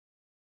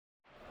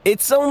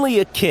It's only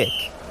a kick,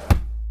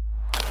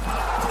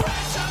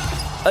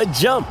 a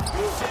jump,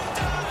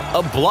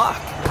 a block.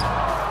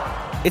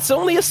 It's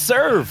only a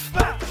serve.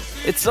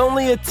 It's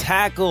only a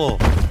tackle,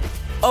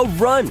 a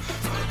run.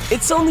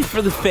 It's only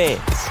for the fans.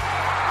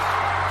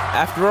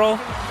 After all,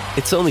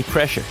 it's only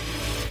pressure.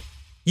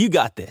 You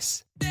got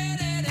this.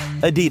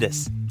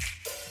 Adidas.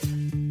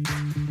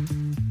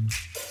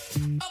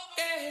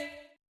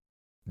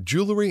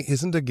 Jewelry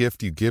isn't a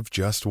gift you give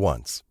just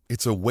once.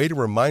 It's a way to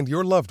remind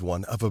your loved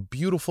one of a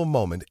beautiful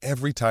moment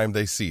every time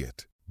they see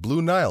it.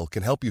 Blue Nile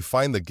can help you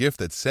find the gift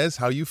that says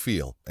how you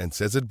feel and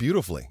says it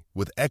beautifully,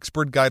 with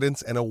expert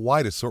guidance and a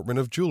wide assortment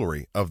of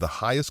jewelry of the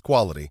highest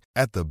quality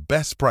at the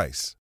best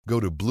price. Go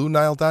to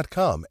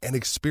BlueNile.com and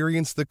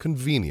experience the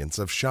convenience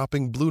of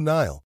shopping Blue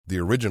Nile, the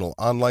original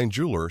online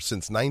jeweler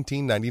since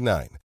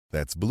 1999.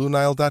 That's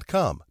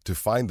BlueNile.com to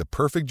find the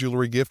perfect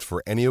jewelry gift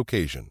for any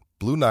occasion.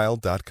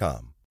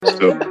 BlueNile.com.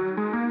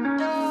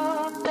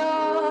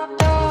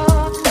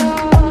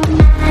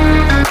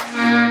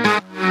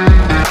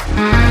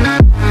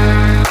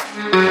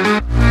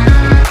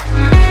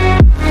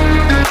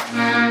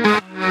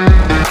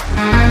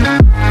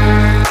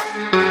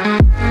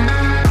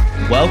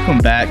 Welcome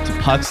back to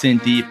Pucks in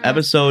Deep,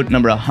 episode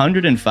number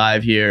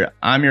 105 here.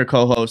 I'm your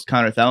co-host,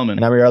 Connor Thellman.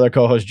 And I'm your other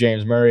co-host,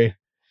 James Murray.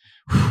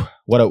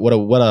 What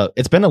a,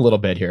 it's been a little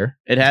bit here.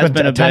 It has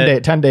been a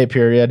 10-day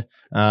period.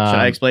 Should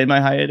I explain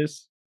my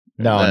hiatus?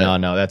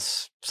 No.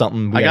 That's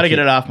something. I got to get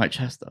it off my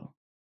chest, though.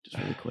 Just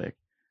really quick.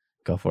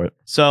 Go for it.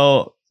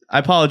 So I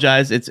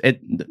apologize.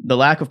 The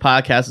lack of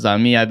podcasts is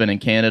on me. I've been in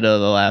Canada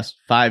the last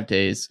 5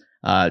 days.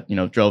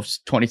 Drove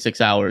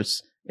 26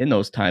 hours in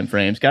those time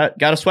frames. Got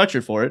a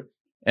sweatshirt for it.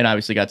 And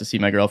obviously got to see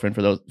my girlfriend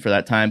for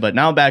that time. But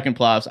now I'm back in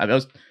playoffs.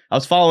 I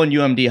was following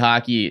UMD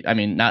hockey. I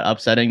mean, not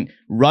upsetting,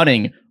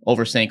 running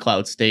over St.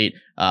 Cloud State.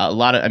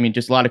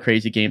 Just a lot of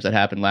crazy games that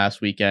happened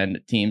last weekend.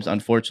 Teams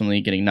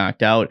unfortunately getting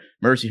knocked out.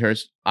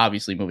 Mercyhurst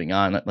obviously moving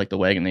on like the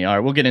wagon they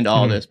are. We'll get into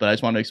all this, but I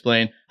just want to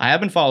explain. I have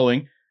been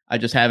following. I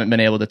just haven't been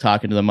able to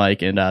talk into the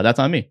mic, and that's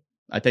on me.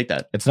 I take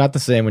that. It's not the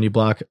same when you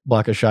block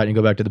a shot and you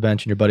go back to the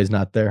bench and your buddy's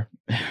not there.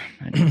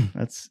 I know.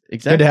 That's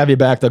exactly. Good to have you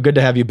back, though. Good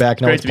to have you back.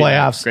 No, it's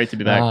playoffs. Great to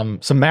be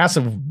back. Some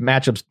massive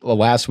matchups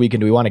last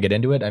weekend. Do we want to get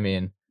into it? I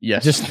mean,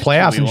 yes. Just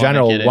playoffs in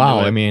general.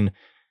 Wow. I mean,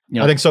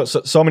 I think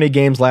so many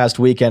games last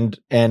weekend,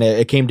 and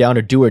it came down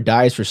to do or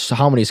dies for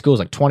how many schools?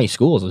 Like 20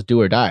 schools was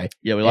do or die.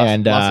 Yeah, we lost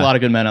a lot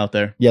of good men out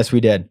there. Yes,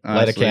 we did.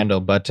 Honestly. Light a candle.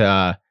 But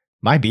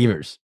my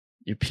Beavers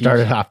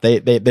started off. They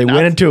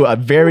went into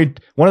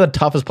one of the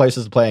toughest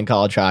places to play in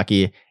college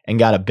hockey and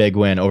got a big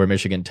win over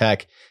Michigan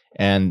Tech.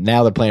 And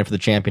now they're playing for the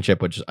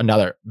championship, which is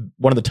another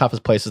one of the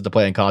toughest places to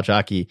play in college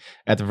hockey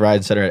at the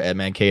Verizon Center at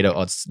Mankato.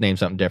 Oh, it's named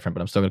something different,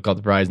 but I'm still going to call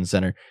it the Verizon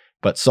Center.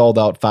 But sold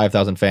out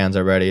 5,000 fans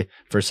already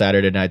for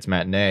Saturday night's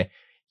matinee.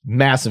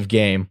 Massive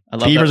game.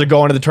 Beavers are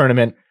going to the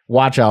tournament.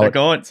 Watch out.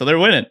 They're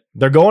winning.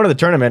 They're going to the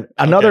tournament.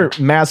 Another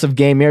massive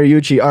game.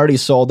 Mariucci already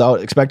sold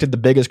out. Expected the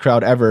biggest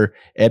crowd ever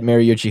at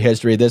Mariucci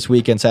history this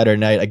weekend, Saturday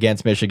night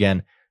against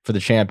Michigan for the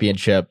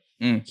championship.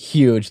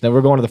 Huge. Then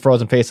we're going to the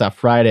Frozen Faceoff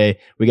Friday.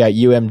 We got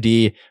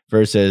UMD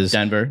versus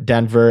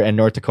Denver and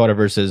North Dakota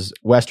versus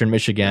Western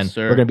Michigan. Yes,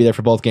 we're going to be there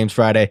for both games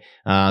Friday.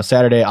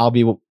 Saturday, I'll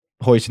be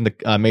hoisting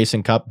the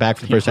Mason Cup back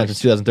for the first time since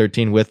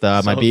 2013 with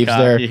my Beavs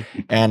there.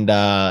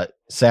 And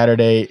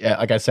Saturday,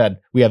 like I said,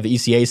 we have the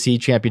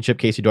ECAC championship.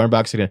 Casey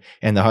Dornbach's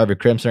and the Harvard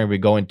Crimson are going to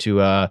be going to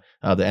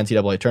the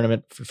NCAA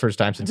tournament for the first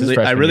time since his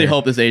freshman I really year.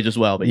 hope this ages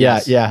well. But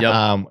yeah.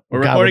 Yep. We're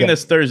recording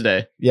this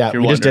Thursday. Yeah,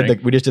 we just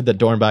did the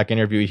Dornbach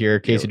interview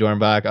here. Casey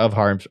Dornbach of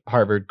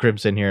Harvard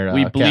Crimson here.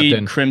 We bleed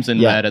captain. crimson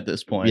red at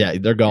this point. Yeah,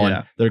 they're going.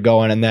 Yeah. They're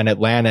going. And then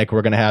Atlantic,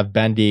 we're going to have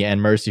Bendy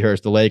and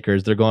Mercyhurst, the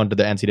Lakers. They're going to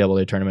the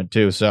NCAA tournament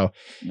too. So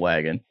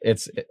wagon.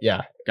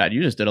 Yeah. God,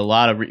 you just did a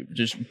lot of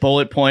just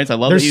bullet points. I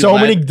love. There's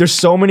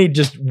so many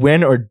just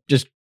win or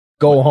just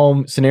go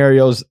home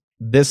scenarios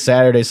this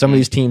Saturday. Some of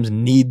these teams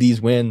need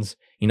these wins.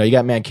 You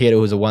got Mankato,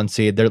 who's a 1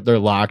 seed. They're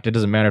locked. It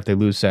doesn't matter if they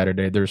lose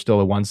Saturday. They're still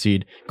a 1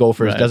 seed.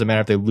 Gophers doesn't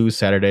matter if they lose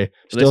Saturday.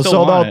 Still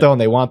sold out though,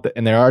 and they want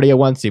and they're already a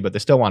 1 seed, but they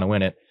still want to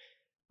win it.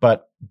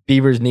 But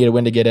Beavers need a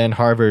win to get in.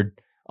 Harvard,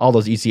 all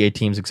those ECA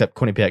teams except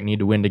Quinnipiac need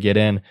to win to get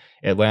in.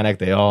 Atlantic,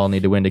 they all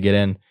need to win to get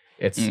in.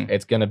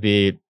 It's going to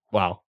be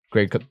wow.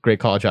 Great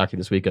college hockey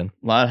this weekend.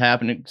 A lot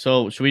happening.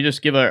 So should we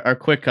just give our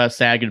quick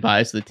sad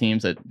goodbyes to the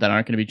teams that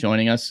aren't going to be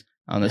joining us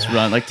on this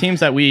run? Like teams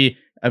that we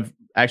have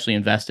actually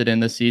invested in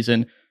this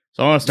season.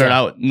 So I want to start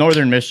out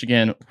Northern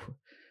Michigan.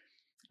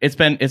 It's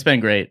been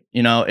great.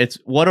 It's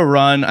what a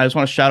run. I just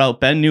want to shout out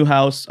Ben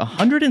Newhouse,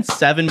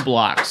 107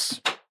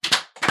 blocks.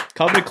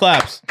 Coveted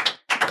claps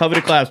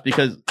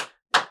because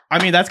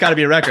that's got to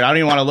be a record. I don't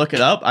even want to look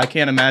it up. I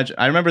can't imagine.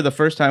 I remember the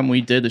first time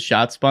we did the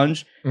shot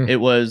sponge. It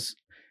was.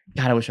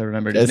 God, I wish I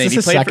remembered his name. Is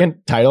this the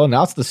second title?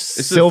 Now it's the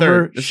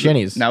Silver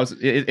Shinnies. Now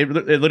it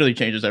literally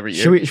changes every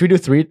year. Should we do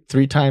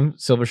three-time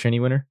Silver Shinny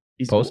winner?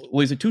 He's a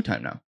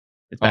 2-time now.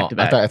 It's back to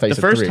back. I thought the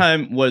first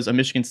time was a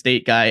Michigan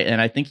State guy, and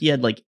I think he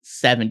had like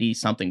 70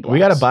 something blocks. We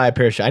got to buy a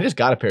pair of Shinnies. I just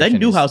got a pair of Shinnies.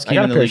 Newhouse came I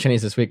got in a pair of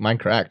Shinnies this week. Mine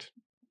cracked.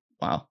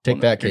 Wow. Take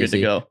Well, that, you're good to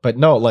Casey. go. But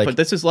no, like But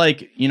this is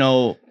like,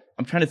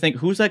 I'm trying to think,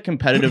 who's that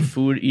competitive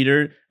food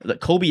eater?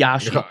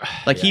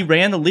 Kobayashi. Like he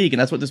ran the league, and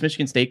that's what this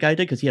Michigan State guy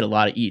did because he had a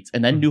lot of eats.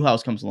 And then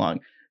Newhouse comes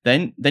along.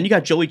 Then you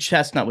got Joey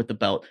Chestnut with the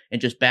belt and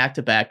just back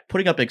to back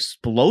putting up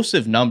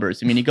explosive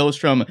numbers. I mean, he goes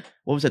from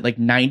what was it, like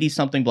 90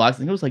 something blocks? I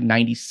think it was like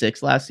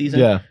 96 last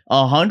season. Yeah.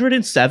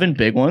 107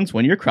 big ones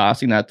when you're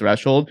crossing that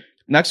threshold.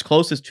 Next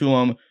closest to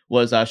him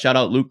was shout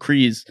out Luke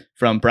Kreese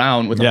from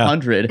Brown with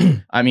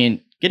 100. I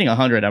mean, getting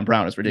 100 on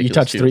Brown is ridiculous. you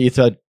touch three, you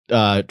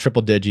touch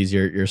triple digits,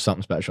 you're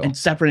something special. And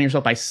separating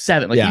yourself by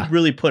 7. Like he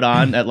really put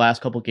on that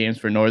last couple games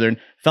for Northern.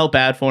 Felt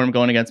bad for him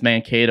going against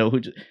Mankato,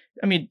 who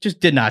just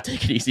did not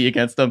take it easy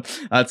against them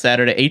on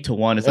Saturday.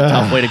 8-1 is a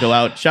tough way to go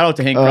out. Shout out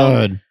to Hank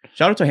Crone.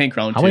 Shout out to Hank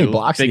Crone, too. How many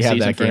blocks did Big he have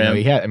season that for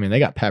game? him. They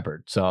got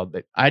peppered. So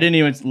I didn't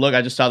even look.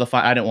 I just saw the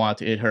fight. I didn't want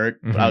to. It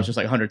hurt. But I was just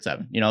like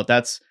 107.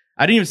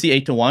 I didn't even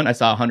see 8-1. I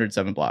saw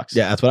 107 blocks.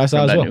 Yeah, that's what I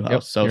saw as well.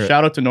 Yep, so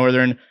shout out to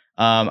Northern.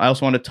 I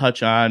also want to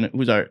touch on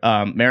who's our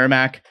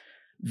Merrimack.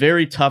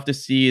 Very tough to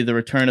see the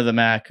return of the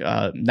MAC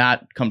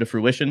not come to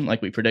fruition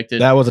like we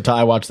predicted. That was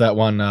I watched that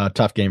one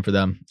tough game for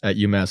them at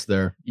UMass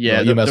there.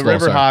 Yeah, the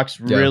Riverhawks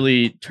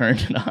really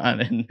turned it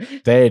on,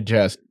 and they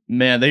just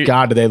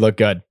God, did they look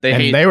good?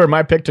 They were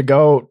my pick to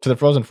go to the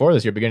Frozen Four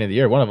this year, beginning of the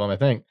year. One of them, I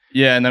think.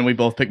 Yeah, and then we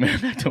both picked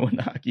Merrimack to win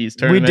the Hockey's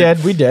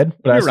tournament. We did.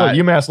 But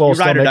UMass Lowell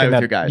still making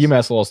that.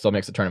 UMass Lowell still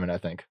makes the tournament, I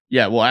think.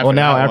 Yeah,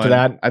 after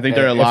that, I think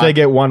they're a lock. If they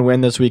get one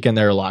win this weekend,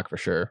 they're a lock for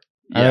sure.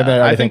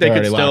 Yeah, I think they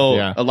could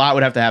still. A lot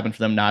would have to happen for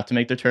them not to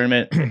make the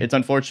tournament. It's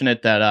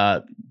unfortunate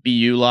that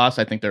BU lost.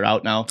 I think they're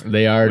out now.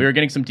 They are. We were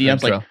getting some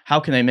DMs like, "How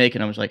can they make it?"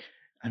 And I was like,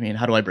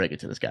 how do I break it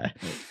to this guy?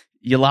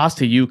 You lost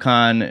to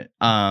UConn.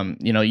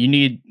 You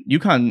need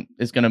UConn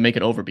is going to make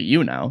it over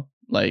BU now.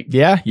 Like,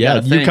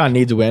 UConn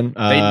needs a win.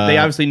 They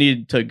obviously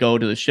need to go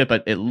to the ship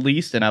at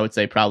least, and I would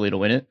say probably to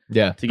win it.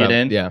 Yeah, to get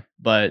in. Yeah,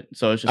 but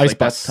so it's just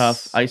that's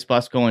tough. Ice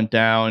Bus going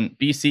down.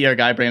 BC, our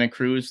guy Brandon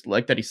Cruz,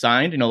 like that he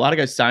signed. A lot of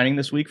guys signing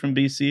this week from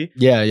BC.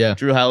 Yeah.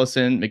 Drew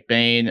Hellison,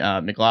 McBain,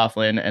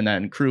 McLaughlin, and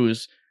then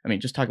Cruz.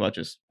 Just talk about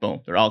boom.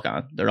 They're all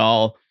gone. They're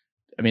all.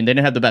 They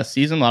didn't have the best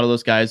season. A lot of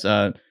those guys.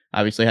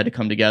 Obviously had to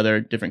come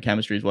together, different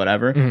chemistries,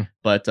 whatever.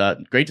 But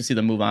great to see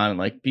them move on. And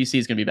BC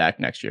is going to be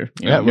back next year.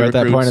 We're at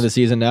that point of the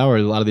season now where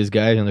a lot of these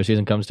guys and their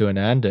season comes to an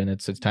end, and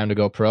it's time to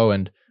go pro.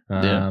 And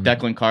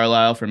Declan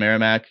Carlisle from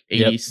Merrimack,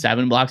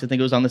 87 blocks, I think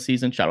it was on the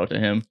season. Shout out to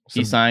him.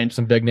 He signed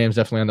some big names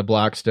definitely on the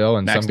block still,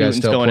 and Max some guys Newton's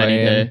still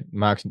playing.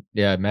 Max,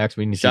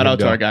 we need to shout out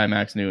to our guy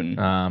Max Newton.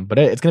 But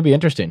it's going to be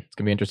interesting. It's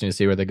going to be interesting to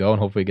see where they go, and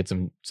hopefully get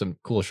some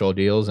cool show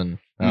deals. And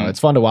it's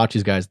fun to watch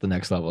these guys at the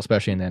next level,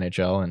 especially in the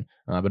NHL. And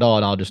but all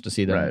in all, just to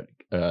see them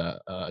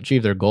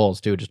achieve their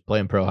goals too, just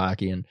playing pro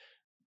hockey and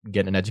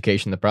getting an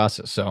education in the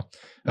process. So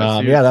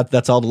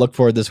that's all to look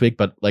forward this week.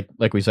 But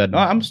like we said, no,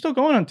 I'm still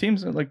going on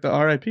teams like the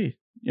RIP.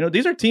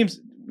 These are teams.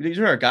 These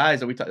are our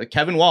guys that we talk. Like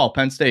Kevin Wall,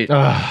 Penn State.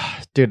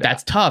 Dude,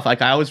 that's tough.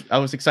 Like I was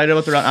excited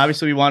about the run.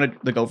 Obviously, we wanted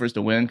the Gophers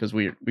to win because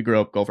we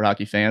grew up Gopher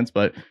hockey fans.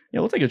 But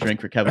we'll take a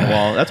drink for Kevin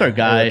Wall. That's our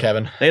guy.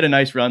 Kevin. They had a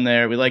nice run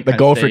there. We like the Penn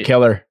Gopher State.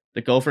 Killer.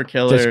 The Gopher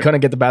Killer. Just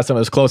couldn't get the best of it.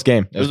 It was a close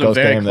game. It was a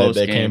very close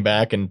They game. came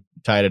back and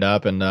tied it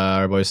up, and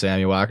our boy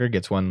Sammy Walker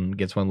gets one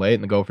late,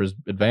 and the Gophers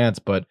advance.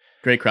 But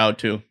great crowd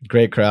too.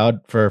 Great crowd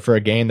for a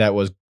game that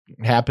was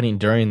happening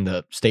during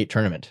the state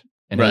tournament,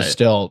 and it was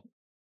still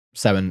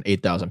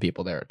 8,000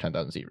 people there,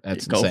 10,000 seats.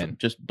 That's insane.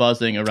 Just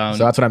buzzing around.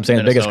 So that's what I'm saying.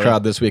 Minnesota. Biggest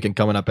crowd this week and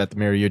coming up at the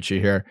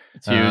Mariucci here.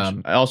 It's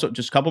huge. I also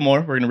just a couple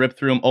more. We're gonna rip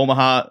through them.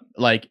 Omaha,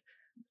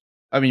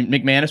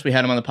 McManus, we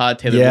had him on the pod.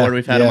 Taylor Ward,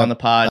 we've had him on the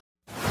pod.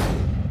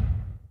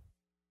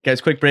 Guys,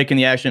 quick break in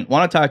the action.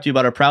 Want to talk to you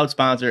about our proud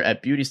sponsor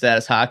at Beauty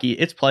Status Hockey.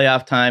 It's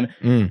playoff time.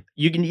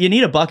 You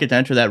need a bucket to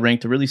enter that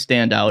rink to really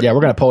stand out. Yeah, we're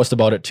going to post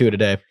about it too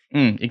today.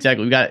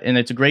 Exactly. And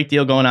it's a great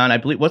deal going on. I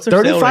believe what's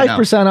their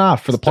 35%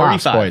 off for the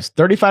playoffs, boys.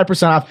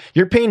 35% off.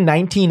 You're paying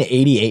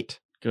 $19.88.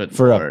 Good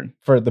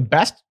for the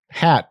best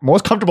hat,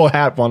 most comfortable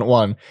hat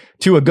one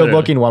to a good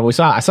looking one.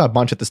 I saw a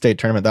bunch at the state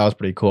tournament. That was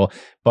pretty cool.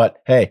 But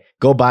hey,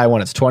 go buy one.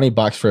 It's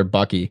 $20 for a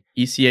bucky.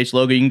 ECH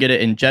logo. You can get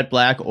it in jet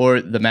black or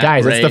the matte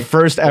guys. gray. It's the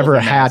first ever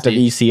hat of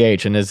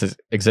ECH in its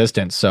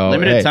existence. So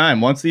limited time.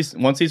 Once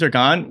these are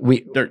gone,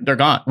 they're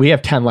gone. We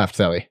have 10 left,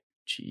 Sally.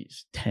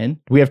 Jeez, 10?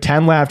 We have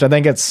 10 left. I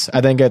think it's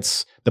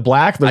the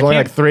black. There's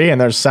only 3,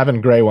 and there's 7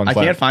 gray ones left.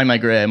 I can't find my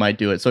gray. I might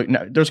do it. So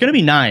there's going to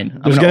be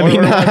 9. There's going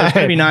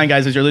to be 9,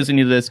 guys, as you're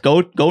listening to this.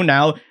 Go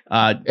now.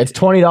 It's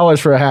 $20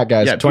 for a hat,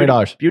 guys. Yeah,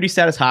 $20. Beauty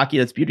Status Hockey.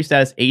 That's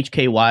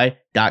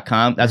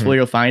beautystatishky.com. That's where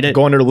you'll find it.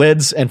 Go under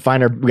lids and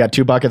find we got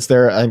 2 buckets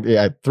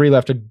there. 3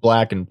 left of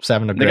black and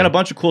 7 of gray. They got a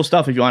bunch of cool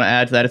stuff if you want to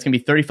add to that. It's going to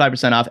be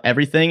 35% off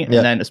everything. And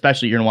then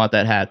especially you're going to want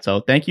that hat. So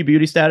thank you,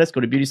 Beauty Status.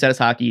 Go to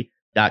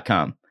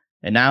beautystatishockey.com.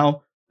 And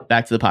now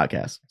back to the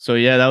podcast. So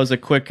that was a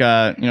quick,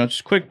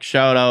 just quick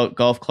shout out,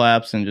 golf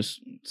claps, and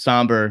just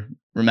somber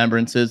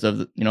remembrances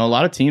of, a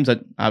lot of teams that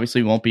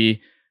obviously won't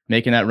be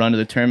making that run to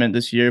the tournament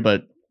this year,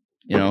 but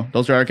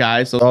those are our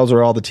guys. Those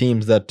are all the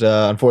teams that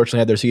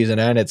unfortunately had their season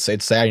end. It's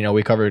sad.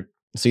 We covered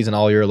season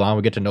all year long.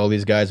 We get to know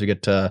these guys. We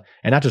get to,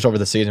 and not just over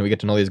the season, we get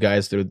to know these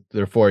guys through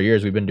their 4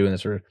 years. We've been doing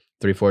this for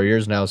 3-4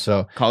 years now.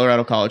 So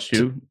Colorado College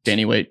too.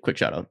 Danny Waite, quick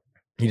shout out.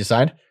 he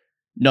decided.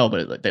 No,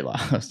 but they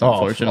lost. Oh,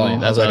 Unfortunately, I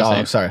that's was what like, I'm oh,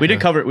 saying. sorry. We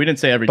didn't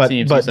say every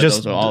team. So But we said just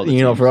those are all the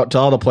you know, teams. to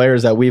all the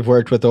players that we've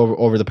worked with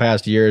over the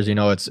past years, you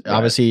know, it's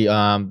obviously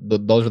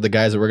those are the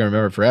guys that we're gonna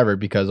remember forever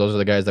because those are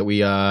the guys that we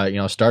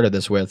started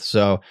this with.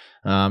 So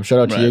shout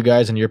out to you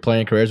guys and your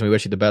playing careers, and we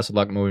wish you the best of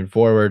luck moving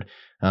forward.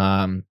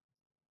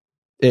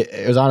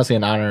 It was honestly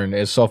an honor, and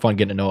it's so fun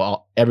getting to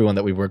know everyone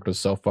that we've worked with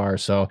so far.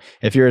 So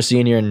if you're a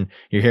senior and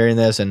you're hearing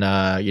this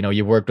and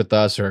you've worked with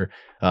us or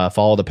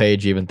follow the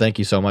page even, thank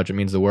you so much. It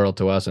means the world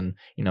to us. And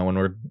when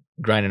we're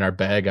grinding our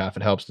bag off,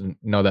 it helps to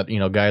know that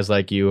guys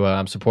like you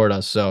support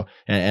us. So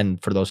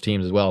and for those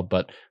teams as well.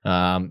 But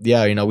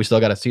we still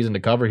got a season to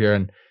cover here,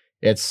 and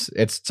it's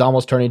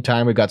almost turning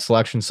time. We've got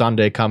Selection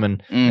Sunday coming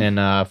in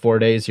 4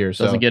 days here.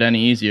 So doesn't get any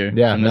easier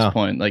from this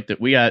point. Like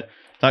we got.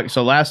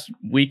 So last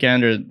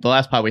weekend or the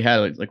last pod we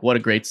had, like what a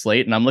great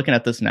slate. And I'm looking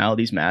at this now,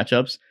 these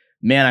matchups.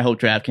 Man, I hope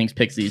DraftKings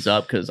picks these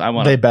up because I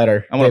want to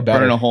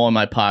burn a hole in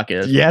my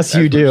pocket. Yes,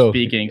 you do.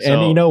 Speaking. So,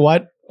 and you know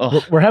what?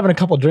 We're having a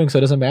couple drinks, so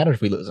it doesn't matter if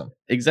we lose them.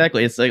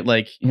 Exactly. It's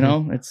like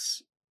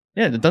it's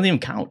it doesn't even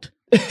count.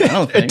 I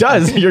don't think. It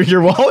does.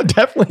 Your wallet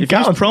definitely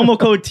counts. Use promo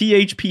code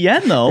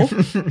THPN though,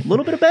 a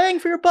little bit of bang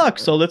for your buck.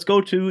 So let's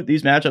go to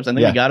these matchups. I think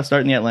we got to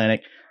start in the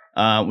Atlantic.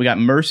 We got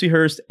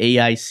Mercyhurst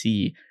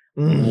AIC.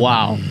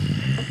 Wow.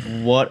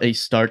 What a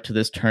start to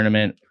this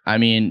tournament. I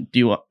mean,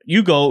 you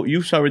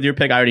start with your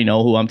pick. I already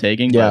know who I'm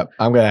taking. Yeah,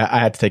 I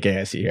had to take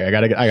AIC here.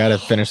 I gotta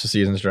finish the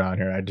season strong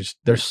here.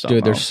 They're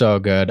so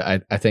good. I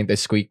think they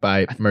squeak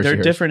by Mercyhurst. They're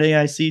a different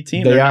AIC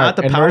team. They're not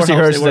the powerhouse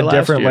Mercyhurst they were is a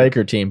different last year.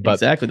 Laker team, but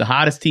exactly the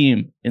hottest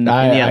team in the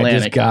Atlantic. I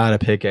just gotta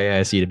pick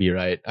AIC to be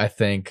right. I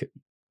think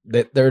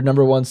that they're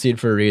number one seed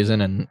for a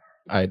reason, and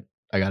I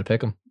gotta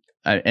pick them.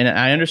 And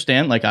I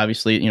understand, like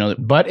obviously,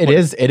 but it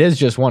is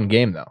just one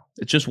game though.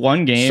 It's just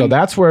one game, so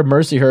that's where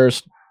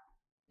Mercyhurst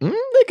they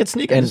could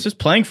sneak. And it's just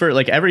playing for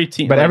like every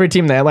team, but every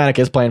team in the Atlantic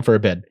is playing for a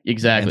bid.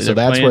 Exactly. And so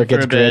that's where it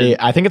gets gritty.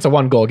 I think it's a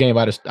 1-goal game.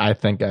 I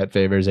think that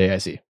favors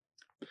AIC.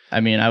 I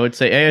mean, I would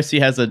say AIC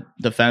has a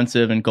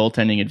defensive and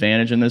goaltending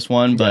advantage in this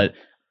one, but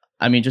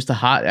I mean, just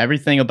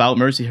everything about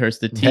Mercyhurst,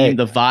 the team,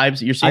 the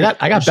vibes you're seeing.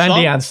 I got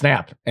Bendy on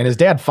Snap, and his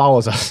dad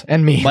follows us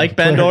and me. Mike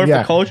Bendorf,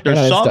 the coach.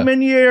 There's something in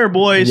the air,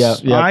 boys.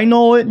 Yeah. I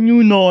know it, and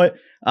you know it.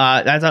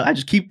 I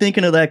just keep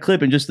thinking of that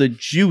clip and just the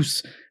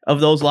juice of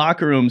those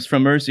locker rooms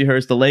from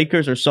Mercyhurst. The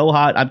Lakers are so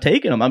hot. I'm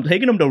taking them. I'm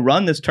taking them to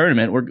run this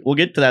tournament. We'll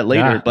get to that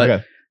later,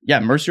 but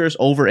Mercyhurst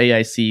over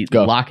AIC.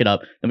 Go. Lock it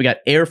up. Then we got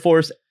Air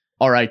Force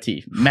RIT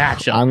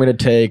matchup. I'm going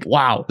to take the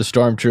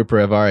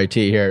Stormtrooper of RIT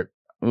here.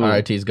 Ooh.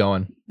 RIT's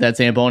going. That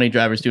Zamboni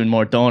driver's doing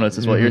more donuts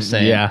is what you're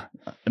saying. Yeah.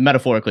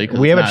 Metaphorically.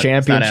 We have a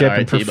championship,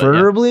 and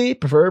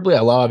preferably,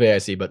 I love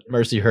AIC, but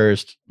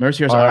Mercyhurst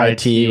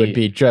RIT would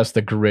be just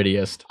the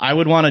grittiest. I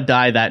would want to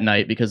die that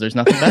night because there's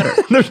nothing better.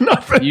 There's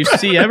nothing You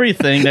see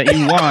everything that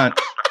you want.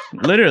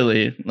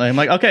 Literally. Like, I'm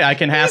like, okay, I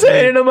can have He's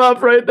hitting him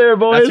up right there,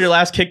 boys. That's your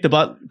last kick the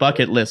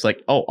bucket list.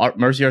 Like,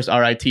 Mercyhurst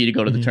RIT to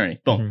go to the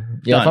tourney.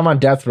 Boom. Yeah, Done. if I'm on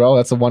death row,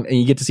 that's the one, and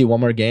you get to see one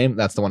more game,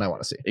 that's the one I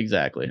want to see.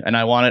 Exactly. And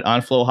I want it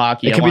on Flow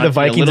Hockey. It could be the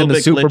Vikings in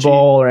the Super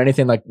Bowl or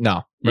anything like,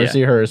 no.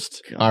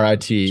 Mercyhurst,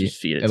 RIT,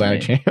 just feed it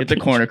Atlantic Championship. Get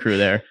the corner crew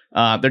there.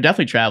 They're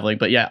definitely traveling,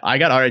 but yeah, I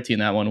got RIT in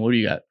that one. What do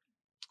you got?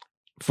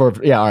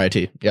 RIT. Yeah, they're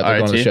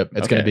going to the ship.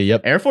 It's going to be,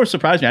 Air Force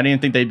surprised me. I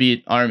didn't think they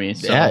beat Army.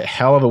 So. Yeah,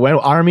 hell of a win.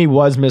 Army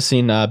was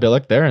missing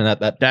Billick there, and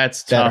that's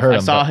that tough. hurt I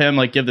him, saw him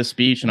like give the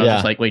speech, and I was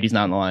just like, wait, he's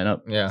not in the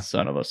lineup. Yeah.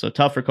 Son of a. So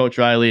tough for Coach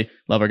Riley.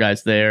 Love our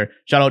guys there.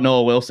 Shout out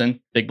Noah Wilson,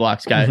 big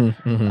blocks guy.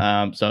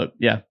 So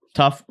yeah,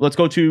 tough. Let's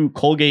go to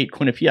Colgate,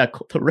 Quinnipiac,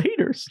 the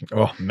Raiders.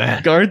 Oh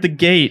man, guard the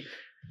gate.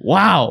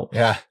 Wow.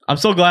 Yeah. I'm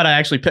so glad I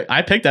actually picked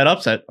that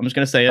upset. I'm just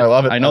going to say it. I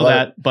love it. I know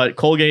that. But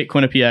Colgate,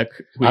 Quinnipiac.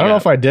 I don't know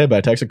if I did,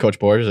 but I texted Coach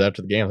Borges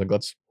after the game. I was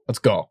like, let's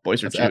go.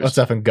 Boys are let's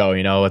effing go.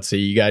 Let's see.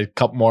 You guys, a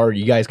couple more.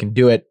 You guys can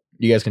do it.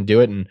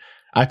 And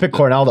I picked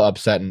Cornell to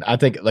upset. And I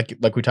think,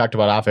 like we talked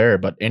about off air,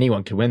 but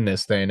anyone could win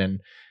this thing.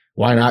 And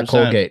why not 100%.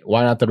 Colgate?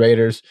 Why not the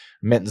Raiders?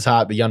 Minton's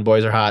hot. The young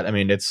boys are hot. I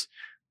mean,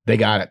 they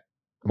got it.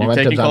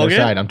 Momentum's on their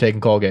side. I'm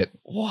taking Colgate.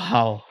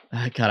 Wow.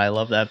 God, I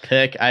love that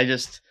pick.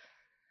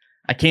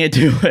 I can't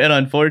do it,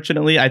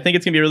 unfortunately. I think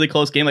it's going to be a really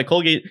close game. Like,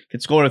 Colgate can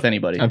score with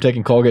anybody. I'm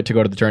taking Colgate to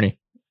go to the tourney.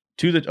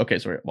 Okay,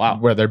 sorry. Wow.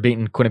 Where they're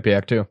beating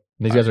Quinnipiac, too.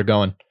 These guys are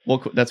going.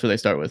 Well, that's where they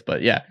start with,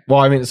 but yeah. Well,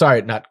 I mean,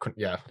 sorry, not...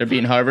 Yeah. They're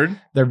beating Harvard.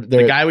 They're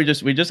the guy we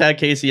just had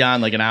Casey on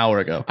like an hour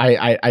ago.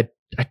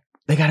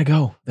 They gotta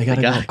go. They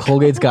gotta go.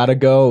 Colgate's gotta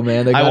go,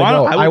 man. They gotta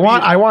go. I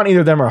want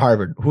either them or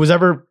Harvard.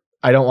 Whoever...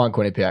 I don't want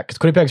Quinnipiac, because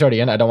Quinnipiac's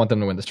already in. I don't want them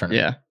to win this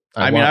tournament.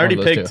 Yeah.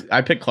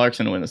 I picked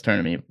Clarkson to win this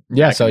tournament.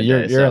 Yeah, so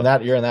you're in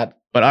that. You're in that.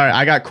 But all right,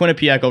 I got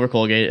Quinnipiac over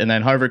Colgate, and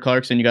then Harvard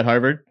Clarkson. You got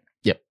Harvard?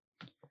 Yep.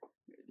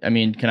 I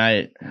mean,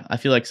 I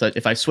feel like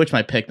if I switch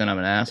my pick, then I'm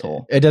an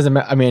asshole. It doesn't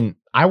matter. I mean,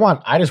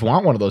 I just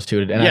want one of those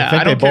two, and yeah, I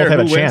think they both have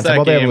a chance. I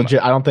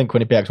don't think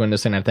Quinnipiac's winning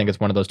this thing. I think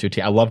it's one of those two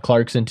teams. I love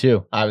Clarkson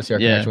too. Obviously, our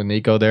connection with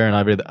Nico there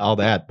and all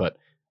that, but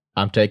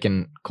I'm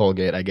taking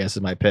Colgate, I guess,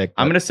 is my pick.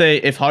 I'm going to say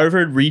if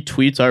Harvard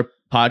retweets our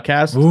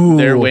podcast, Ooh,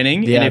 they're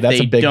winning. Yeah, and if that's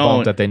they a big don't,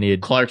 bump that they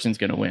need. Clarkson's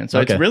going to win. So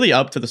Okay. it's really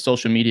up to the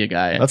social media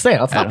guy. Let's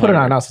not put it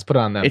on us. Let's put it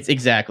on them. It's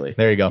exactly.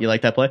 There you go. You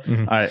like that play? Mhm.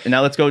 All right. And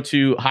now let's go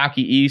to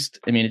Hockey East.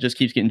 I mean, it just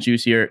keeps getting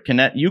juicier.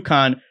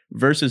 UConn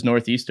versus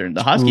Northeastern.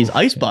 The Huskies Ooh.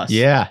 ice bus.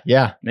 Yeah.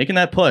 Making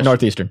that push.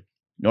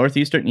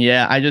 Northeastern.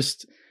 Yeah. I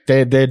just.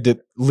 They did.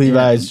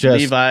 Levi's just.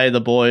 Levi,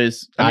 the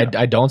boys. I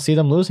don't see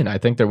them losing. I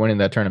think they're winning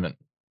that tournament.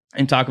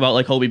 And talk about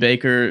like Hobie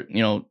Baker,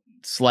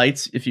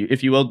 slights, if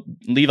you will.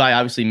 Levi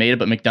obviously made it,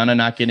 but McDonough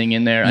not getting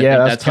in there. I think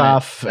that's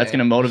tough. That's going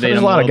to motivate There's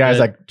him a lot of guys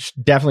bit. that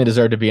definitely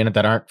deserve to be in it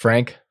that aren't.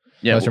 Frank,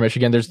 Yeah, Western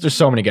Michigan. There's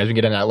so many guys. We can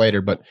get into that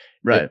later, but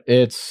right.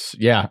 It's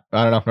I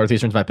don't know.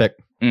 Northeastern's my pick.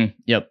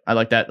 Yep, I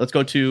like that. Let's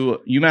go to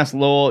UMass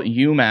Lowell.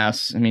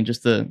 UMass. I mean,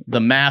 just the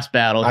mass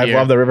battle I've here.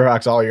 loved the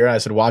Riverhawks all year. I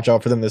said, watch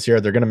out for them this year.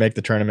 They're going to make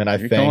the tournament.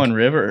 You're going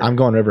River. I'm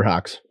going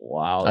Riverhawks.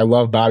 Wow. I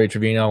love Bobby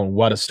Trevino and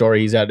what a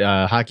story. He's at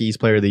Hockey East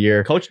Player of the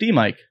Year. Coach D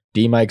Mike.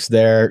 D Mike's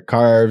there.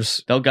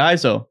 Carves. Del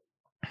Gaizo.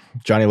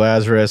 Johnny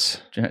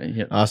Lazarus.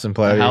 Yeah. Austin The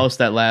Play. house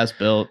that last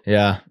built.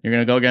 Yeah. You're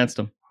gonna go against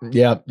them.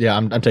 Yeah.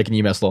 I'm taking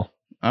UMass Lowell.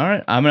 All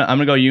right. I'm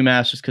gonna go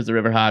UMass just because the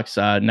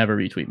Riverhawks never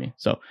retweet me.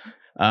 So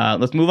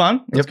let's move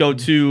on. Let's go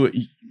to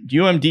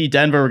UMD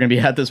Denver. We're gonna be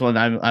at this one.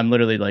 I'm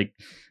literally like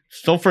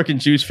so freaking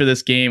juiced for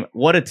this game.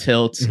 What a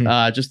tilt.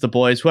 Mhm. Just the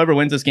boys. Whoever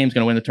wins this game is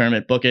gonna win the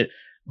tournament. Book it.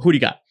 Who do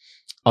you got?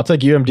 I'll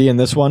take UMD in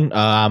this one.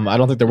 I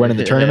don't think they're winning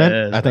the tournament.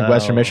 Yes, I think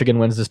Western Michigan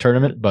wins this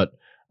tournament, but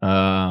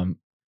I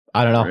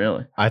don't know.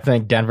 Really? I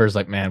think Denver's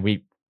like, man,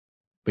 we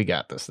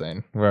got this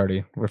thing.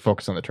 We're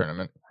focused on the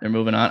tournament. They're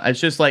moving on. It's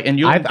just like,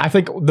 and I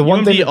think the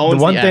one UMD thing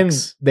owns the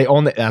X. they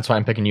own that's why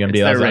I'm picking UMD. It's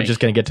their I was rank. just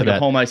going to get to like a that.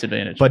 home ice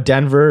advantage. But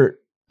Denver,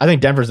 I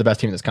think Denver's the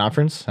best team in this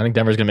conference. I think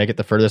Denver's going to make it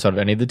the furthest out of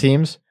any of the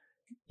teams.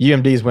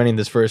 UMD is winning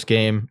this first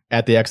game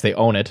at the X. They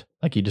own it,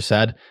 like you just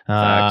said.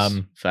 Facts.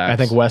 I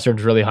think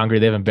Western's really hungry.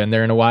 They haven't been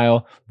there in a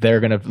while. They're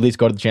going to at least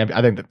go to the champion.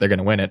 I think that they're going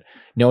to win it.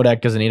 Nodak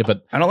doesn't need it,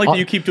 but I don't like that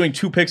you keep doing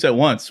two picks at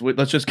once.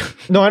 Let's just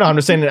no, I know. I'm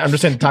just saying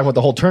to talk about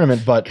the whole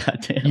tournament. But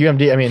goddamn.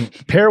 UMD, I mean,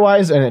 pair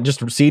wise and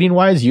just seeding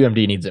wise,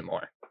 UMD needs it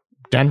more.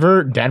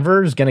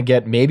 Denver's going to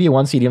get maybe a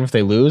 1 seed even if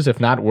they lose. If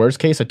not, worst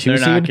case, a 2 They're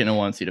not seed. getting a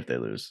 1 seed if they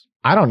lose.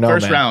 I don't know.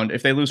 First man. round.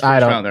 If they lose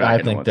first round, they're not I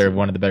getting a think 1 they're seed.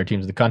 one of the better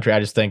teams in the country. I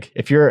just think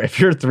if you're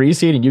 3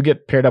 seed and you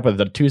get paired up with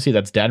a 2 seed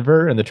that's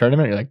Denver in the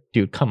tournament, you're like,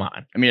 dude, come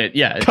on. I mean,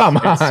 it Come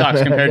on, sucks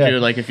man. compared Yeah. to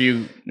like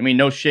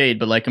no shade,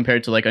 but like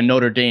compared to like a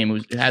Notre Dame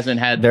who hasn't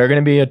had They're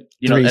going to be a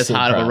 3 as seed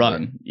hot of a probably.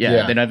 run.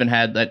 Yeah, they haven't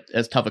had that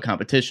as tough a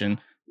competition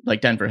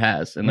like Denver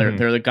has, and Mhm.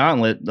 they're the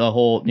gauntlet the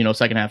whole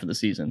second half of the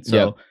season. So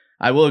Yep.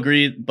 I will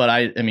agree, but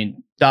I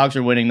mean, Dogs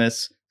are winning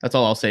this. That's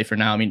all I'll say for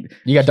now. I mean,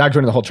 You got Dogs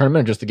winning the whole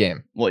tournament or just the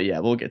game? well, yeah,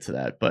 we'll get to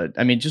that. But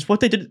I mean, just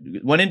what they did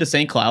went into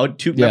St. Cloud.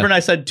 Yeah. Remember when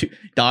I said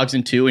Dogs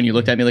in 2 and you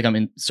looked at me like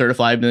I'm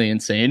certifiably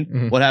insane?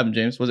 Mhm. What happened,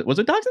 James? Was it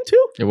Dogs in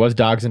 2? It was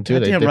Dogs in 2. They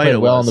Goddamn right played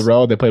it well was. on the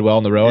road. They played well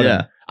on the road. Yeah.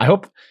 And I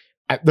hope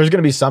there's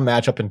going to be some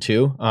matchup in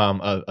 2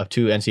 of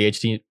 2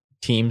 NCH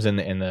teams in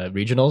the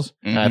regionals.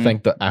 And I Mhm.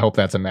 think I hope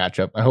that's a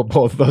matchup. I hope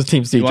both of those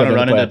teams see You each want other.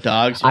 to in the run into playoffs.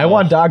 Dogs? I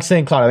want Dogs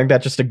St. Cloud. I think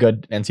that's just a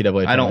good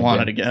NCAA. I don't tournament want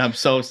game. it again.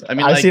 I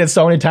mean, I've like, seen it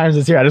so many times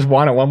this year. I just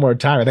want it one more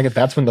time. I think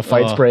that's when the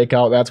fights Ugh. break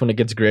out. That's when it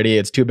gets gritty.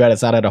 It's too bad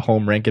it's not at a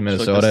home rink in It's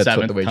like Minnesota. the It's what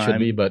seventh the way it should time.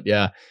 be. But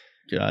yeah,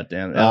 God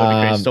damn, that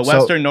would be crazy. So so-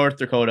 Western, North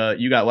Dakota,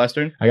 you got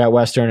Western? I got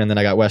Western, and then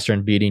I got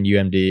Western beating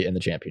UMD in the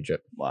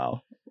championship.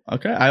 Wow.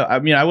 Okay. I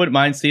mean, I wouldn't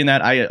mind seeing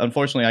that.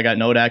 Unfortunately, I got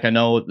Nodak. I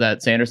know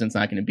that Sanderson's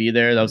not going to be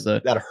there. That was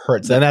the That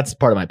hurts. And that's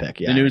part of my pick.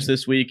 Yeah. The news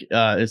this week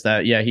is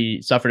that,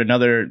 he suffered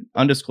another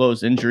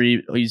undisclosed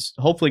injury. He's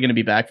hopefully going to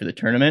be back for the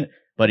tournament,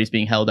 but he's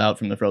being held out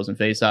from the Frozen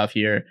Face-Off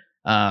here.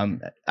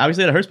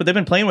 Obviously, that hurts, but they've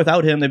been playing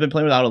without him. They've been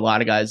playing without a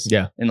lot of guys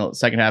in the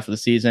second half of the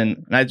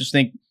season. And I just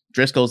think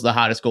Driscoll's the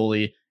hottest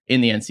goalie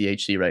in the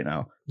NCHC right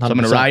now. So I'm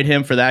going to 100%. ride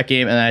him for that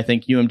game, and I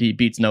think UMD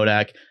beats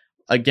Nodak.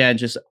 Again,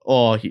 just,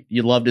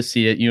 you love to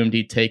see it.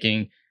 UMD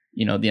taking,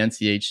 the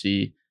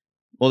NCHC.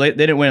 Well, they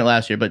didn't win it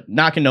last year, but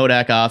knocking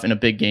Nodak off in a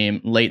big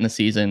game late in the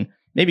season.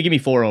 Maybe give me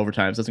 4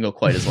 overtimes. Doesn't go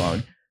quite as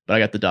long, but I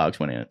got the Dogs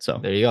winning it. So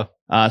There you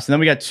go. so then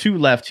we got 2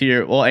 left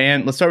here. Well,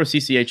 and let's start with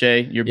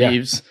CCHA. Your Yeah.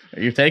 Beavs.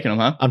 You're taking them,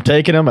 huh? I'm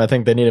taking them. I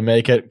think they need to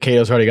make it.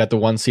 Cato's already got the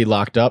 1 seed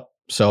locked up,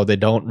 so they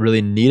don't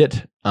really need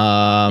it.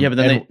 But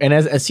then and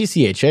as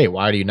CCHA,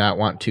 why do you not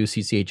want 2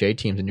 CCHA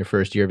teams in your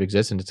first year of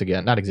existence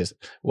again? Not exist.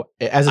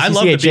 As a I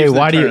love the Beavs CCHA, in the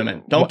why do you?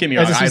 tournament. Don't get me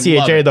wrong, As a I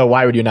love CCHA it. though,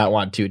 why would you not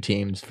want 2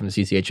 teams from the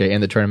CCHA in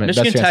the tournament?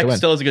 Michigan Best chance to Tech win.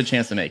 still has a good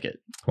chance to make it.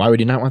 Why would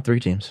you not want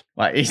 3 teams?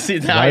 Why? You see,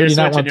 now Why you're would you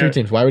not switching want 3 your-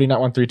 teams? Why would you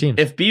not want 3 teams?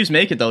 If Beavs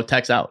make it though,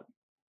 Tech's out.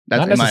 That's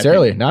Not in my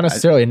necessarily. opinion. Not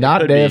necessarily. It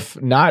Not could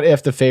be.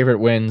 if the favorite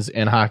wins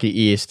in Hockey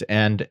East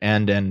and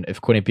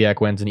if Quinnipiac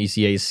wins in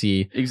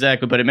ECAC.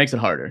 Exactly, but it makes it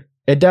harder.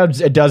 It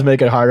does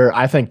make it harder.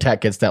 I think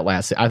Tech gets that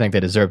last. I think they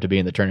deserve to be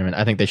in the tournament.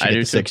 I think they should I get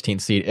do the too.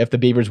 16th seed. If the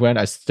Beavers win,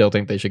 I still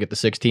think they should get the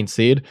 16th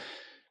seed.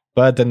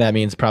 But then that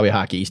means probably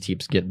Hockey East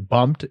teams get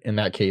bumped. In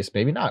that case,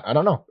 maybe not. I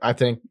don't know. I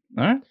think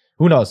All right.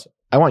 who knows.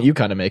 I want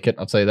UConn to make it.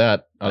 I'll say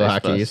that. Out of Nice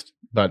Hockey bus. East,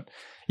 but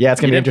Yeah,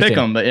 it's You gonna be didn't pick interesting.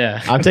 them, but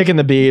yeah. I'm taking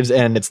the Beavs,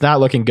 and it's not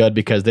looking good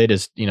because they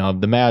just, the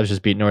Mavs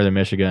just beat Northern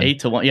Michigan.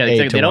 8-1. Yeah,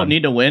 8-1. they don't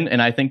need to win,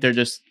 and I think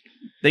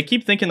they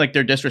keep thinking like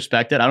they're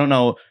disrespected. I don't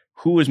know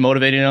who is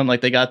motivating them.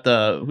 Like they got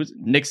the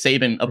Nick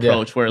Saban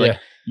approach where like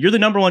you're the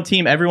number one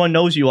team, everyone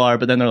knows you are,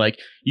 but then they're like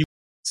you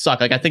suck.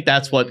 Like I think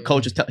that's what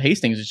coaches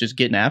Hastings is just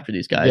getting after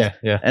these guys.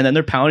 Yeah. And then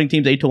they're pounding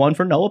teams 8-1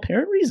 for no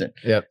apparent reason.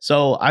 Yep.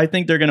 So I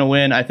think they're gonna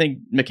win. I think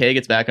McKay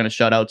gets back on a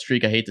shutout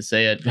streak. I hate to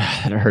say it.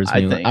 That hurts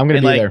me. I think. I'm gonna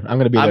And, be like, there. I'm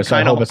gonna be there. I'm So I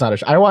kinda- hope it's not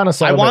a. I want to I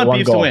celebrate want one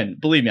Beavs goal. to win.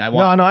 Believe me, I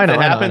want. No, I know. If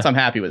it I know. happens, I'm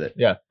happy with it.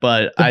 Yeah.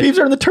 But The Beavs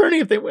are in the tourney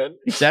if they win.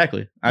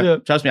 exactly. Yeah.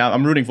 Trust me,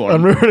 I'm rooting for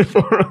I'm them. rooting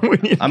for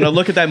them. I'm gonna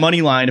look at that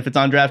money line if it's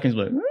on DraftKings.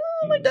 Like,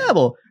 I might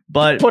dabble,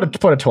 but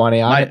put a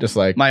 20 on My- it. Just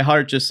like my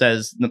heart just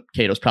says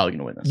Cato's probably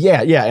gonna win this.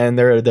 yeah, and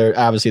they're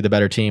obviously the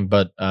better team,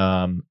 but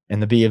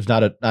and the Beavs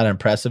not an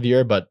impressive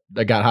year, but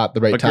they got hot the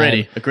right A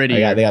time. gritty.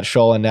 They got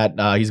Scholl in net.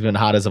 He's been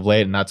hot as of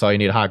late, and that's all you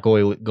need. A hot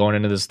goalie going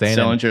into this thing.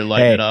 And, Sillinger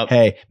lighting it up.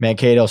 Hey,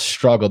 Mankato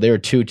struggled. They were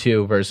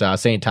 2-2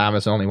 versus St.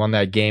 Thomas and only won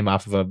that game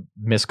off of a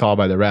missed call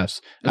by the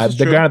refs. This is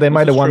The true. granted, they This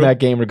might is have won true. that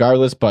game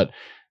regardless, but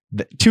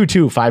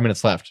 2-2, 5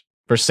 minutes left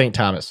for St.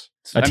 Thomas.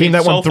 A I team mean,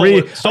 that won Sofo-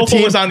 three.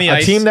 Sofo was on the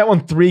ice. A team that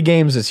won 3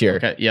 games this year.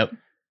 Okay. Yep.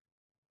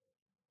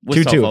 With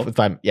 2-2 Sofo. with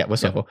 5. Yeah,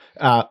 with Yep.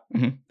 Sofo.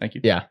 Thank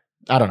you. Yeah,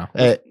 I don't know.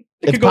 It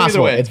It's could go either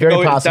possible. way. It's very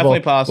It's possible. definitely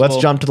possible.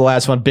 Let's jump to the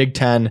last one. Big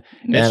Ten.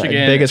 Michigan,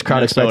 and biggest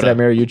crowd expected Minnesota. at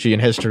Mariucci in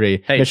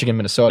history. Hey, Michigan,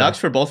 Minnesota. Nuts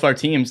for both of our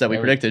teams that we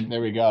predicted.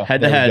 There we go.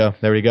 Head to There we head. go.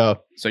 There we go.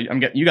 So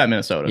you got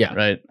Minnesota, Yeah.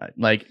 right?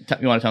 Like,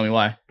 you want to tell me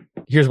why?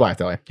 Here's why,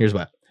 though. Here's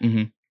why.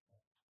 Mm-hmm.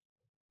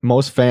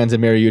 Most fans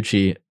in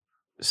Mariucci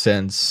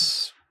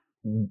since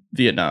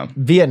Vietnam.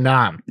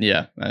 Vietnam.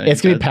 Yeah,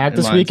 It's going to be packed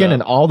this weekend,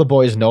 and all the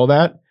boys know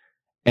that.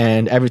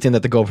 And everything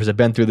that the Gophers have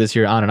been through this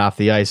year on and off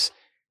the ice,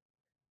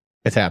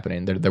 it's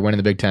happening. They're winning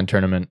the Big Ten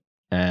tournament.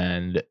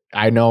 And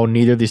I know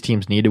neither of these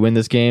teams need to win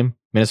this game.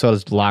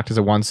 Minnesota's locked as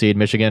a 1 seed.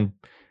 Michigan,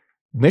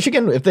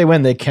 if they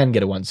win, they can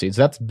get a 1 seed.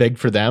 So that's big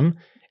for them.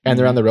 And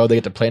they're on the road. They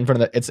get to play in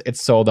front of that.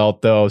 It's sold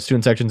out though.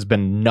 Student section's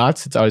been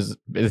nuts.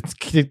 It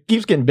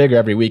keeps getting bigger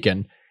every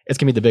weekend. It's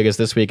gonna be the biggest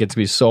this week. It's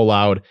gonna be so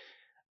loud.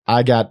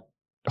 I got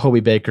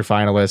Hobie Baker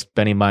finalist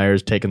Benny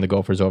Myers taking the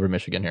Gophers over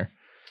Michigan here.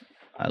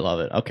 I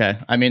love it. Okay.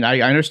 I mean, I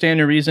understand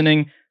your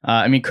reasoning.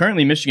 I mean,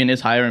 currently Michigan is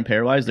higher in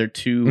pairwise. They're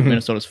 2, Mhm.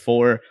 Minnesota's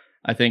 4.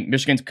 I think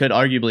Michigan could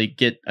arguably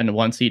get a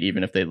 1 seed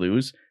even if they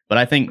lose. But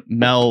I think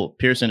Mel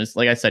Pearson is,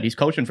 like I said, he's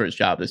coaching for his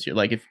job this year.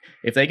 Like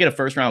if they get a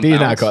first round He's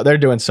bounce, not. They're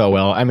doing so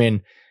well. I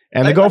mean,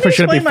 and the Let me Gophers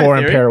shouldn't be explain my 4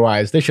 in theory.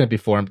 pairwise. They shouldn't be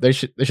 4. They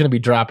shouldn't be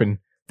dropping.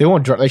 They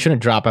won't. They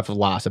shouldn't drop after the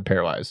loss in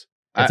pairwise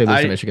if they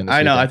lose to Michigan. This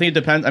I know. weekend. I think it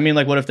depends. I mean,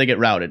 like, what if they get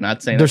routed?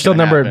 Not saying They're that's still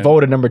gonna happen.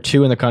 voted number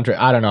 2 in the country.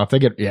 I don't know if they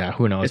get. Yeah,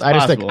 who knows? It's I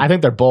just think. possible. I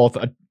think they're both.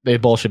 They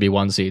both should be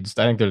 1 seeds.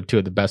 I think they're 2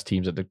 of the best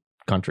teams in the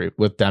country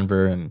with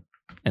Denver and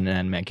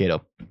then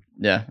Mankato.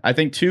 Yeah, I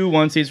think 2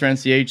 1 seeds for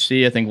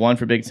NCHC. I think 1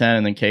 for Big Ten,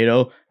 and then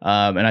Cato.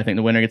 And I think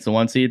the winner gets the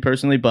 1 seed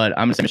personally. But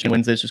I'm gonna say Michigan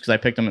wins this just because I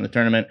picked them in the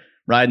tournament.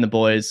 Riding the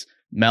boys.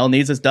 Mel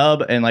needs this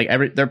dub, and like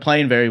they're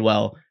playing very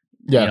well.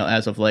 Yeah, You know,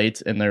 as of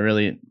late, and they're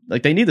really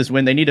like they need this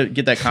win. They need to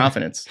get that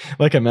confidence.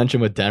 like I mentioned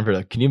with Denver.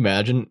 Like, can you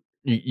imagine?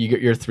 You get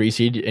your 3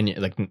 seed, and you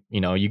get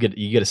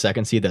a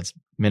 2nd seed that's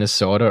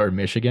Minnesota or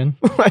Michigan.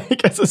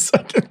 Like as a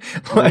second,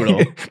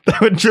 Brutal.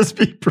 that would just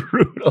be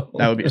brutal.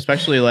 That would be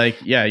especially like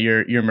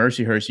your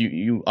Mercyhurst.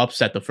 You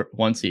upset the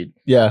 1 seed,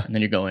 Yeah. and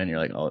then you go in. You're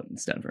like, oh,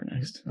 it's Denver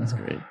next. That's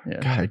great. Yeah,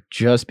 God, I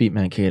just beat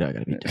Mankato. I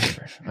gotta beat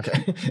Denver.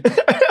 Okay.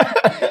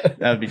 that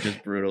would be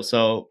just brutal.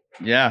 So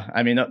yeah,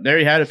 I mean, there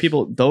you had it,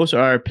 people. Those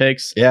are our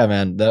picks. Yeah,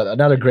 man.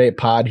 Another great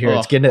pod here. Oh.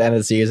 It's getting to the end of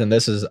the season.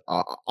 This is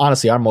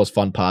honestly our most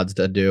fun pods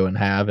to do and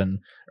have, and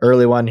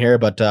early one here.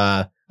 But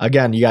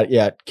again, you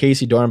got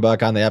Casey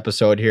Dornbuck on the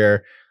episode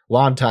here.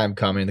 Long time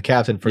coming. The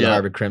captain for the Yeah.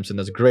 Harvard Crimson.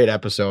 That's a great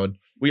episode.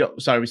 We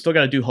still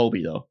got to do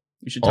Hobie though.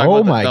 We should talk Oh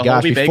about my the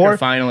gosh, Hobie before-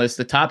 Baker finalists.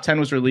 The top 10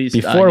 was released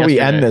Before we yesterday.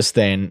 end this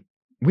thing,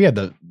 we had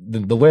the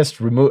list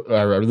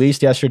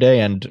released yesterday,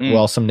 and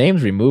well, some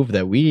names removed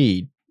that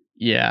we.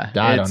 Yeah,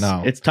 I don't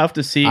know. It's tough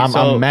to see.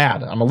 I'm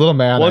mad. I'm a little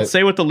mad. Well, let's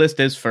say what the list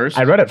is first.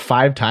 I read it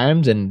 5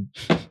 times, and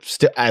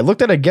I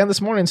looked at it again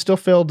this morning and still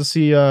failed to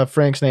see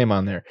Frank's name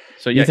on there.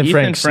 So yeah, Ethan Ethan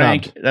Frank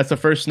Frank. That's the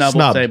first snub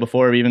we'll Snubbed. say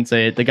before we even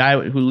say it. The guy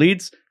who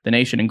leads the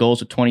nation in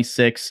goals with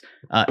 26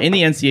 in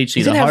the NCHC.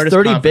 He's the gonna have hardest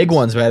 30 big conference.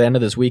 ones by the end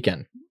of this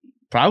weekend.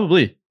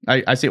 Probably.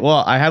 I see.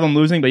 Well, I have him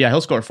losing, but yeah, he'll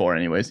score 4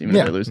 anyways, even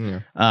if they lose.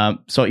 Yeah.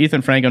 So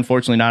Ethan Frank,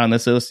 unfortunately, not on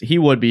this list. He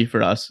would be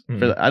for us.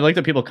 Mhm. I like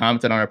that people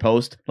commented on our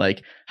post,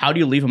 like, how do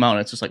you leave him out? And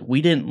it's just like, we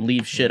didn't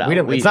leave shit out.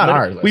 It's not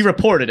our list. We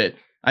reported it.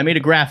 I made a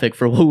graphic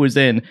for who was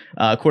in,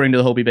 according to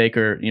the Hobie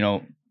Baker,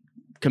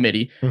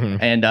 committee. Mhm.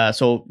 And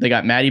so they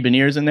got Maddie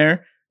Beniers in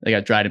there. They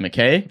got Dryden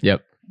McKay.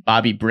 Yep.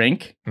 Bobby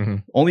Brink.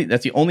 Mhm.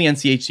 That's the only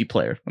NCHC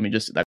player. I mean,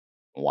 that's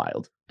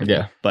wild.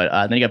 Yeah.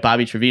 But then you got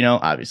Bobby Trevino,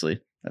 obviously.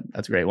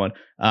 That's a great one.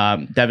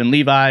 Devin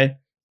Levi,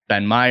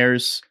 Ben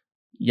Myers,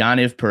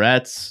 Yaniv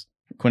Peretz,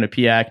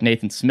 Quinnipiac,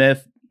 Nathan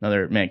Smith,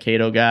 another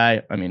Mankato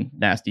guy. I mean,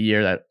 nasty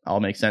year. That all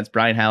makes sense.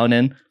 Brian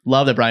Hallinan.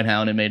 Love that Brian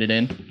Hallinan made it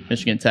in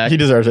Michigan Tech. He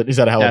deserves it. He's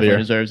had a hell of a Definitely year.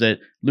 deserves it.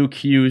 Luke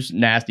Hughes,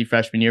 nasty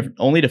freshman year.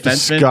 Only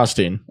defenseman.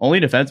 Disgusting. Only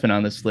defenseman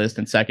on this list,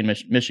 and second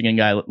Michigan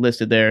guy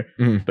listed there.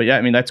 Mhm. But yeah,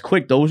 I mean, that's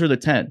quick. Those are the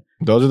 10.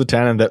 Those are the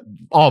 10, and that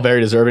all very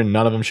deserving.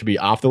 None of them should be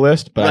off the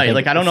list. But Right, I think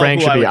like, I don't know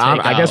Frank who should I be would on.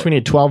 take I guess out. we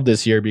need 12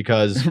 this year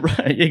because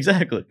Right,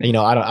 exactly.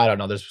 I don't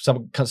know. There's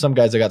some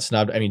guys that got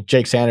snubbed. I mean,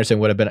 Jake Sanderson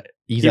would have been.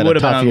 He would had a have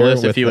been tough on the year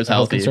list if with he was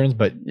health healthy. concerns,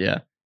 but Yeah,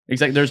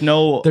 exactly. There's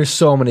no there's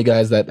so many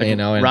guys that and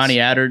Ronnie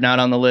Adder not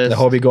on the list.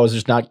 the Hobie goes.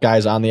 There's not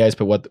guys on the ice,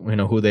 but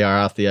who they are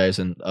off the ice,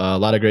 and a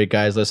lot of great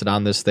guys listed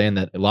on this thing.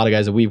 That a lot of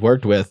guys that we've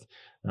worked with.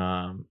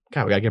 God,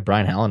 we gotta get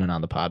Brian Hallinan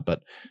on the pod,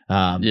 but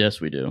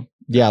Yes, we do.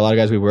 yeah, a lot of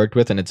guys we worked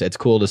with, and it's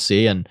cool to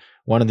see. And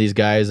one of these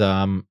guys,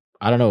 I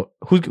don't know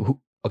who.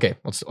 Okay,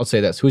 let's say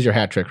this. Who's your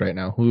hat trick right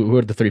now? Who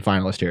are the 3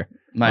 finalists here?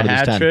 My Out of these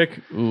hat 10. trick.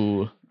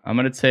 Ooh, I'm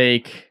gonna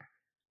take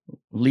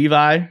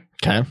Levi.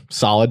 Okay,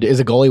 solid. Is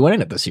a goalie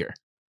winning it this year?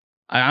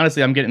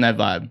 I'm getting that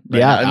vibe. Right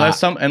Yeah, now.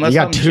 Unless you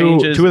got something two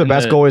changes of the in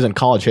best goalies in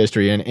college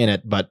history in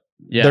it, but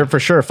Yeah, they're for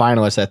sure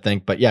finalists, I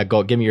think. But yeah,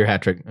 give me your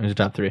hat trick. Who's your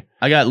top 3?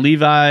 I got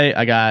Levi.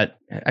 I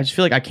just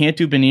feel like I can't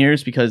do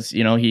Beniers because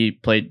he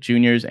played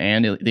juniors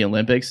and the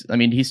Olympics. I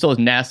mean, he still has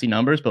nasty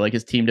numbers, but like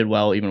his team did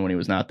well even when he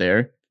was not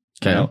there.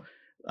 Okay.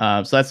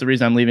 So that's the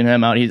reason I'm leaving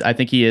him out. I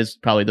think he is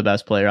probably the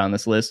best player on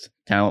this list,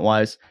 talent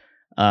wise.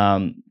 But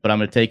I'm going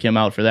to take him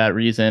out for that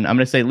reason. I'm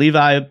going to say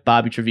Levi,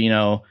 Bobby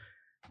Trevino,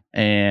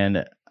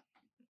 and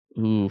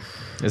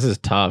This is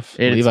tough.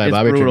 It's Levi,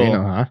 Bobby brutal.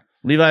 Trevino, huh?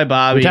 Levi,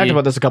 Bobby. We talked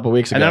about this a couple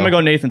weeks ago. And then I'm going to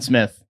go Nathan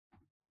Smith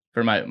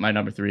for my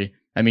number 3.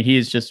 I mean, he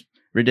is just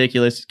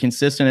ridiculous,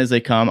 consistent as they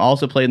come.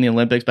 Also played in the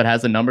Olympics, but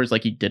has the numbers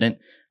like he didn't.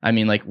 I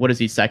mean, like, what is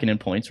he, second in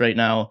points right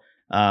now?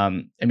 I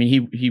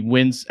mean, he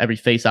wins every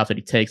face-off that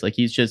he takes. Like,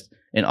 he's just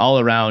an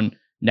all-around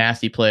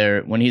nasty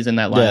player when he's in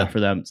that lineup for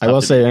them. It's I tough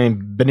will to say, beat. I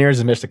mean, Beniers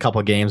has missed a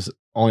couple games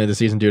only this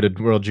season due to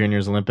World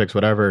Juniors, Olympics,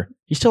 whatever.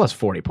 He still has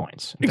 40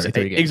 points in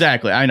 33 games.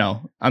 Exactly. I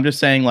know. I'm just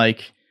saying,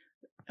 like,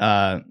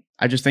 I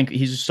just think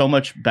he's just so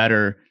much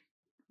better.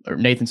 Or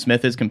Nathan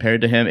Smith is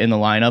compared to him in the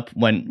lineup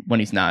when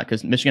he's not,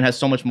 because Michigan has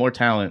so much more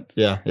talent.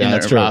 Yeah, in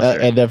that's their true.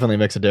 roster. It definitely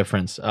makes a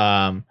difference.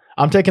 I'm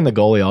taking the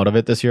goalie out of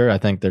it this year. I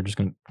think they're just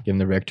going to give him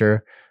the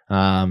Richter.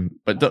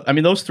 But I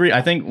mean, those 3.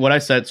 I think what I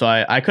said. So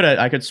I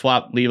could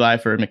swap Levi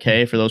for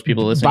McKay for those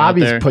people listening.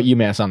 Bobby's out there. put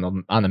UMass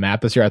on the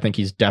map this year. I think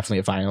he's definitely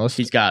a finalist.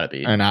 He's got to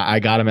be. And I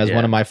got him as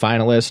one of my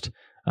finalists.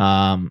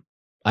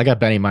 I got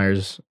Benny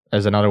Myers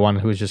as another one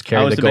who's just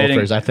carried the debating-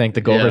 Gophers. I think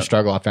the Gophers Yeah.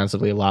 struggle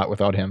offensively a lot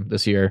without him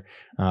this year.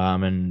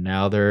 And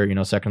now they're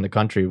second in the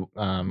country.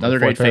 Another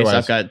great face.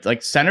 I've got,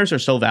 like, centers are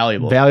so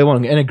valuable. Valuable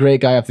and a great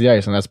guy off the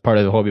ice, and that's part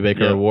of the Hobie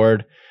Baker Yeah.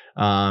 Award.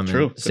 True. And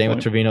Good same with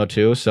point. Trevino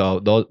too.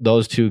 So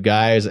those 2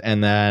 guys,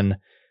 and then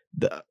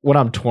what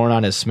I'm torn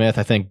on is Smith.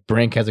 I think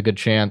Brink has a good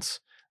chance.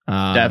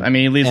 I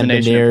mean, he leads the and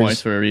nation in Beniers-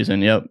 points for a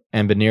reason. Yep.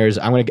 And Beniers,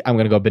 I'm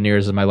gonna go Beniers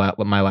as my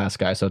last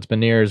guy. So it's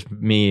Beniers,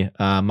 me,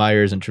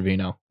 Myers, and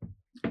Trevino.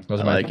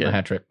 Those are I my like it.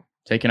 hat trick.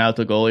 Taking out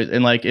the goalies.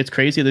 And, like, it's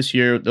crazy this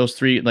year. Those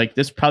 3, like,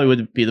 this probably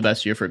would be the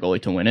best year for a goalie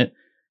to win it.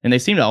 And they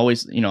seem to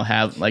always,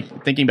 have,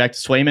 like, thinking back to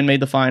Swayman made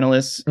the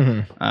finalists.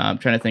 I'm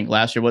trying to think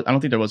last year. I don't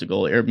think there was a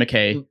goalie. Or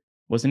McKay.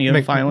 Wasn't he a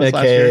finalist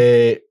last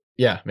year?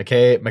 Yeah,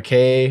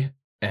 McKay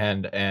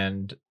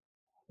and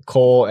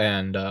Cole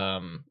and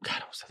God,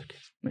 what was the other kid?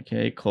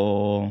 McKay,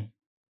 Cole.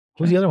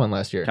 Who's the other one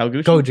last year?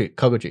 Kawaguchi?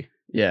 Koguchi.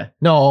 Yeah.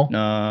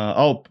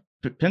 No.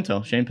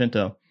 Pinto. Shane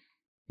Pinto.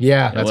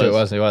 Yeah, that's what it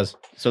was. It was.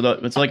 So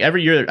it's like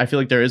every year I feel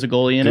like there is a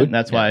goalie in it. Good. And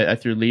that's why I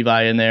threw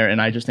Levi in there.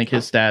 And I just think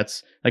his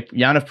stats, like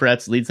Yanniv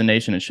Peretz leads the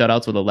nation in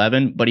shutouts with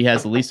 11, but he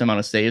has the least amount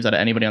of saves out of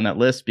anybody on that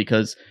list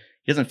because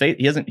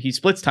he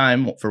splits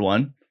time for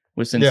one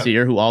with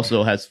Sincere, who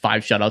also has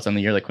 5 shutouts on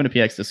the year. Like,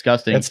 Quinnipiac's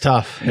disgusting. It's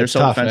tough. They're It's so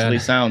tough, offensively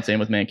man. sound. Same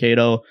with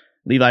Mankato.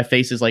 Levi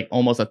faces like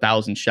almost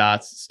 1,000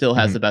 shots, still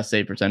has the best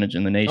save percentage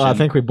in the nation. I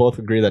think we both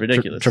agree that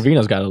Ridiculous.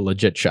 Trevino's got a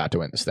legit shot to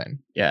win this thing.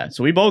 Yeah.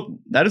 So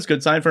that is a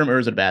good sign for him, or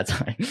is it a bad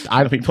sign?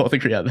 We both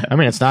agree on that. I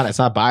mean, it's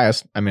not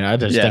biased. I mean, I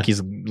just think he's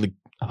like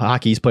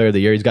hockey's player of the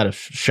year. He's got a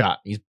shot.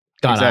 He's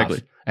gone Exactly.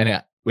 off.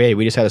 And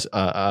we just had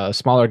a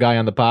smaller guy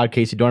on the pod,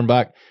 Casey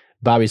Dornbach.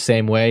 Bobby's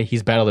same way.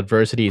 He's battled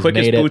adversity. He's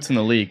Quickest made it. boots in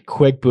the league.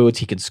 Quick boots.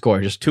 He can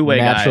score. Just Two-way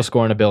natural guy.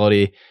 scoring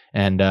ability.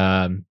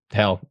 And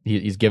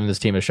he's giving this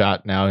team a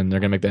shot now, and they're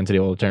gonna make the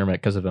NCAA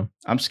tournament because of him.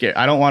 I'm scared.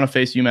 I don't want to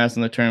face UMass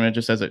in the tournament.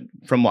 Just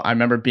from what I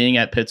remember being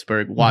at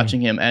Pittsburgh,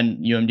 watching him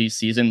end UMD's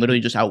season, literally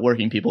just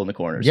outworking people in the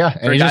corners. Yeah, For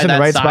and a he's guy just in the that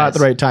right spot at the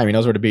size. right time. He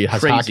knows where to be. His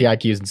Crazy. hockey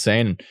IQ is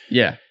insane.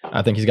 Yeah,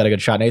 I think he's got a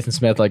good shot. Nathan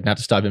Smith, like, not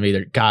to stop him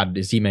either. God,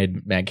 is he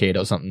made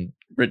Mankato something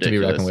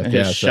ridiculous. reckoned with. And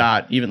his Yeah, so-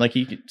 shot, even like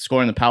he can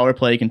score in the power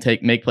play, he can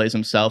make plays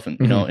himself, and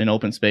in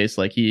open space.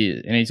 Like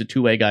he's a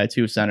two-way guy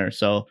too, center.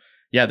 So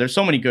yeah, there's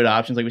so many good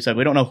options. Like we said,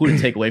 we don't know who to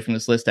take away from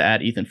this list to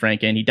add Ethan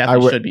Frank in. He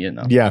definitely should be in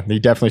though. Yeah, he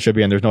definitely should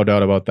be in. There's no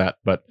doubt about that.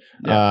 But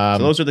Yeah.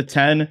 So those are the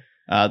 10.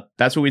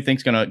 that's what we think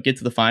is going to get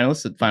to the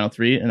finalists, the final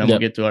three, and then we'll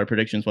get to our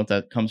predictions once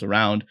that comes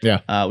around.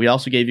 Yeah. We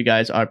also gave you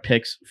guys our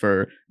picks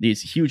for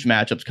these huge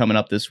matchups coming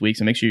up this week,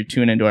 so make sure you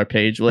tune into our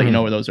page. We'll let you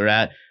know where those are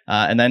at.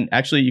 And then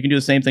actually you can do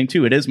the same thing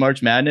too. It is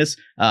March Madness,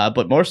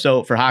 but more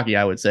so for hockey,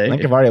 I would say. I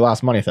think I've already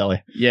lost money,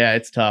 Thelly. Yeah,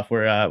 it's tough.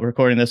 We're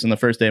recording this on the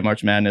first day of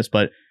March Madness,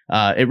 but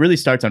it really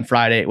starts on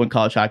Friday when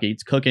college hockey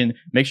is cooking.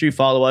 Make sure you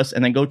follow us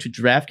and then go to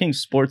DraftKings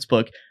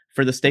Sportsbook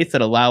for the states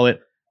that allow it.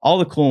 All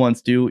the cool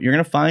ones do. You're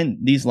going to find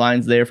these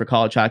lines there for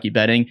college hockey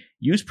betting.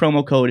 Use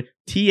promo code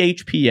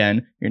THPN.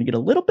 You're going to get a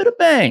little bit of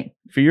bang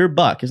for your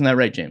buck. Isn't that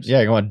right, James?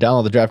 Yeah, you want to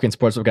download the DraftKings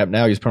Sportsbook app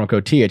now. Use promo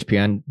code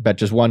THPN. Bet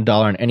just $1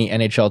 on any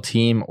NHL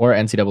team or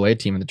NCAA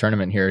team in the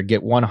tournament here.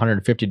 Get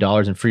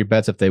 $150 in free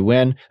bets if they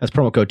win. That's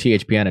promo code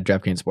THPN at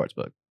DraftKings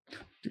Sportsbook.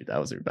 Dude, that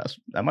was your best.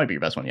 That might be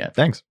your best one yet.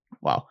 Thanks.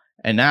 Wow.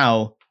 And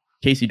now,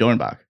 Casey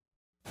Dornbach.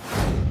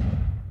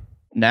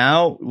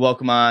 Now,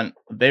 welcome on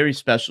a very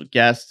special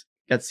guest.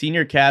 Got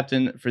senior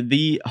captain for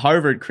the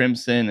Harvard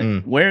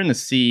Crimson, wearing the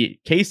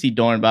C, Casey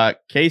Dornbach.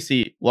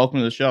 Casey, welcome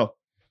to the show.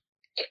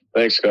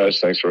 Thanks,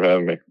 guys. Thanks for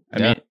having me. I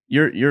mean,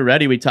 you're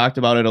ready. We talked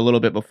about it a little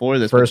bit before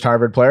this. First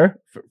Harvard player?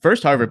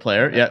 First Harvard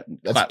player, yeah.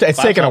 It's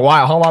taken a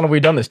while. How long have we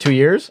done this? 2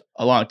 years?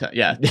 A long time.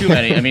 Yeah, too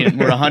many. I mean,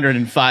 we're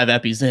 105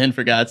 epis in,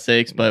 for God's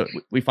sakes, but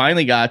we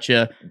finally got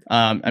you.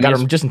 Got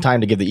him just in time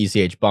to give the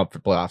ECH bump for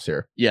playoffs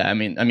here. Yeah, I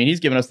mean, he's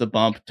giving us the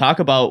bump. Talk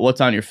about what's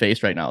on your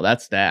face right now.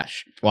 That's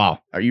stash. Wow.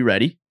 Are you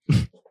ready?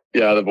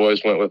 Yeah, the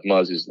boys went with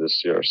Muzzies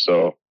this year,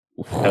 so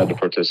had to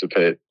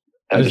participate.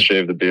 Had to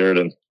shave the beard,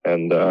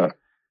 and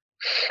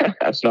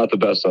that's not the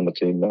best on the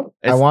team, though.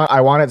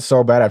 I want it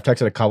so bad. I've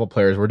texted a couple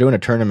players. We're doing a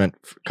tournament,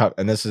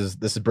 and this is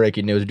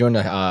breaking news. We're doing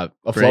a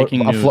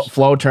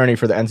flow tourney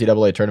for the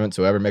NCAA tournament.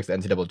 So whoever makes the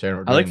NCAA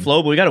tournament, I like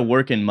flow, but we got to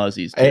work in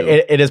Muzzies too.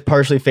 It is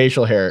partially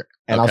facial hair,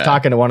 and I was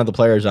talking to one of the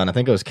players on. I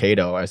think it was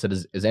Cato. I said,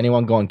 "Is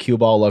anyone going cue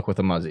ball look with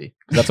a Muzzy?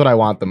 That's what I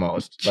want the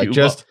most. Like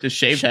just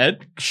shaved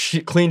head,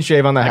 clean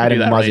shave on the head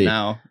and Muzzy. Right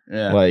now,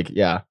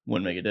 yeah,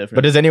 wouldn't make a difference.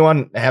 But does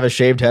anyone have a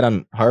shaved head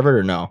on Harvard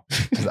or no?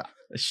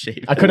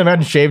 I couldn't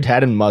imagine shaved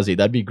head and Muzzy.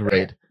 That'd be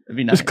great. That'd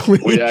be nice.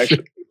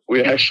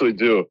 We actually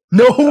do.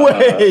 No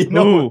way.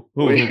 No.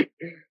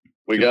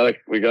 We got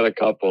a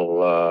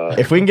couple.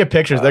 If we can get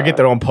pictures, they'll get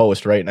their own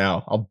post right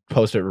now. I'll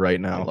post it right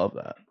now. I love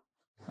that.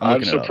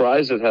 I'm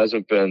surprised it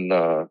hasn't been.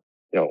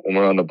 When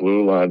we're on the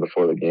blue line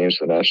before the games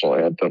for the national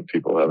anthem,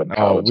 people haven't.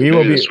 We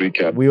will be this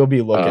weekend. We will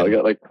be looking.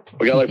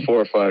 We got like 4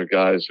 or 5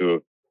 guys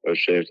who have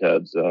shaved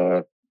heads.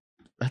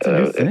 That's a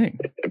good thing.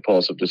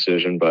 Impulsive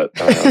decision, but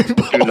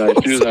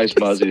do nice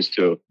Muzzies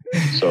too.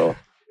 So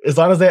as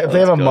long as if they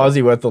have a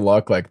Muzzy with the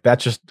look, like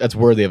that's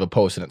worthy of a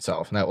post in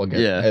itself, and that will get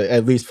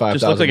at least 5,000.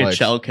 Just looks like likes. A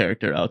Chell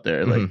character out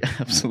there, like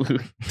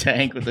absolute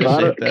tank with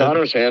their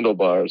Connor's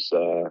handlebars.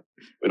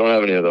 We don't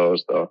have any of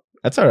those though.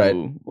 That's all right.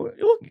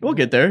 We'll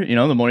get there. You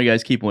know, the more you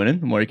guys keep winning,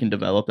 the more you can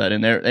develop that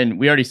in there. And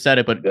we already said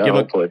it, but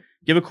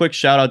give a quick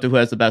shout out to who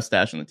has the best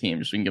stash on the team,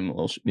 just so we can give him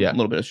a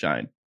little bit of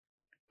shine.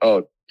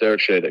 Oh, Derek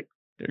Shading.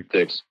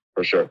 Dicks,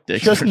 for sure.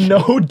 Just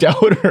no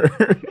doubter.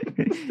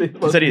 He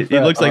said he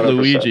looks like 100%.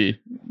 Luigi,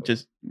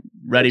 just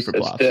ready for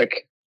blocks. It's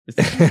thick.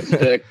 It's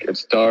thick.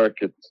 It's dark.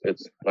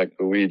 It's like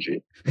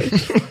Luigi.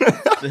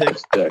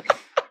 It's thick.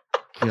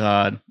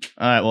 God.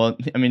 All right. Well,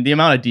 I mean, the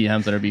amount of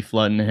DMs that are be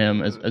flooding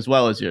him as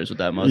well as yours with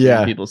that.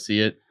 Most people see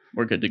it.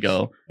 We're good to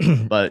go.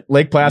 But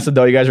Lake Placid,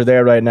 though, you guys are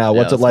there right now.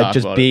 What's it like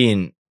just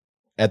being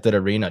at that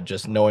arena,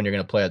 just knowing you're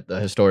going to play at the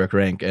historic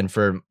rink and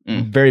for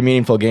very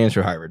meaningful games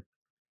for Harvard?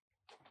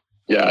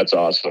 Yeah, it's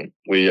awesome.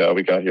 We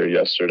got here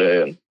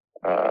yesterday and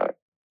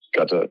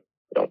got to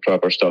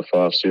drop our stuff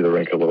off, see the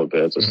rink a little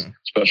bit. It's a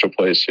special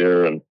place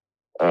here, and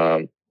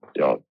I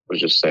was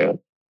just saying,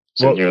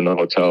 sitting here in the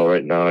hotel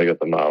right now, I got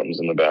the mountains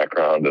in the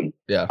background, and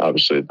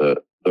obviously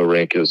the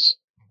rink is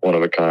one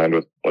of a kind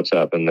with what's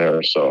happened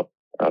there. So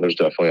there's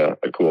definitely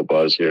a cool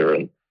buzz here,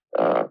 and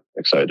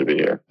excited to be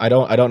here. I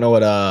don't know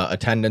what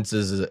attendance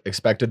is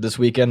expected this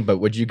weekend, but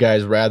would you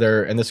guys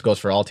rather, and this goes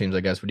for all teams,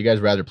 I guess, would you guys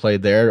rather play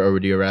there, or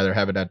would you rather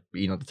have it at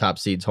the top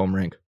seeds home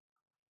rink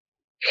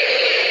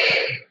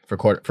for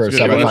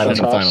semifinals and finals?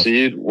 Top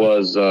seed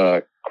was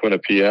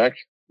Quinnipiac.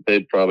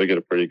 They'd probably get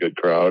a pretty good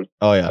crowd.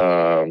 Oh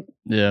yeah,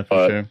 yeah,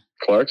 for sure.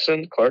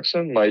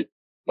 Clarkson might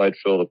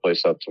fill the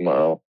place up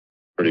tomorrow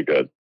pretty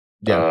good.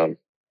 Yeah,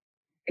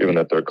 given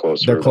that they're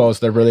close. They're close.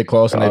 They're really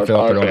close, and they fill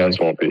up their own. Fans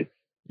won't be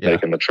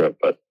making the trip,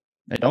 but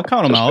hey, don't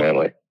count them out.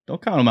 Family.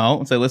 Don't count them out.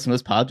 Once they listen to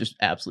this pod, just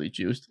absolutely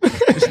juiced.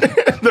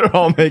 They're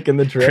all making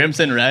the trip.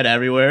 Crimson red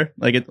everywhere.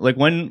 Like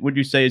when would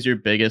you say is your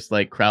biggest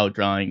crowd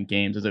drawing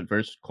games? Is it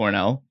versus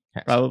Cornell?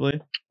 Probably.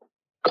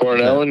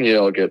 Cornell and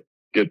Yale get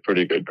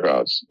pretty good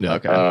crowds. Yeah,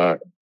 okay.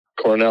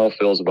 Cornell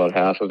fills about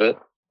half of it.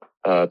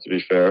 To be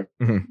fair,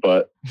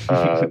 but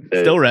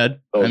still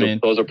red.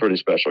 Those are pretty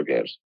special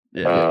games.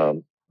 Yeah.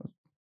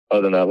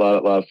 Other than that, a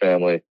lot of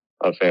family,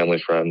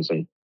 friends,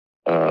 and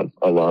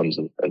alums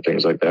and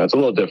things like that. It's a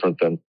little different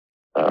than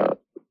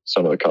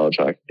some of the college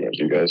hockey games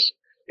you guys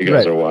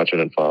are watching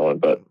and following.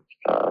 But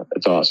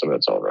it's awesome.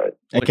 It's all right.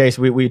 In case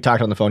we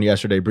talked on the phone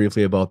yesterday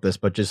briefly about this,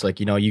 but just like,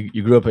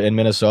 you grew up in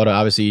Minnesota.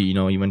 Obviously,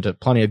 you went to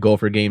plenty of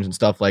Gopher games and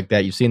stuff like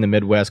that. You've seen the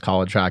Midwest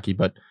college hockey,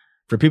 but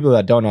for people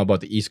that don't know about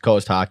the East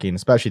Coast hockey, and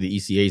especially the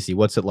ECAC,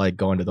 what's it like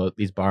going to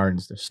these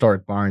barns, the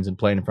historic barns, and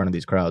playing in front of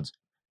these crowds?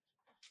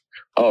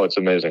 Oh, it's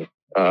amazing.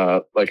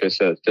 Like I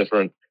said, it's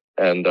different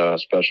and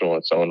special in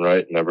its own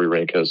right. And every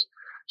rink has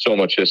so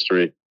much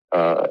history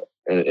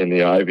in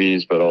the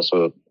Ivies, but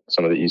also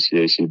some of the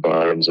ECAC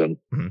barns. And,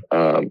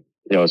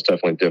 it's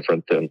definitely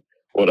different than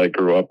what I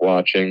grew up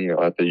watching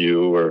at the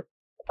U or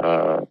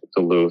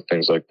Duluth,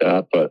 things like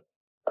that. But,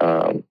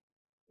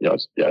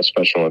 it's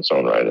special in its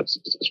own right. It's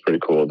pretty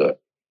cool to,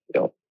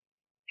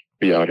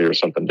 be out here with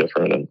something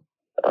different. And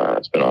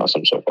it's been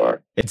awesome so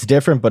far. It's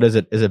different, but is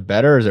it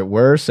better? Is it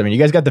worse? I mean, you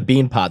guys got the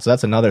bean pot, so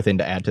that's another thing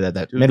to add to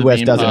that Dude,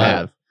 Midwest doesn't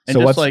have. And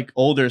so just like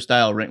older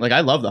style rink. Like I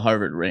love the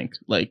Harvard rink.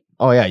 Like,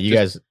 oh yeah, you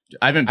guys.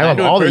 I love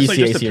all the ECAC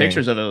just the pictures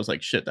rings. of it. I was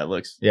like, shit, that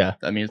looks. Yeah.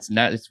 I mean,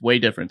 it's way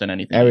different than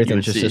anything.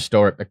 Everything's just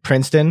historic. Like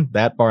Princeton,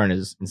 that barn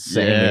is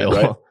insane. Yeah,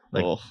 right.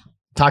 Like,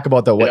 talk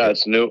about the what? Yeah,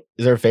 it's new.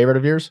 Is there a favorite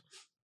of yours?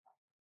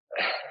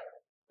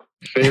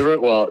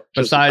 Favorite? Well,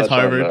 besides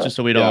Harvard, just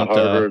so we don't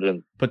Harvard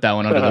and put that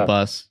one under the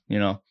bus.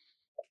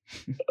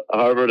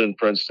 Harvard and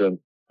Princeton.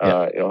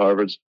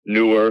 Harvard's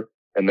newer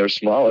and they're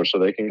smaller, so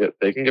they can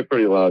get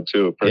pretty loud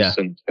too.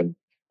 Princeton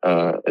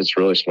it's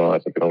really small. I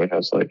think it only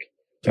has like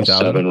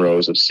 7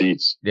 rows of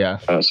seats. Yeah,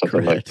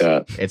 something like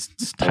that. It's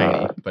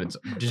tiny, but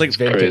it's like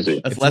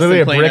crazy. It's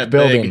literally a brick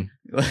building.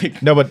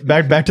 No, but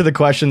back to the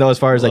question though, as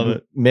far as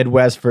like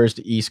Midwest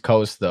versus East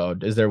Coast though,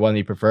 is there one that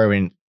you prefer? I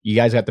mean, you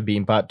guys got the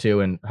bean pot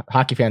too, and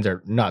hockey fans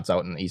are nuts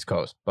out in the East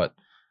Coast. But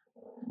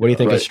what do you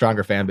think is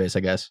stronger fan base? I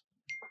guess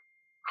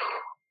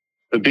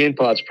the bean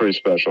pot's pretty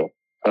special.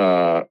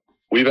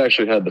 We've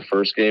actually had the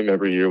first game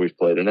every year we've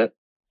played in it,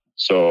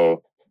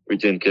 so we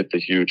didn't get the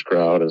huge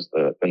crowd as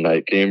the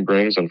night game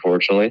brings,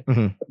 unfortunately.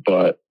 Mm-hmm.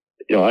 But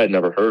I had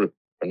never heard of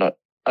it,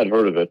 I'd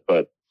heard of it,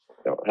 but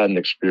hadn't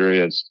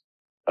experienced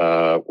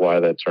why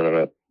that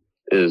tournament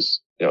is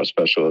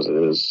special as it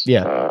is.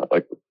 Yeah,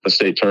 like the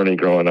state tourney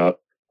growing up.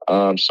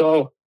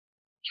 So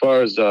as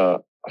far as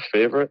a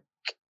favorite,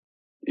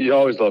 you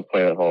always love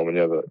playing at home and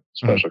you have a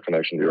special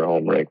connection to your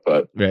home rink.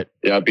 But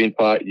bean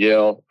pot,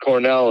 Yale,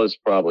 Cornell is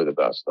probably the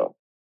best though.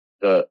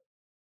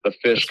 The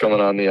fish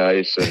coming on the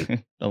ice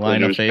and the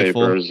line of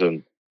newspapers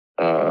and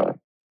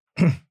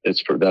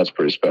that's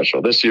pretty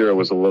special. This year it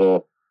was a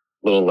little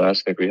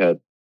less. I think we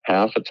had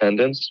half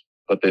attendance,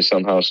 but they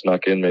somehow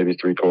snuck in maybe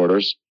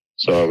 3/4.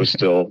 So it was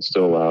still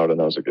loud and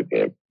that was a good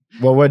game.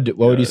 What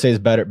would you say is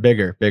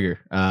bigger?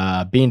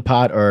 Bean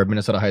pot or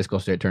Minnesota High School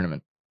State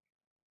Tournament?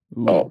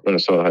 Ooh. Oh,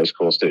 Minnesota High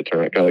School State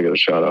Tournament. Gotta get a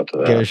shout out to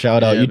that. Give a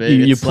shout out. Yeah,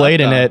 you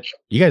played in it.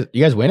 You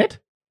guys win it?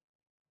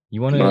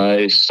 You won it?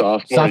 My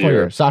sophomore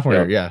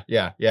year.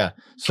 Yeah.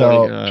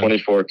 So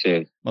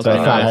 2014. So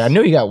I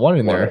knew you got one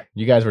in there.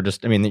 You guys were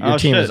just, your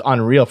team is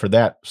unreal for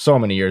that so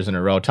many years in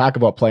a row. Talk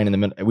about playing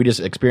in we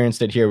just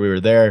experienced it here. We were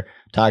there.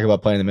 Talk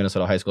about playing in the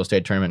Minnesota High School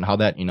State Tournament and how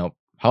that,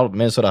 how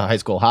Minnesota high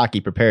school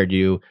hockey prepared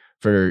you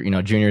for,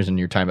 juniors and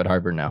your time at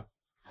Harvard now.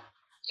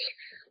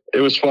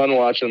 It was fun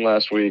watching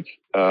last week,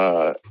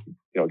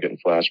 getting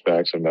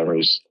flashbacks and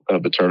memories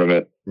of the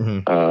tournament.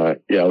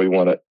 Mm-hmm. We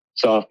won it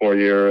sophomore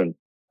year and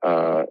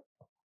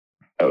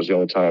that was the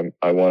only time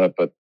I won it,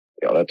 but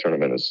that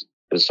tournament is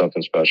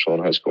something special,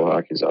 and high school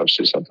hockey is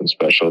obviously something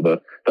special. The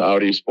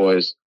out East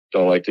boys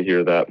don't like to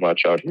hear that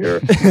much out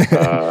here.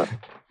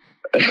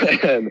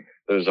 And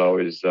there's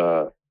always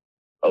a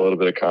little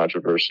bit of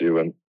controversy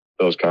when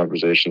those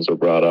conversations are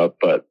brought up,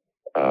 but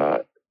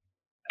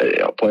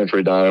playing for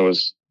Edina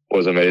was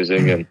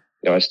amazing, and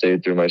I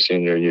stayed through my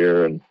senior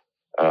year and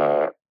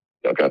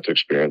got to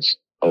experience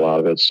a lot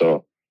of it.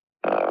 So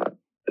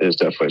it is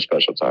definitely a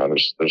special time.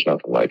 There's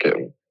nothing like it.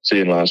 And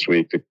seeing last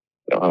week,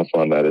 how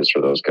fun that is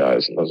for those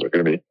guys, and those are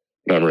going to be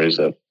memories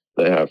that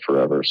they have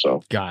forever.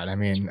 So God,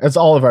 it's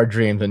all of our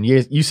dreams. And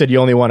you said you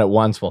only won it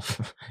once. Well,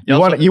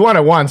 you won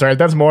it once, right?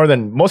 That's more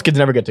than most kids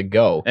never get to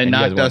go. And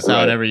knocked us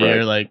out every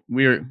year. Like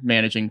we were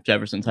managing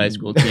Jefferson's high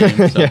school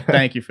team. So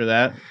thank you for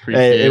that.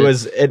 Appreciate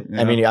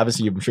it.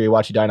 Obviously, I'm sure you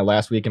watched Edina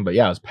last weekend, but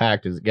yeah, it was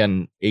packed. It was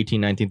again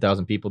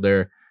 19,000 people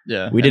there.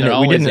 Yeah, we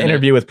didn't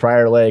interview with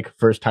Prior Lake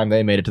first time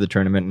they made it to the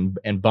tournament,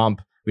 and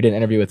Bump. We didn't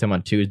interview with him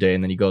on Tuesday,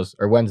 and then he goes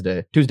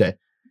Tuesday.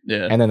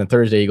 Yeah, and then the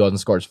Thursday he goes and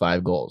scores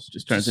 5 goals.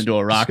 Just turns into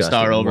a rock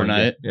star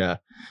overnight. Yeah,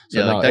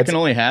 that can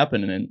only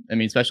happen,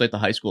 and especially at the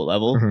high school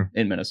level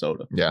in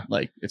Minnesota. Yeah,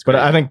 it's. But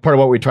I think part of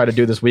what we try to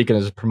do this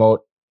weekend is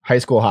promote high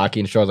school hockey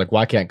and shows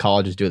why can't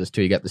colleges do this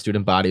too? You got the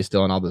student body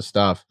still and all this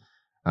stuff.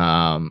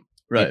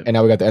 Right. And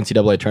now we got the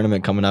NCAA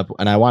tournament coming up,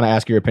 and I want to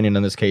ask your opinion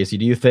on this, Casey.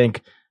 Do you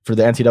think for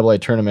the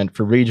NCAA tournament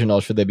for regional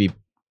should they be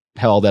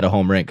held at a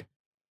home rink?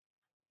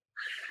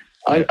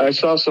 I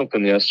saw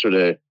something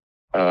yesterday.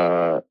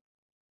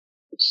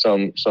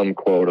 Some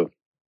quote of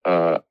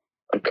a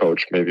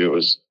coach, maybe it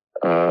was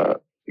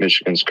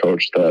Michigan's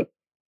coach, that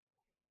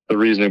the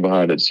reasoning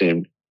behind it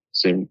seemed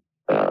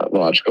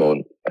logical,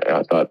 and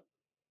I thought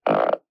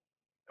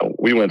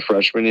we went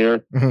freshman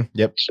year.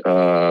 Yep.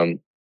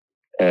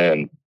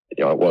 And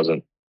it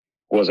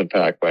wasn't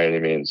packed by any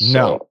means.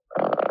 No.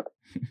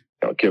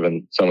 So,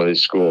 given some of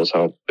these schools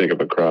how big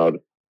of a crowd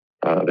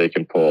they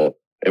can pull,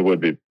 it would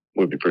be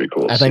pretty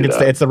cool. I think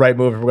it's the right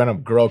move. If we're gonna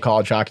grow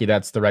college hockey,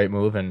 that's the right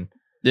move. And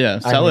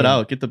sell it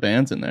out, get the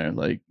bands in there,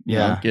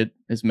 get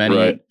as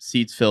many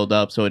seats filled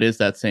up, so it is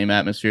that same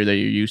atmosphere that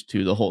you're used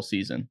to the whole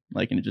season.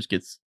 And it just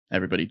gets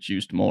everybody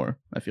juiced more.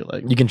 I feel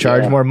like you can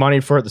charge more money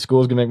for it. The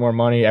school's gonna make more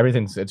money.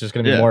 It's just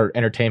gonna be more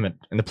entertainment.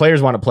 And the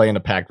players want to play in a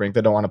packed rink.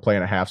 They don't want to play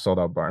in a half sold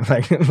out barn.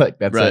 Like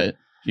that's right. It.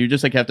 You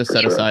just have to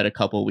set aside a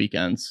couple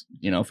weekends,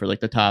 for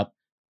the top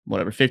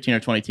 15 or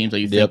 20 teams that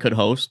you think could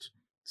host.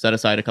 Set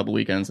aside a couple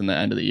weekends in the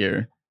end of the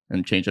year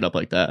and change it up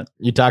like that.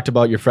 You talked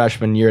about your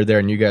freshman year there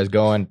and you guys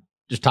going.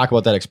 Just talk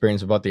about that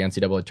experience about the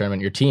NCAA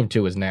tournament. Your team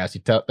too was nasty.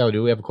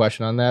 Do we have a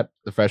question on that?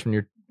 The freshman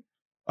year.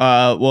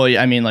 Well,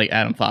 yeah, I mean,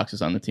 Adam Fox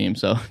is on the team,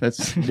 so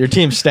that's your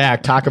team's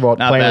stacked. Talk about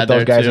playing with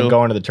those guys and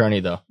going to the tourney,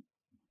 though.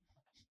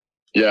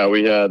 Yeah,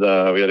 we had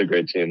a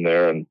great team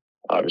there, and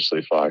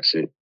obviously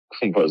Foxy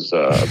was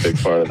a big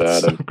part of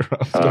that.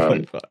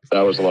 And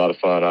that was a lot of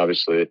fun.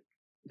 Obviously,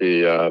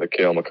 the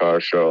Cale Makar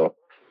show.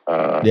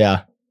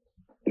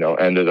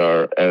 Ended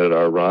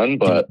our run.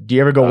 But do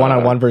you ever go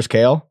 1-on-1 versus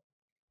Cale?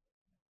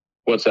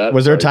 What's that?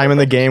 Was there a time in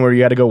the game where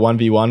you had to go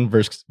 1v1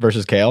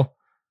 versus Cale?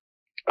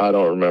 I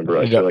don't remember.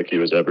 I feel like he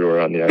was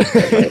everywhere on the ice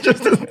that night.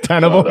 Just a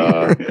ton of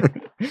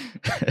them.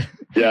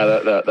 Yeah,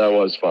 that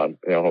was fun.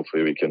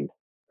 Hopefully we can,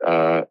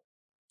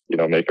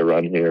 make a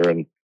run here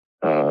and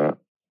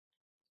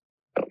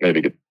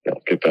maybe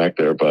get back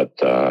there. But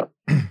no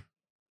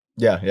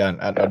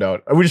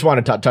doubt. We just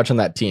want to touch on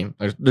that team.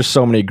 There's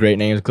so many great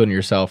names, including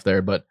yourself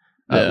there. But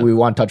we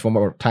want to touch one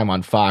more time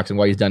on Fox and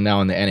what he's done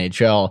now in the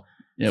NHL.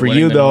 Yeah, for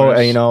you though,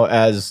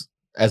 as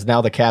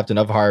now the captain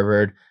of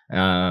Harvard.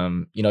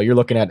 You're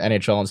looking at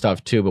NHL and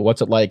stuff too, but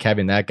what's it like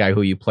having that guy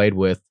who you played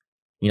with,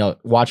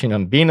 watching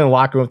him, being in the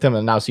locker room with him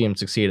and now see him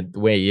succeed the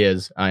way he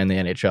is in the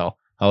NHL?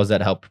 How does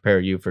that help prepare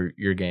you for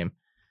your game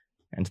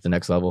and to the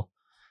next level?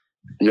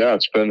 Yeah,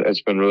 it's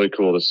been really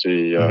cool to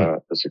see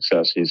the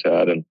success he's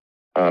had. And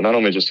not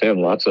only just him,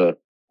 lots of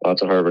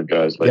Harvard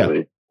guys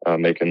lately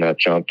making that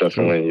jump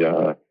definitely,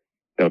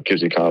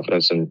 gives you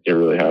confidence, and you're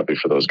really happy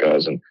for those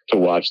guys and to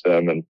watch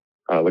them and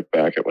look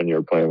back at when you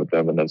were playing with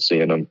them and then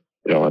seeing them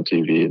on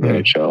TV in the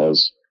NHL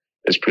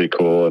is pretty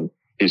cool. And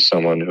he's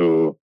someone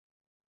who,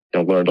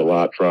 learned a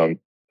lot from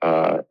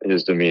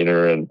his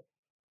demeanor and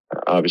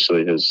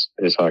obviously his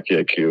hockey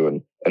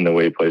IQ and the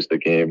way he plays the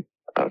game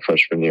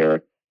freshman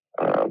year.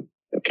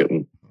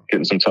 Getting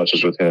some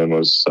touches with him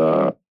was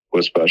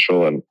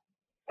special, and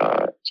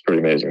it's pretty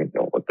amazing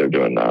what they're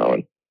doing now,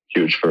 and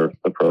huge for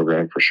the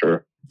program for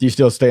sure. Do you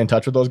still stay in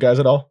touch with those guys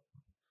at all?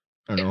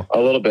 I don't know. A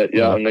little bit,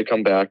 yeah. And they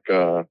come back.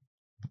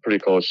 Pretty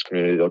close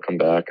community. They'll come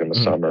back in the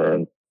summer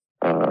and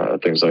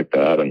things like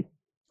that. And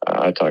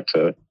I talk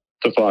to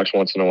Fox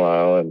once in a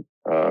while,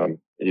 and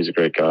he's a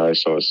great guy.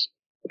 So is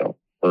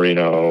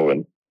Marino,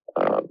 and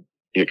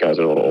you get guys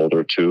that are a little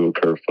older too,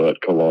 Kerfoot,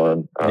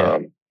 Killorn.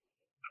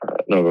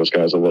 Know those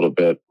guys a little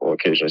bit. We'll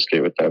occasionally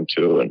skate with them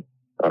too, and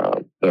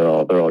they're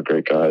all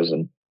great guys,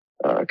 and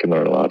can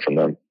learn a lot from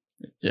them.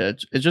 Yeah,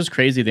 it's just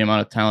crazy the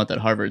amount of talent that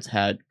Harvard's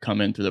had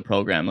come in through the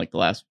program, the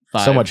last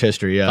so much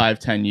history,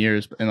 5-10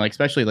 years, and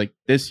especially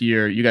this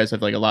year, you guys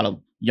have a lot of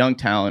young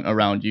talent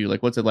around you.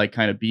 What's it like,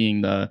 kind of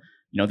being the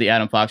the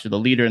Adam Fox, or the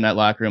leader in that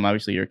locker room?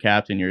 Obviously, you're a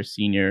captain, you're a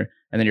senior,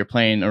 and then you're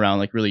playing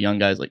around really young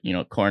guys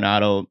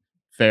Coronado,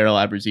 Farrell,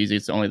 Abruzzese.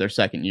 It's only their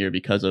second year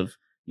because of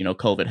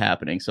COVID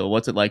happening. So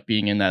what's it like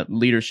being in that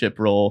leadership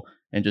role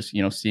and just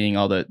seeing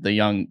all the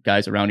young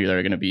guys around you that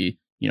are going to be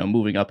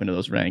moving up into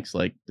those ranks,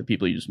 like the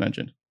people you just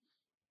mentioned?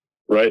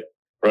 Right.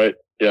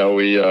 Yeah,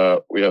 we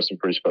have some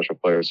pretty special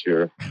players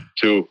here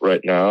too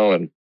right now,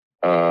 and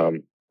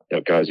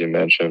guys you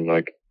mentioned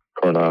like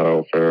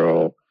Coronado,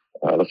 Farrell,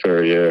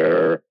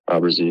 LaFerriere,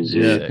 Abruzzese.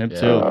 Yeah, him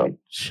too.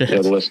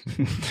 The list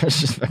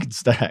that's just fucking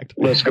stacked.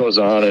 List goes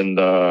on, and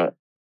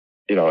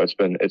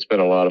it's been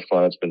a lot of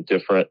fun. It's been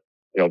different,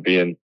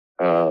 being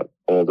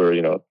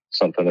older.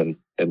 Something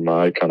in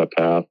my kind of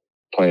path,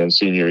 playing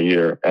senior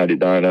year, Andy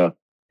Dyna,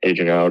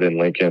 aging out in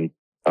Lincoln.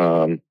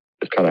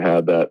 I've kind of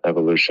had that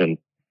evolution,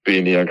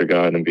 being the younger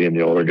guy and then being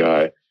the older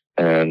guy,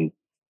 and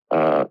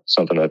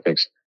something that I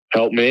think's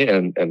helped me.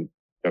 And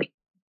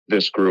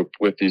this group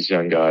with these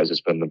young guys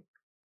has been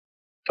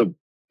the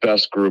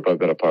best group I've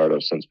been a part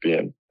of since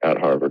being at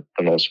Harvard.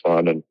 The most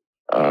fun, and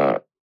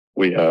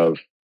we have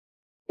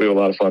a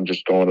lot of fun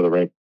just going to the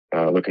rink,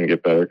 looking to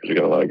get better, because we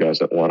got a lot of guys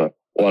that want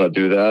to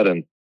do that,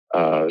 and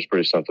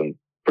there's something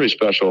pretty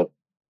special,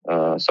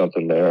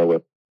 something there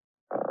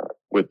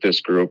with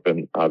this group,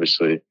 and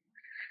obviously.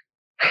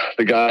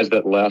 The guys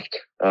that left,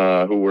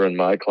 who were in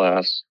my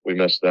class, we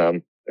miss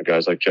them. The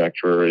guys like Jack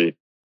Drury,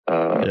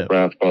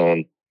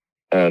 Rathbone,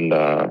 and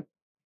have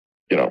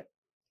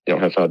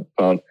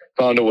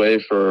found a way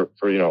for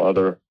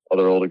other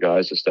older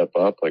guys to step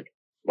up, like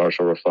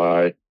Marshall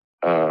Rafai,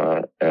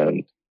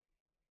 and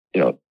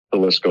the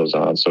list goes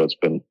on. So it's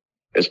been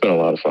a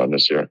lot of fun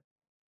this year.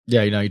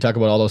 Yeah, you talk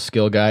about all those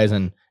skill guys,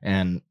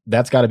 and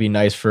that's got to be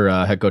nice for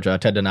head coach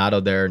Ted Donato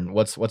there. And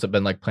what's it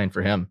been like playing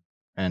for him,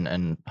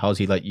 and how's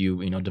he let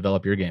you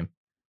develop your game?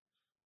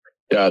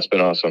 Yeah, it's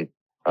been awesome.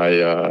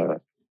 I owe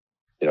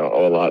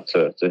a lot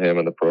to him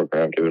and the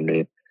program, giving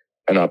me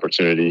an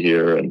opportunity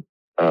here and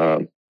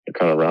kind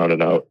of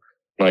rounding out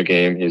my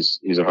game. He's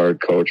a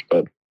hard coach,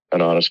 but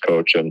an honest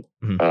coach, and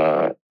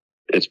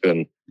it's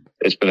been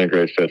a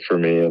great fit for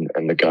me,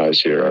 and the guys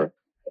here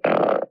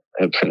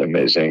have been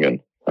amazing.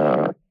 And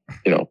a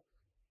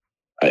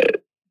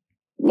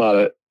lot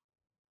of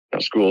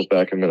schools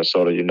back in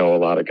Minnesota, a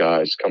lot of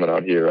guys coming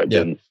out here. I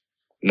didn't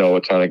know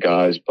a ton of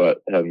guys,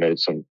 but have made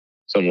some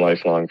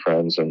lifelong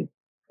friends. And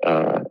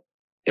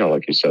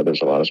like you said,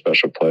 there's a lot of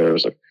special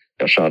players.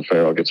 Sean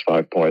Farrell gets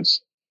 5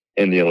 points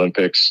in the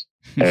Olympics,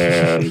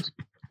 and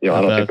I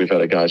don't think we've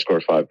had a guy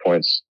score 5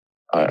 points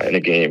in a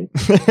game,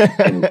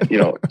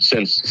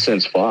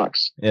 since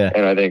Fox. Yeah,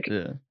 and I think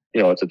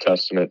it's a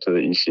testament to the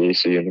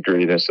ECAC and the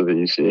grittiness of the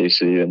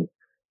ECAC and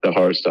the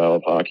hard style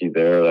of hockey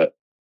there that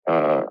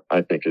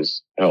I think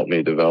has helped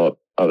me develop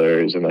other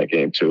areas in my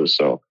game too.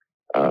 So,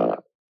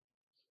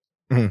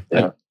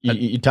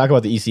 You talk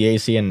about the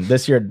ECAC, and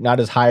this year not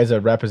as high as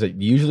a rep as it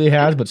usually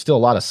has, but still a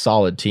lot of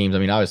solid teams. I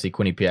mean, obviously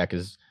Quinnipiac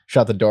has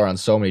shut the door on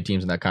so many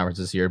teams in that conference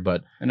this year,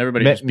 but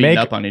everybody just beating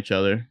up on each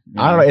other.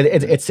 I don't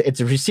know.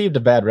 It's received a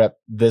bad rep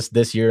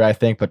this year, I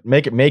think. But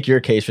make your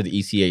case for the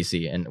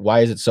ECAC, and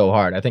why is it so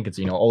hard? I think it's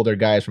older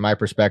guys from my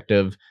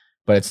perspective,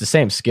 but it's the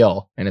same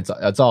skill, and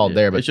it's all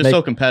there. But it's just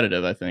so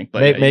competitive, I think.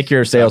 But make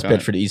your sales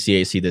pitch for the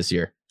ECAC this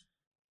year.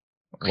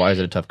 Why is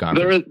it a tough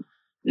conference?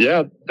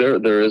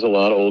 There is a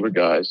lot of older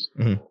guys,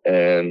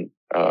 and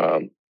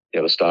the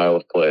style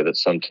of play that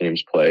some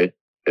teams play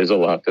is a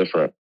lot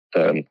different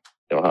than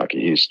Hockey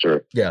East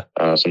or some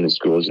of these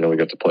schools. We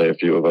got to play a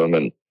few of them,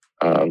 and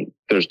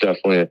there's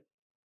definitely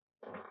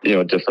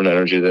different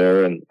energy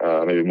there, and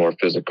maybe more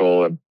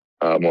physical and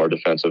more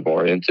defensive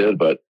oriented.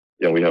 But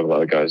we have a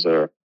lot of guys that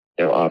are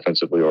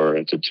offensively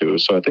oriented too.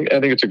 So I think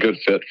it's a good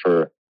fit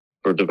for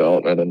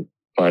development and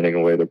finding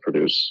a way to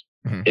produce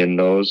in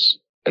those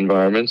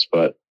environments.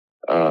 But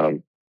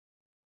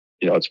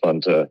it's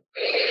fun to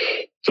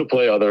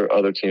play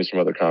other teams from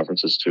other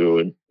conferences too,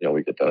 and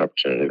we get that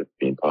opportunity with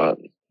Beanpot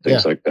and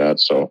things like that.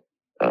 So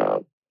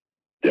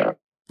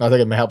I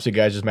think it helps you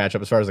guys just match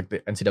up as far as like the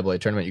NCAA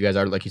tournament. You guys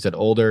are, like you said,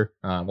 older.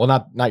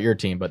 Well, not your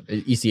team, but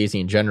ECAC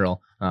in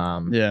general.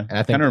 And I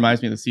think kind of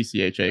reminds me of the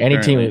CCHA. Any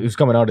team who's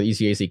coming out of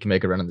ECAC can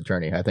make a run in the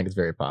tourney. I think it's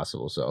very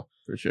possible. So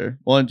for sure.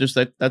 Well, and just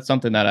that's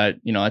something that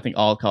I think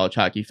all college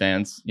hockey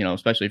fans,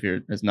 especially if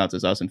you're as nuts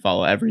as us and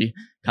follow every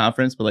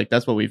conference, but like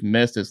that's what we've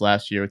missed is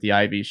last year with the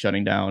Ivy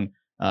shutting down.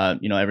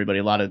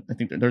 Everybody. I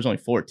think there's only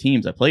 4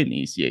 teams that played in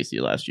the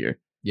ECAC last year.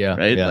 Yeah.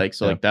 Right.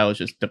 Like that was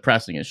just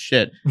depressing as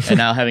shit. And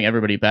now having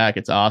everybody back,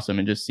 it's awesome.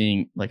 And just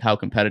seeing like how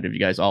competitive you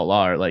guys all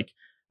are. Like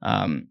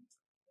I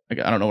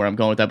don't know where I'm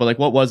going with that, but like,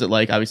 what was it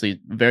like?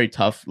 Obviously very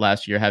tough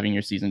last year, having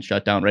your season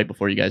shut down right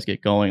before you guys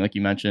get going. Like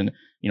you mentioned,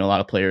 a lot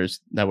of players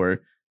that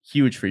were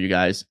huge for you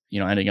guys,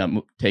 ending up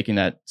taking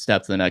that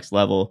step to the next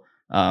level.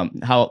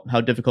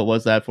 How difficult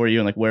was that for you?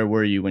 And like, where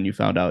were you when you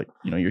found out,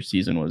 your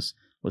season was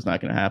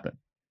not going to happen?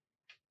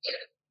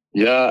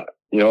 Yeah.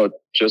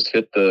 Just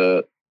hit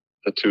the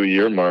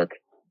 2-year mark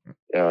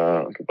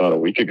about a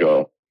week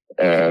ago,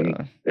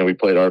 and we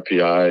played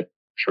RPI.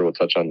 Sure, we'll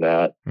touch on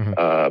that.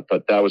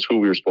 But that was who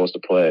we were supposed to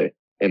play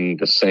in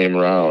the same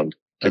round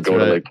to go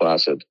to Lake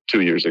Placid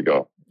 2 years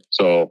ago.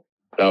 So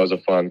that was a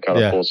fun kind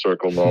of full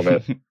circle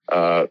moment,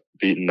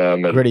 beating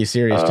them. And, gritty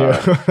series too.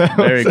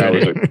 Very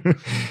gritty.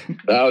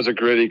 That was a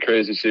gritty,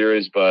 crazy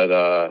series.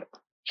 But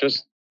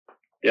just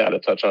to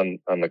touch on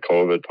the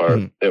COVID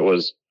part, it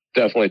was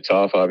definitely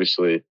tough.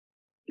 Obviously,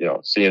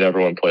 seeing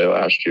everyone play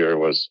last year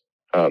was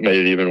made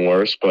it even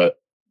worse, but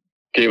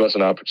gave us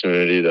an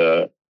opportunity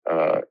to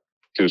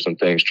do some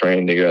things,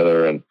 train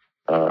together, and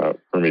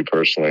for me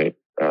personally,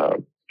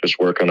 just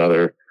work on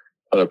other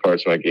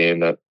parts of my game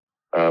that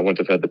I wouldn't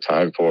have had the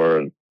time for,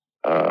 and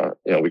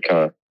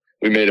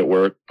we made it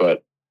work,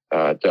 but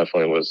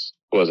definitely was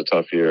a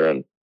tough year,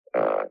 and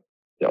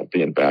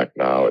being back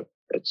now,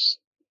 it's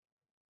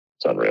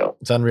unreal.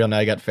 It's unreal. Now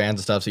you got fans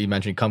and stuff. So you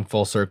mentioned come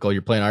full circle.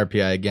 You're playing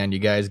RPI again. You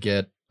guys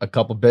get a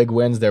couple big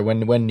wins there when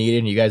needed,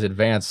 and you guys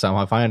advance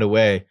somehow, find a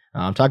way.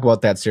 Talk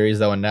about that series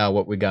though, and now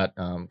what we got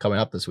coming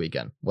up this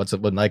weekend. What's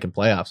it looking like in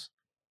playoffs?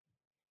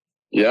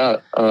 Yeah,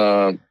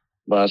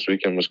 last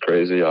weekend was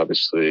crazy.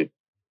 Obviously,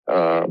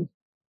 coming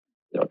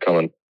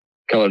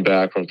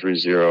back from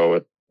 3-0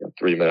 with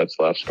 3 minutes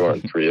left,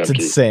 scoring 3 it's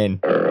empty. Insane.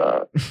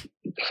 Or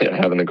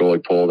having the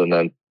goalie pulled, and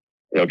then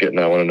getting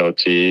that one in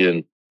OT, and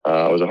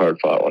it was a hard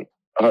fought one.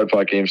 A hard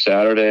fought game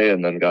Saturday,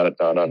 and then got it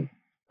done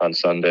on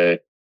Sunday.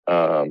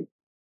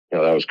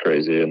 That was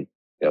crazy. And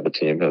the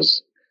team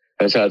has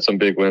had some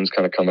big wins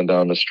kind of coming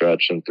down the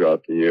stretch and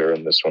throughout the year.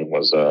 And this one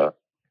was a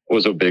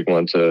big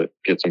one to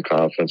get some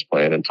confidence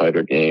playing in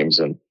tighter games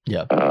and,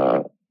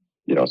 kind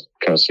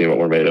of seeing what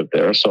we're made of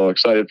there. So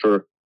excited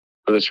for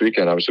this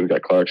weekend. Obviously we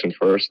got Clarkson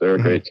first. They're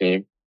a great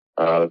team.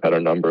 They've had our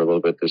number a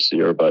little bit this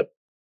year, but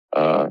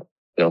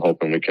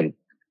hoping we can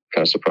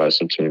kind of surprise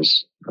some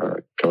teams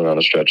coming on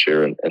the stretch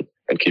here and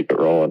keep it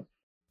rolling.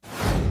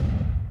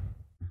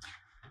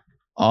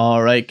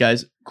 All right,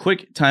 guys,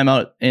 quick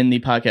timeout in the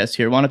podcast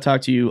here. I want to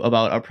talk to you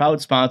about our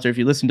proud sponsor. If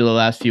you listen to the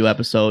last few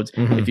episodes,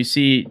 if you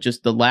see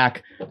just the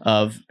lack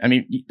of,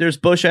 there's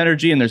Bush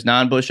Energy and there's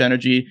non-Bush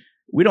Energy.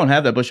 We don't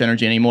have that Bush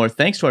Energy anymore.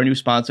 Thanks to our new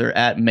sponsor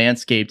at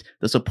Manscaped.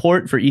 The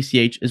support for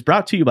ECH is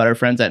brought to you by our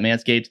friends at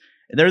Manscaped.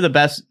 They're the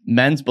best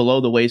men's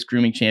below-the-waist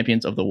grooming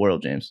champions of the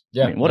world, James.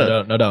 Yeah,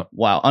 no doubt.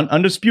 Wow,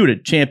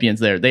 undisputed champions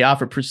there. They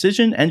offer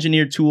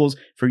precision-engineered tools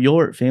for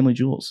your family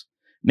jewels.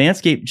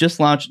 Manscaped just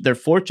launched their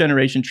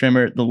 4th-generation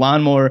trimmer, the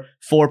Lawnmower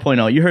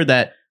 4.0. You heard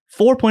that.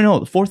 4.0,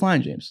 the fourth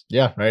line, James.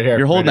 Yeah, right here.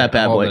 You're holding that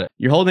bad boy.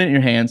 You're holding it in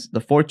your hands. The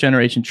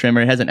 4th-generation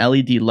trimmer. It has an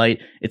LED light.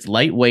 It's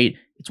lightweight.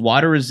 It's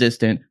water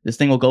resistant. This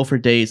thing will go for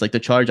days. Like the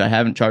charge, I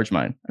haven't charged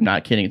mine. I'm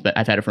not kidding, but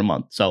I've had it for a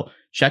month. So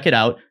check it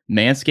out.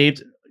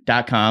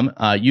 Manscaped.com.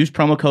 Use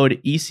promo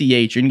code ECH.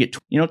 You're going to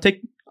get,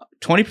 take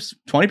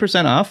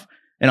 20% off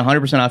and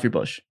 100% off your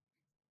bush.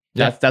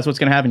 Yeah. That's what's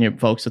going to happen here,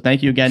 folks. So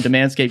thank you again to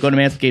Manscaped. Go to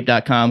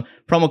manscaped.com,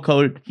 promo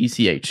code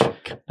ECH.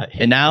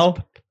 And now,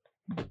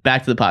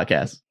 back to the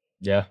podcast.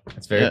 Yeah,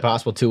 it's very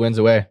possible. 2 wins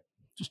away.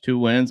 Just 2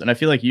 wins. And I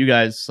feel like you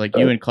guys,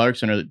 you and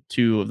Clarkson are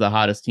 2 of the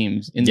hottest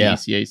teams in the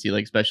ECAC.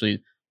 Like,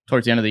 especially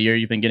towards the end of the year,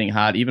 you've been getting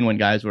hot. Even when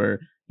guys were,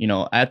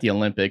 at the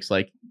Olympics,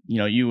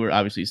 you were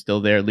obviously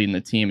still there leading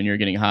the team and you're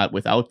getting hot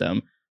without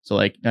them. So,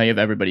 now you have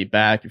everybody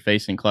back. You're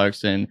facing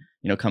Clarkson,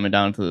 coming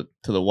down to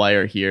the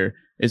wire here.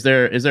 Is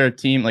there a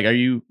team,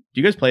 do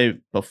you guys play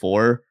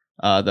before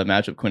the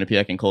matchup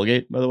Quinnipiac and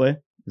Colgate, by the way?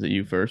 Is it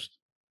you first?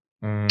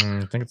 I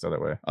think it's the other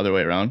way. Other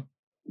way around?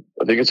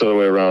 I think it's the other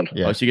way around.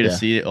 Yeah. Oh, so you get to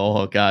see it?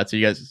 Oh, God. So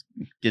you guys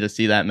get to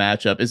see that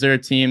matchup. Is there a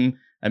team,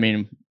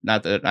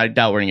 not that I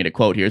doubt we're going to get a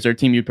quote here. Is there a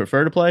team you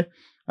prefer to play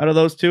out of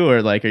those 2? Or,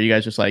 are you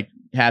guys just,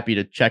 happy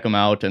to check them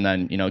out and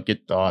then, get...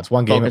 Oh, it's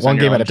one game at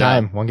a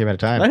time. One game at a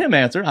time. Let him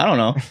answer. I don't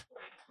know.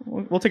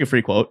 We'll take a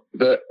free quote.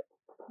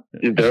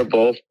 They're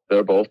both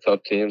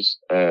tough teams.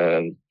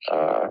 And,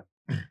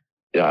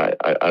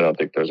 I don't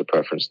think there's a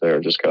preference there.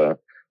 Just gotta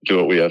do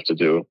what we have to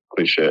do.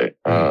 Cliche.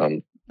 But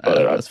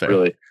I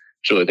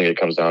really think it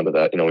comes down to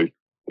that.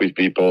 We've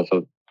beat both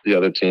of the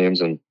other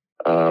teams and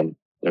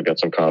got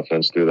some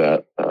confidence through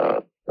that.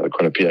 The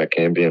Quinnipiac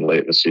game being late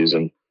in the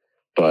season,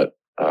 but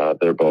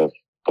they're both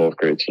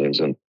great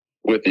teams. And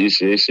with the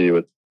ECAC,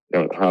 with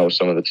how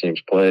some of the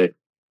teams play,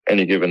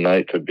 any given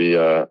night could be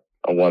a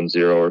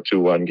 1-0 or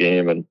 2-1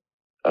 game, and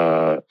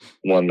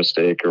one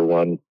mistake or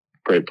one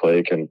great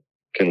play can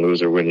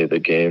lose or win you the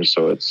game.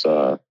 So it's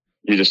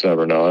you just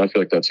never know. And I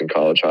feel like that's in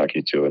college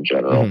hockey too in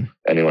general.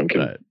 Anyone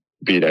can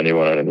beat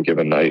anyone on any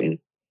given night, and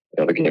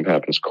the game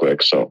happens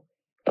quick. So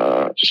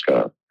just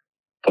gotta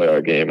play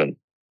our game and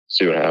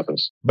see what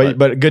happens. But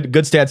good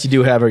stats you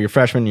do have are your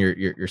freshman,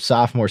 your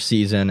sophomore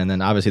season, and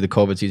then obviously the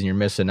COVID season you're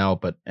missing out.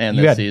 But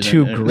you had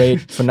season, 2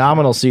 great,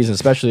 phenomenal seasons,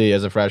 especially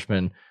as a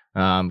freshman.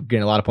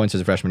 Getting a lot of points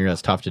as a freshman year,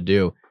 that's tough to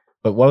do.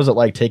 But what was it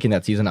like taking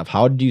that season off?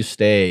 How did you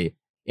stay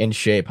in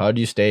shape? How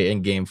do you stay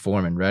in game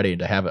form and ready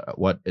to have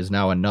what is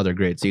now another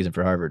great season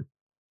for Harvard?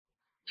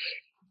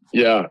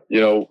 Yeah,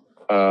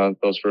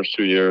 those first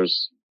 2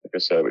 years, like I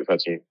said, we've had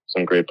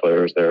some great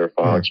players there.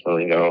 Fox,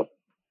 Marino,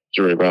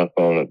 Drury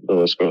Rathbone, the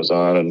list goes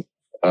on, and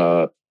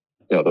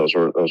those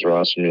were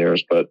awesome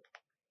years. But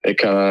it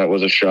kind of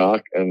was a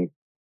shock,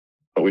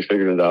 but we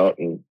figured it out.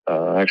 And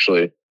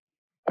actually,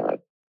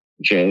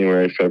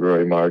 January,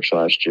 February, March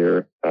last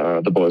year,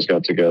 the boys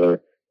got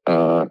together.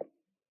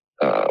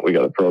 We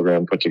got a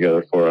program put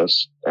together for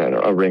us and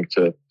a rink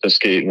to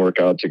skate and work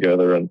out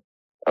together, and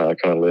kind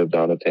of live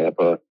down in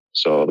Tampa.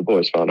 So the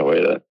boys found a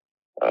way to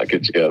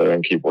get together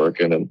and keep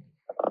working. And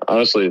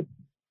honestly,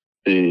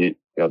 the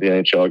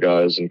NHL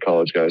guys and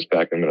college guys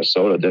back in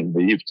Minnesota didn't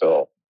leave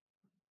till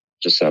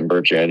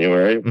December,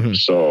 January.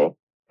 So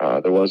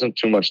there wasn't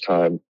too much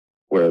time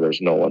where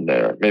there's no one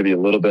there. Maybe a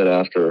little bit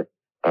after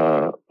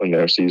when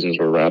their seasons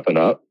were wrapping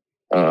up.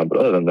 But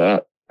other than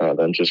that,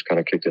 then just kind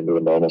of kicked into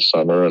a normal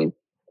summer, and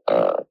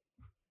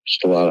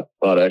just a lot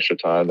of extra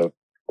time to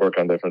work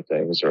on different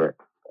things or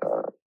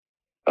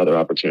other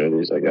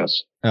opportunities, I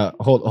guess.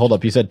 Hold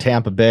up. You said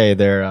Tampa Bay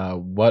there.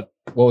 What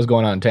was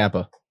going on in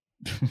Tampa?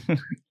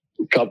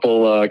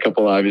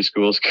 Couple Ivy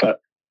schools got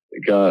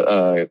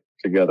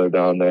together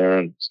down there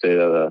and stayed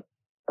at a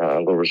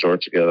little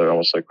resort together,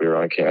 almost like we were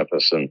on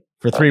campus. And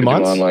for 3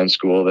 months, online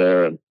school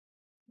there, and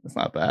that's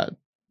not bad.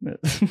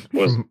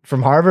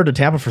 From Harvard to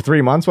Tampa for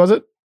 3 months, was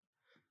it?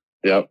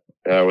 Yep.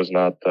 Yeah, it was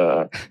not.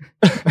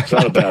 It's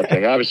not a bad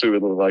thing. Obviously, we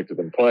would have liked to have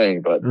been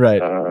playing, but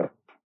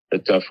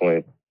it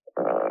definitely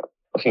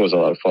was a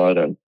lot of fun.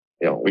 And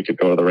we could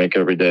go to the rink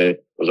every day.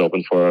 It was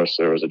open for us.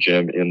 There was a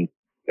gym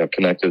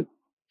connected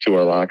to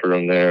our locker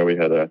room there. We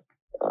had a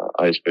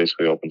ice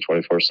basically open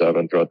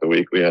 24/7 throughout the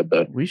week. We had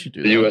the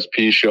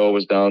USP show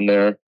was down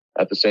there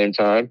at the same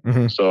time.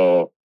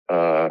 So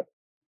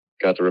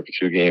got to rip a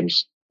few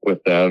games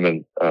with them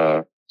and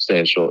stay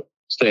in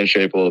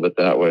shape a little bit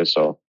that way.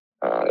 So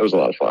it was a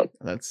lot of fun.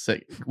 That's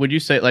sick. Would you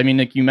say, I mean,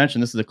 Nick, you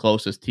mentioned this is the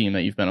closest team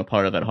that you've been a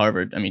part of at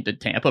Harvard. I mean,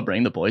 did Tampa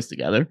bring the boys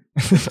together?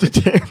 I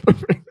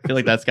feel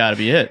like that's got to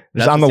be it.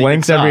 Just on the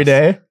links every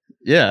day.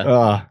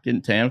 Yeah.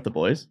 Getting tan with the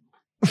boys.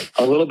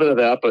 A little bit of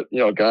that, but,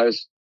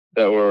 guys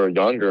that were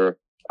younger,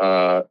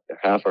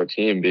 half our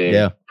team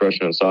being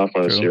freshmen and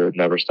sophomore this year,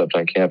 never stepped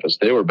on campus.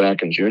 They were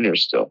back in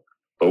juniors still,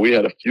 but we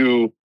had a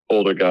few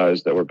older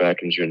guys that were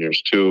back in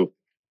juniors too.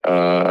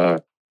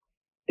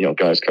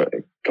 Guys, a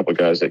couple of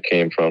guys that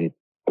came from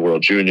the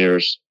World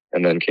Juniors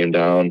and then came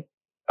down.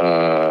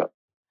 Guys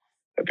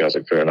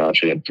like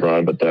Farinacci and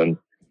Thrun, but then,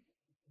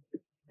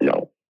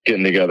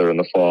 getting together in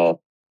the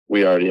fall,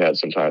 we already had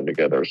some time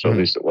together. So at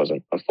least it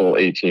wasn't a full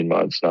 18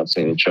 months not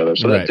seeing each other.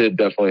 So that did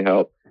definitely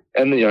help.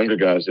 And the younger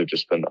guys have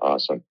just been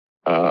awesome.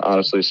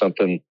 Honestly,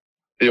 something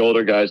the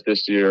older guys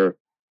this year,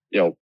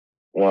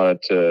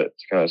 wanted to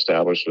kind of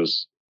establish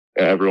was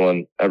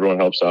everyone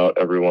helps out.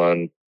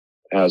 Everyone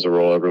has a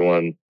role.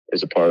 Everyone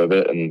is a part of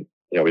it. And,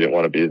 we didn't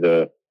want to be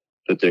the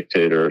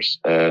dictators,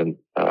 and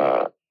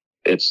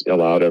it's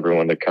allowed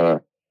everyone to kind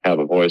of have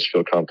a voice,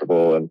 feel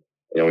comfortable. And,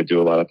 we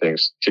do a lot of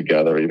things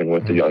together, even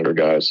with the younger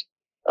guys,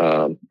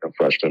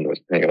 freshmen with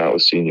hanging out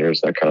with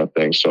seniors, that kind of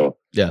thing. So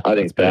I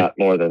think that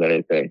more than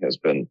anything has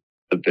been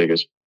the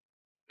biggest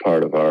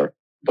part of our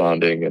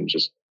bonding and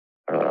just,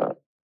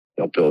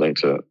 building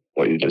to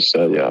what you just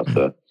said. Yeah.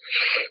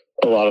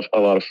 A lot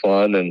of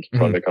fun and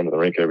fun to come to the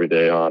rink every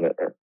day on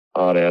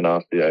and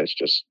off the ice.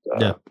 Just,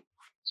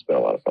 it's been a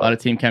lot of fun. A lot of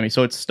team chemistry.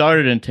 So it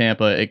started in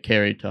Tampa, it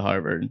carried to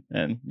Harvard,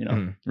 and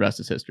the rest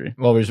is history.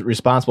 Well,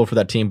 responsible for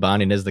that team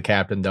bonding is the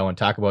captain, though. And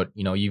talk about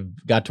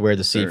you've got to wear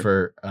the C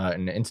for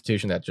an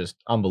institution that's just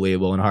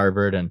unbelievable in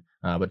Harvard. And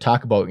but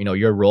talk about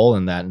your role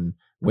in that. And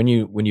when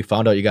you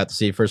found out you got the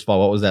C, first of all,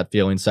 what was that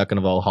feeling? Second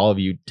of all, how have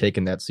you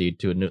taken that C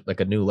to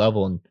a new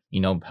level and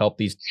help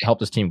this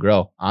team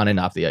grow on and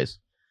off the ice?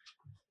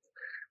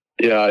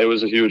 Yeah, it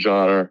was a huge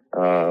honor.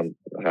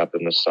 It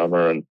happened this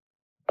summer, and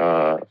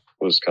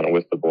was kind of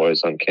with the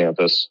boys on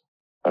campus,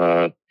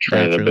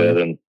 training a bit,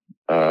 and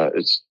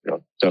it's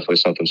definitely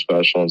something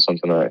special and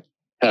something I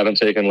haven't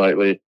taken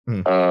lightly.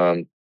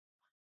 But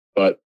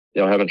I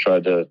haven't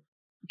tried to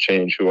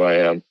change who I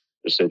am,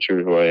 just stay true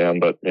to who I am,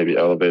 but maybe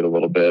elevate a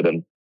little bit.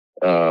 And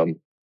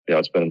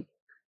it's been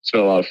a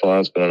lot of fun.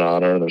 It's been an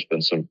honor, and there's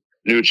been some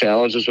new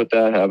challenges with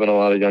that. Having a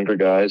lot of younger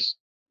guys,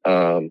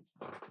 and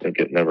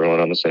getting everyone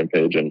on the same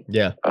page, and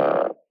a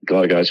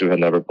lot of guys who had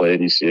never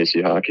played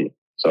ECAC hockey.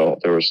 So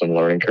there were some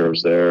learning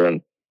curves there,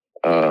 and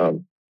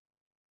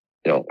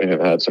we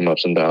have had some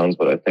ups and downs,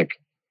 but I think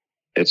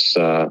it's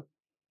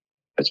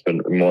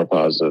been more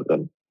positive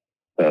than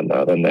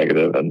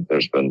negative. And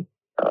there's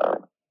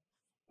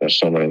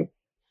so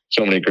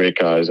many great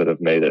guys that have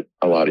made it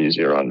a lot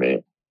easier on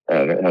me,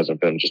 and it hasn't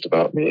been just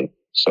about me.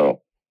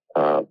 So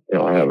I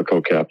have a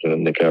co-captain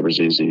in Nick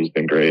Aberzizi. He's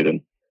been great,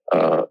 and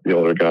the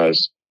older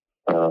guys,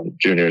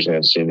 juniors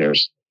and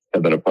seniors,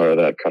 have been a part of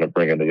that, kind of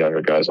bringing the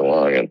younger guys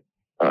along, and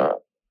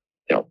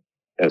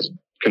has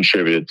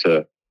contributed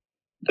to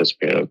this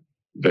being a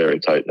very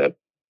tight-knit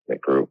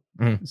group.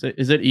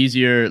 Is it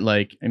easier?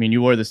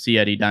 You wore the C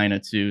at Edina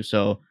too,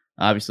 so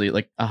obviously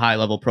a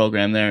high-level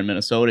program there in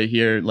Minnesota.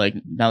 Here,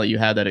 now that you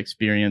had that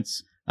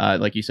experience,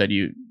 like you said,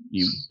 you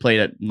played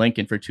at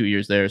Lincoln for 2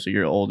 years there, so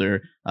you're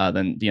older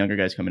than the younger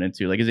guys coming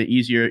into. Is it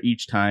easier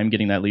each time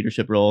getting that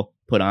leadership role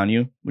put on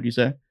you, would you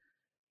say?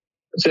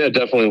 I'd say I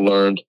definitely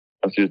learned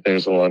a few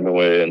things along the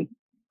way, and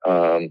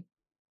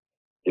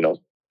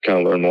kind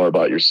of learn more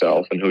about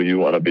yourself and who you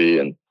want to be.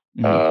 And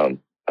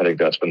I think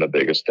that's been the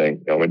biggest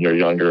thing. When you're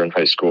younger in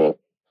high school,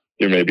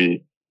 you're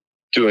maybe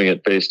doing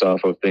it based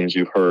off of things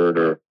you've heard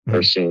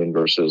or seen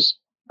versus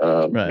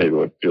maybe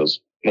what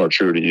feels more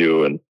true to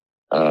you. And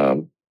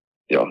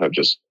have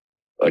just,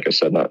 like I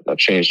said, not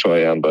changed who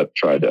I am, but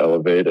tried to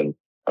elevate. And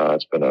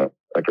it's been a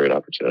great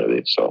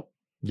opportunity. So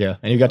yeah,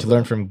 and you got to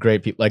learn from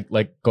great people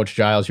like Coach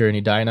Giles here in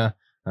Edina,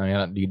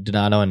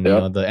 Donato, and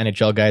the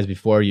NHL guys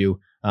before you.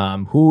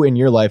 Who in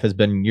your life has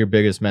been your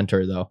biggest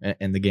mentor, though,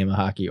 in the game of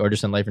hockey, or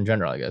just in life in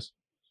general, I guess?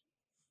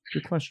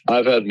 Good question.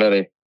 I've had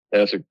many.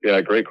 That's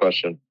a great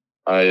question.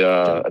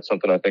 It's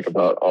something I think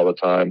about all the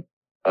time.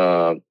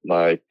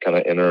 My kind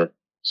of inner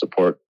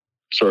support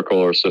circle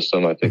or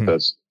system, I think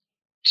that's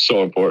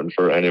so important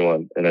for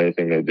anyone in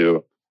anything they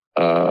do.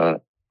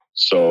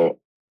 So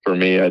for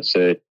me, I'd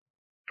say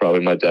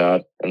probably my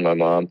dad and my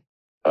mom.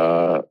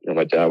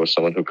 My dad was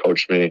someone who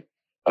coached me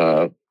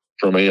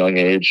from a young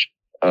age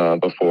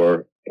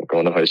before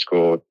going to high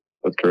school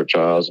with Kurt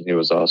Giles, and he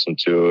was awesome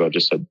too. I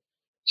just had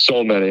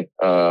so many,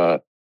 whether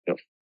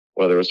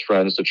it was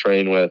friends to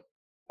train with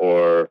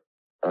or,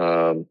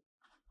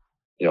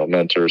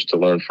 mentors to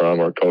learn from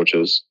or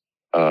coaches.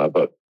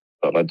 But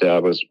my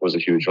dad was a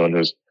huge one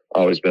who's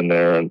always been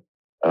there, and,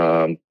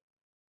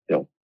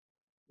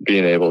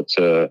 being able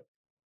to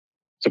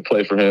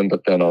play for him,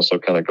 but then also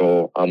kind of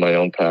go on my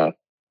own path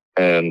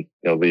and,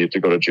 leave to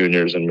go to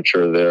juniors and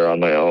mature there on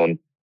my own,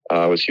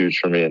 was huge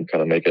for me, and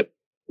kind of make it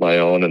my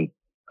own. And,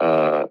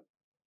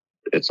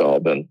 it's all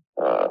been,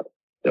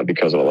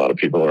 because of a lot of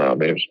people around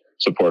me who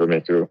supported me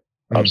through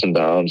ups and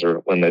downs, or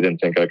when they didn't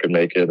think I could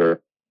make it,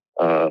 or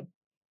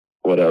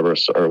whatever,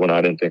 or when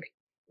I didn't think,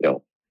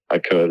 I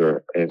could,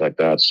 or anything like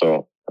that.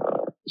 So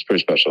it's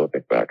pretty special to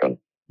think back on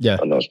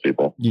those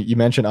people. You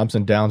mentioned ups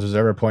and downs. Was there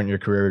ever a point in your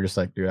career where you're just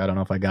like, dude, I don't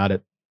know if I got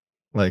it?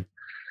 Like,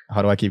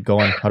 how do I keep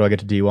going? How do I get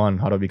to D1?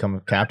 How do I become a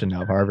captain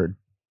now of Harvard?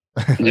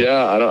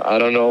 Yeah, I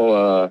don't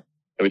know.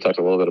 We talked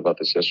a little bit about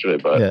this yesterday,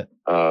 but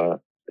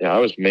I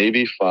was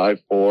maybe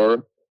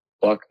 5'4",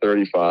 buck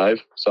 35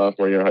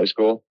 sophomore year in high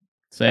school.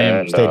 Same.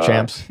 And, State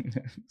champs.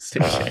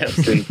 State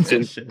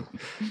champs.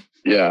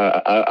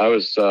 I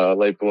was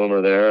late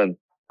bloomer there, and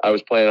I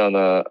was playing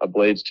on a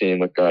Blades team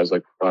with guys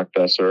like Brock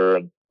Besser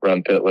and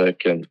Rem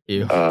Pitlick, and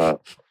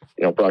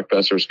Brock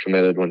Besser's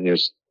committed when he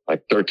was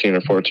like 13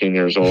 or 14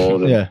 years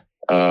old. And,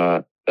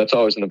 that's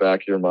always in the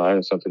back of your mind.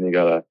 It's something you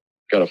gotta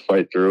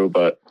fight through.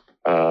 But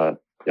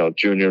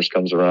juniors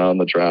comes around,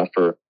 the draft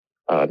for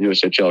the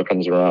USHL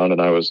comes around,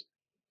 and I was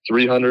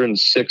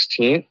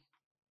 316th,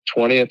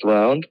 20th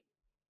round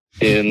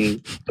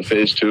in the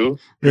phase 2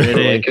 for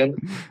Lincoln.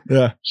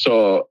 Yeah.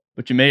 So,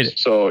 but you made it.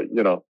 So,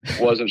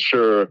 wasn't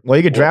sure. Well,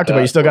 you get drafted,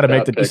 but you still got to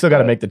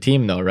make the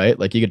team though, right?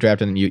 Like you get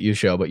drafted in the U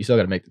show, but you still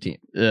got to make the team.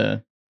 Yeah.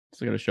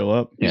 Still got to show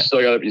up. You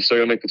still got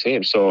to make the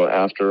team. So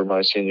after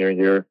my senior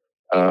year,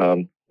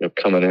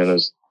 coming in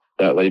as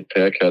that late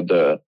pick, had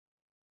to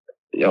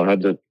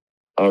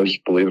always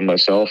believe in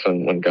myself.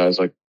 And when guys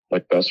like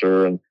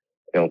Besser and,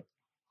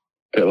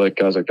 Pitlick,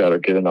 guys like that are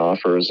getting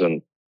offers,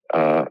 and,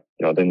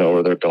 they know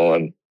where they're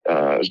going.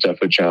 It was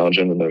definitely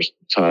challenging. And there's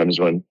times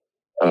when,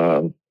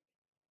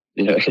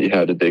 you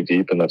had to dig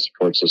deep, and that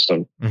support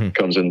system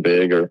comes in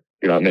big, or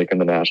you're not making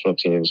the national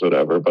teams,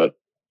 whatever. But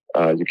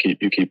you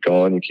keep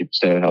going, you keep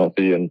staying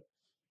healthy and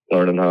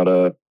learning how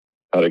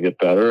to get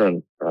better.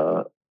 And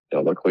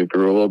luckily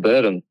grew a little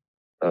bit, and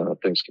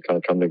things can kind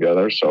of come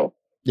together. So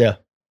yeah,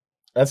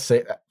 that's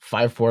 5'4",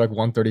 like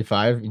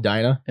 135,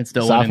 Edina, and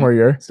still sophomore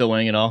year, still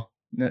winning it all.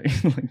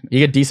 You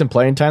get decent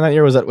playing time that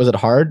year. Was it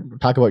hard?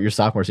 Talk about your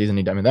sophomore season.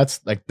 I mean, that's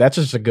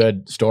just a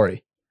good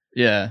story.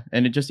 Yeah,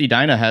 and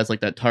Edina has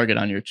like that target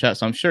on your chest,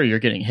 so I'm sure you're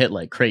getting hit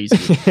like crazy.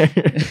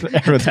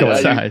 Everyone's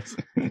going sides.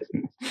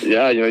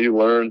 You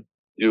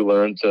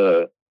learn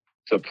to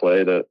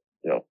play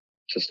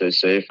to stay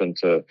safe, and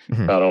to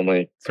not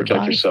only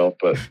protect yourself,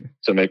 but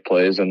to make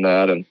plays in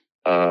that. And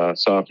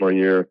sophomore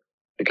year,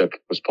 I think I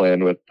was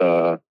playing with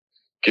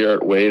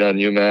Garrett Wade on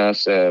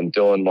UMass and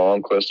Dylan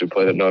Malmquist, who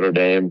played at Notre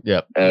Dame.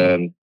 Yep.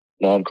 And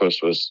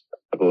Malmquist was,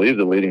 I believe,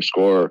 the leading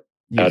scorer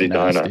at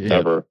Edina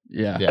ever.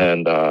 Yeah.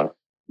 And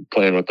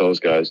playing with those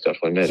guys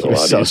definitely made it a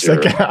lot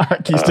easier.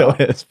 Sick. He still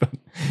is. But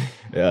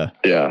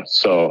yeah.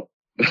 So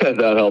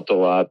that helped a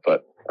lot,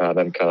 but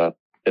then kind of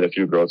hit a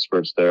few growth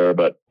spurts there,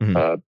 but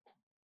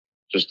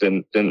just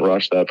didn't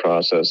rush that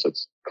process.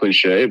 It's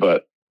cliche,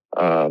 but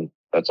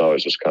that's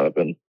always just kind of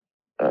been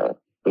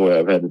the way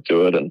I've had to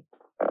do it. And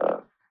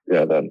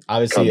then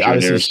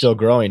obviously still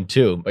growing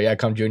too. But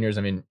come juniors,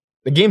 I mean,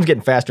 the game's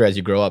getting faster as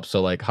you grow up.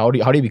 So like, how do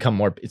you become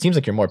more? It seems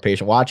like you're more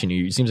patient. Watching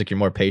you, it seems like you're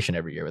more patient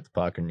every year with the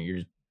puck, and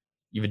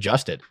you've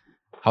adjusted.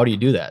 How do you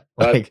do that?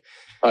 Like,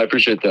 I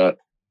appreciate that.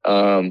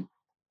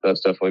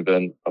 That's definitely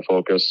been a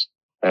focus,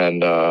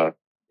 and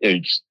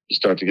you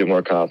start to get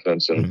more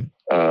confidence, and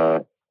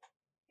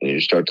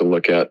you start to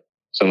look at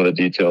some of the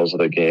details of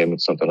the game.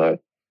 It's something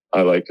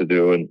I like to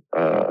do, and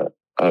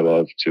I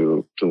love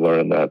to learn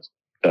in that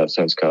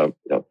sense, kind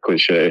of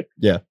cliche.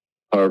 Yeah.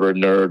 Harvard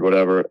nerd,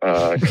 whatever,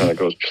 kind of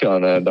goes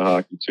beyond that into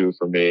hockey too.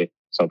 For me,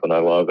 something I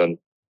love, and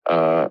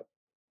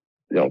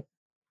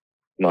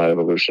my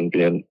evolution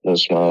being a little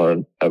smaller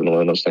and having to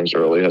learn those things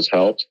early has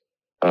helped.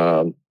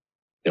 But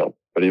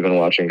even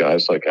watching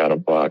guys like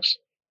Adam Fox,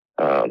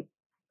 and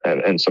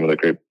some of the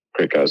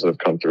great guys that have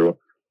come through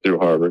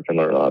Harvard, can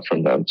learn a lot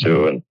from them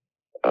too. And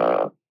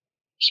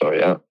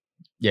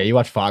yeah, you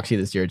watch Foxy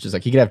this year. It's just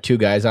like he could have two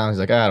guys on. He's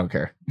like, I don't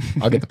care.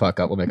 I'll get the puck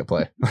up. We'll make a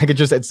play. Like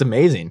it's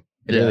amazing.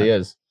 It really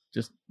is.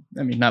 Just,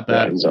 I mean, not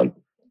bad. Yeah,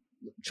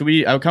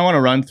 I kind of want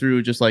to run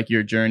through just like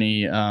your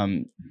journey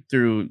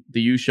through the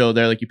U show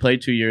there. Like you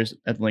played 2 years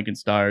at the Lincoln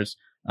Stars.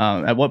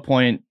 At what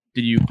point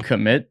did you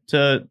commit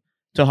to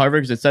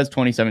Harvard? Because it says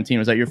 2017.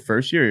 Was that your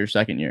first year or your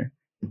second year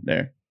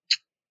there?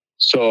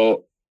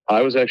 So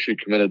I was actually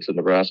committed to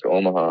Nebraska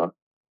Omaha.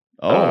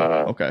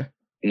 Oh, okay.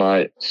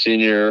 My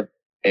senior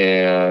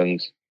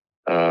and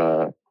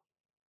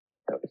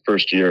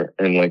first year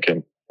in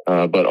Lincoln,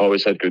 but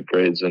always had good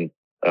grades and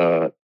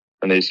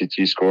an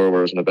ACT score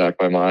was in the back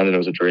of my mind, and it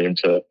was a dream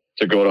to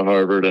go to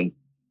Harvard, and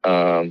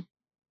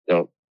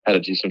had a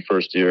decent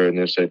first year in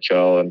the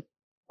USHL, and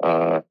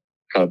kind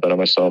of bet on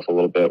myself a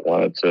little bit,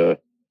 wanted to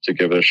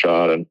give it a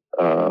shot, and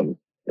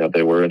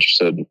they were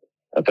interested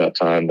at that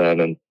time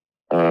then,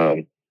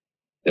 and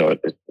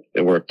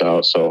it worked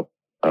out. So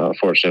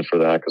fortunate for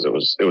that, because it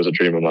was a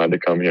dream of mine to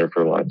come here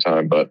for a long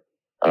time, but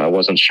I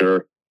wasn't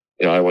sure.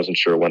 I wasn't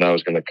sure when I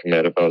was going to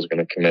commit, if I was going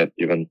to commit,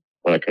 even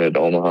when I committed to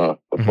Omaha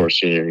before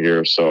senior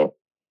year. So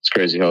it's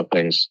crazy how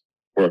things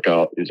work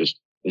out. You just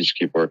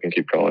keep working,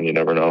 keep going. You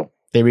never know.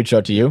 They reached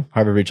out to you?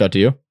 Harvard reached out to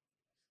you?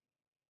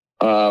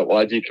 Well,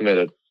 I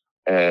decommitted,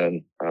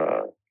 and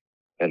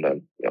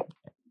then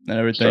And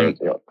everything.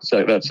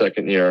 started, that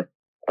second year,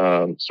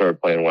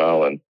 started playing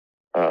well, and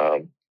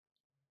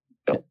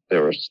they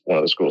were one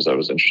of the schools I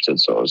was interested,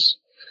 so it was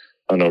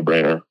a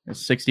no-brainer.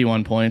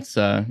 61 points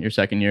your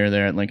second year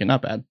there at Lincoln.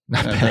 Not bad.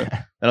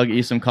 That'll get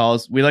you some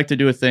calls. We like to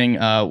do a thing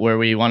where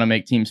we want to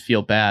make teams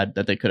feel bad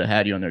that they could have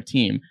had you on their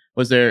team.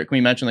 Can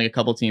we mention like a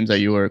couple teams that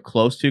you were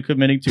close to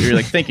committing to, or you're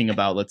like thinking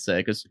about, let's say,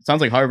 because it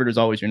sounds like Harvard is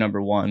always your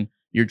number one,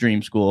 your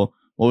dream school.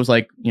 What was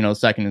like,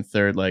 second and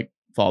third, like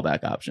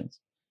fallback options?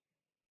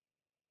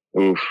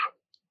 Oof.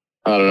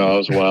 I don't know. It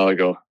was a while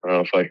ago. I don't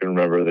know if I can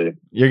remember the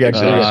You're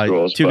actually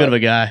schools. Too good of a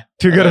guy.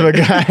 too good of a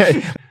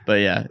guy. But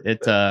yeah, it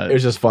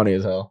was just funny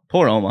as hell.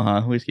 poor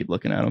Omaha. We just keep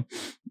looking at him.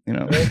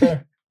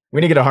 We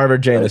need to get a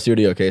Harvard J in the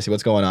studio, Casey.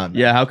 What's going on?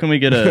 Yeah, how can we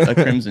get a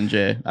Crimson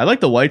J? I like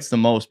the whites the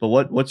most, but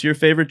what's your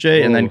favorite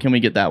J? And then can we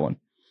get that one?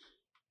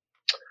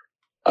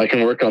 I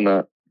can work on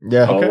that.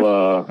 Yeah.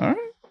 All right.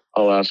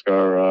 I'll ask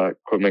our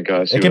equipment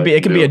guys. It can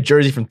be a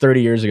jersey from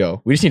 30 years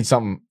ago. We just need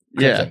something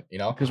crimson,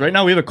 Because right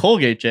now we have a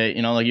Colgate J,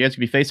 like you guys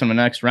could be facing the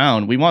next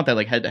round. We want that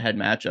like head-to-head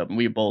matchup, and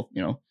we both,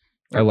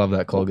 I love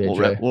that Colgate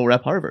J. We'll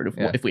rep Harvard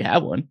if we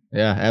have one.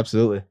 Yeah,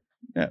 absolutely.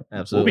 Yeah,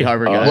 absolutely. We'll be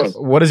Harvard guys.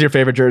 What is your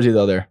favorite jersey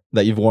though there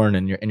that you've worn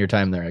in your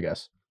time there, I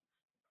guess?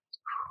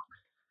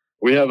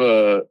 We have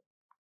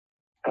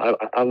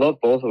I love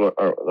both of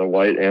the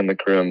white and the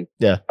crim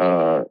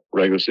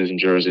regular season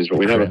jerseys, but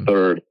we have a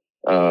third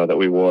that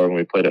we wore when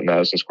we played at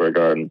Madison Square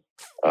Garden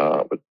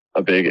with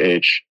a big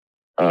H.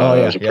 It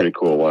was a pretty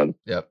cool one.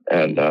 Yep.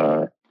 And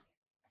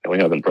we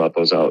haven't brought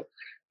those out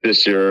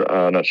this year.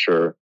 Not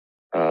sure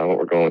what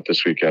we're going with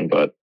this weekend,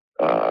 but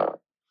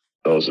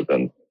those have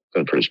been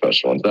pretty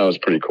special ones. That was a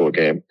pretty cool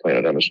game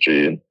playing at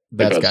MSG, and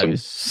that's gotta be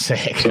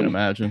sick. I can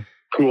imagine.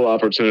 Cool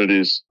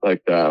opportunities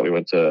like that. We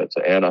went to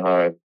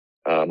Anaheim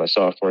my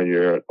sophomore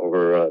year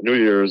over New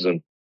Year's,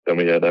 and then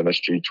we had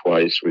MSG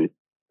twice. We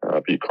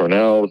beat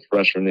Cornell the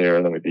freshman year,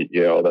 and then we beat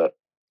Yale that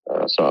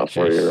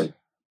sophomore year.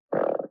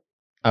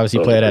 Obviously,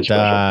 you played at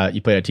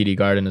TD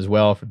Garden as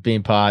well for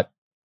Beanpot.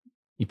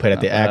 You played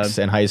at the X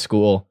in high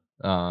school.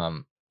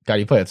 God,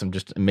 you played at some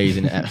just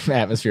amazing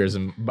atmospheres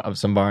and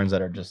some barns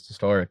that are just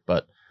historic,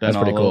 but that's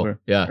pretty cool. Over.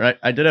 Yeah. Right.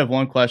 I did have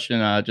one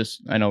question. I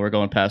know we're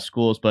going past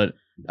schools, but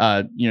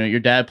your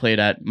dad played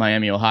at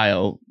Miami,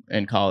 Ohio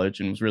in college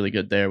and was really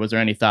good there. Was there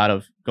any thought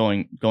of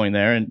going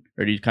there,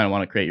 or do you kind of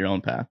want to create your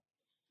own path?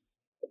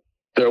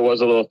 There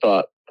was a little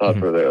thought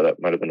for there.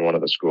 That might have been one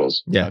of the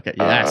schools. Yeah. Okay.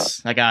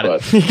 Yes, I got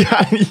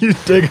it. You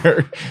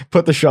digger.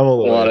 Put the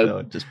shovel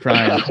away. Just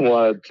prime. I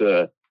wanted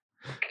to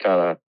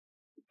kind of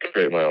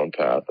create my own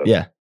path.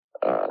 And,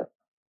 all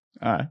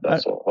right.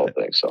 That's the whole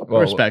thing. So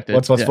respect it.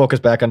 Let's focus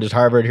back on just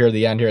Harvard here at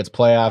the end. Here it's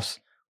playoffs.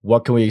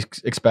 What can we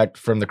expect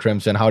from the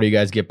Crimson? How do you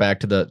guys get back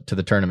to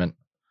the tournament?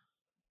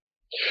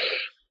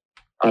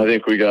 I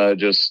think we gotta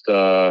just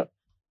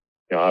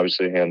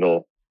obviously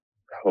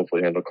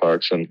hopefully handle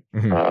Clarkson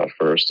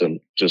first, and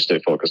just stay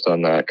focused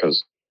on that,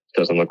 because it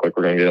doesn't look like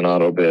we're gonna get an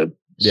auto bid.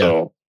 Yeah.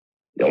 So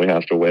we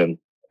have to win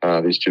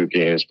these two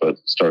games, but it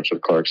starts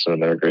with Clarkson,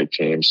 and they're a great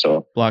team.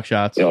 So block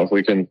shots. If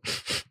we can,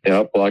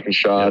 blocking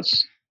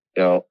shots.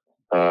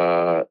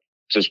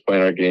 Just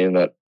playing our game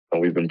that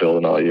we've been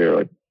building all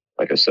year.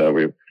 Like I said,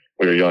 we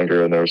were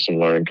younger, and there were some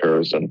learning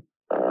curves, and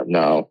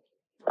now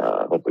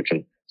hopefully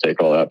can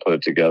take all that, put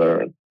it together,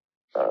 and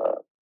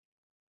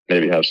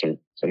maybe have some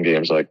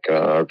games like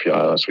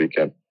RPI last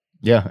weekend.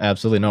 Yeah,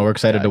 absolutely. No, we're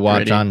excited to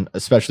watch on,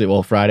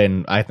 especially Friday,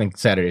 and I think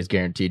Saturday is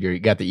guaranteed. You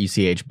got the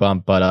ECH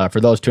bump, but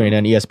for those tuning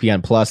in,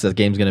 ESPN Plus, that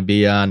game's going to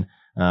be on.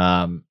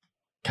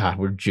 God,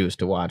 we're juiced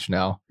to watch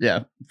now.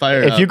 Yeah,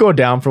 fire. If you go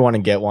down for one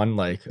and get one,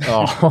 man,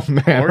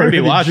 we're gonna be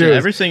watching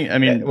everything. I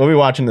mean, we'll be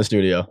watching the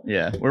studio.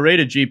 Yeah, we're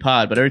rated G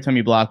Pod, but every time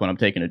you block one, I'm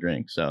taking a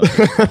drink. So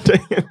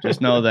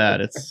just know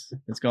that it's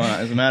going on.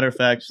 As a matter of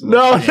fact,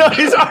 no,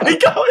 he's already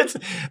going.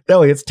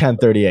 It's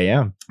 10:30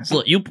 a.m.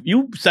 So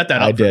you set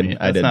that up. For me.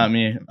 That's not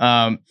me.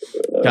 God,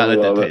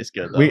 that did taste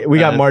good. Though. We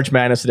got March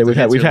Madness today.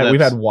 We've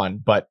had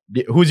one, but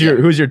who's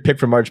your pick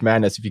for March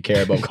Madness if you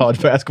care about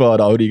college basketball at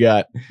all? Who do you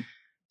got?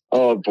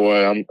 Oh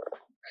boy, I'm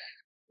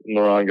the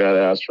wrong guy to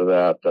ask for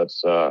that.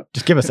 That's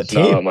just give us a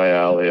team. Not up my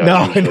alley.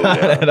 Not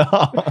at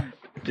all.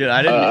 Dude,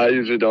 I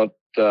usually don't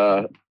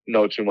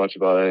know too much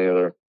about any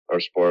other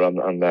sport.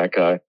 I'm that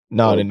guy.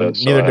 No,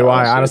 neither do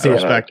I. Honestly,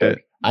 respect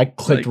it. I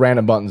clicked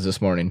random buttons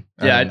this morning.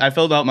 Yeah, I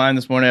filled out mine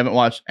this morning. I haven't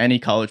watched any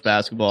college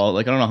basketball.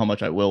 I don't know how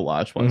much I will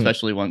watch,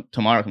 especially when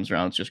tomorrow comes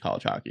around. It's just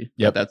college hockey.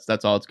 Yep.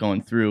 That's all it's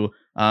going through.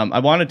 I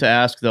wanted to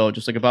ask though,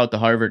 just about the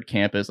Harvard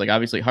campus.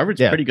 Obviously, Harvard's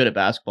pretty good at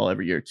basketball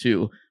every year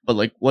too.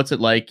 But what's it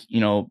like?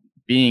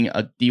 Being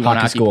a D1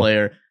 hockey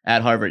player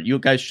at Harvard. You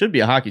guys should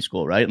be a hockey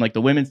school, right? And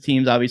the women's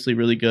team's obviously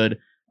really good.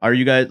 Are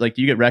you guys do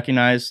you get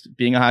recognized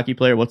being a hockey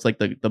player? What's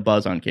the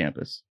buzz on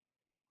campus?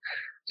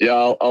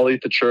 Yeah, I'll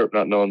eat the chirp,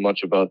 not knowing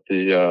much about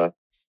the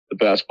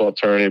basketball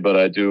tourney, but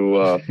I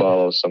do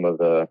follow some of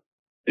the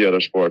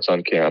other sports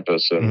on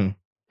campus, and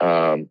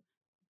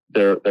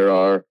there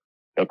are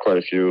quite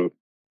a few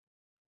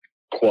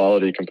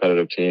quality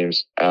competitive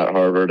teams at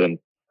Harvard. And,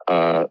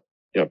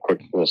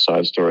 quick little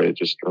side story, it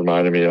just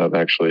reminded me of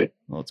actually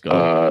Let's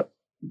go.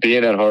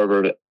 Being at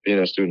Harvard, being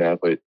a student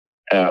athlete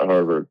at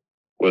Harvard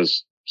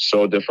was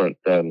so different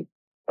than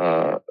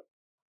in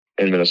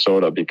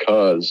Minnesota,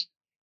 because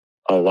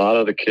a lot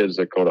of the kids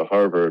that go to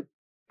Harvard,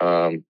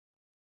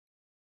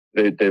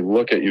 they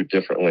look at you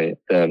differently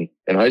than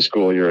in high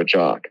school. You're a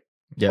jock.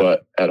 Yeah.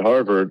 But at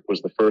Harvard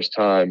was the first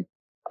time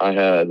I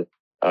had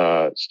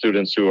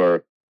students who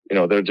are,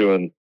 they're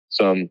doing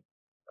some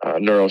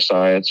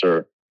neuroscience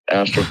or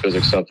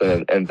astrophysics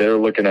something, and they're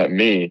looking at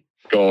me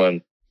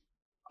going,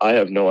 I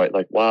have no idea.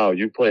 Like, wow,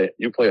 you play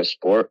a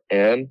sport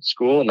and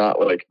school, not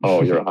like,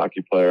 oh, you're a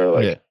hockey player.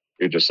 Like,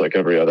 you're just like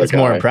every other It's guy.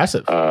 more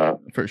impressive.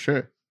 For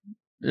sure.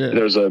 Yeah.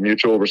 There's a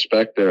mutual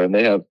respect there, and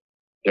they have,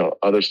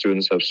 other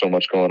students have so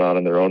much going on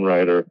in their own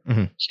right, or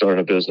starting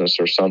a business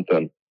or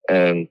something.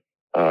 And,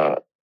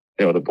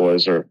 the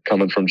boys are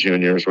coming from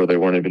juniors where they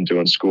weren't even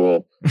doing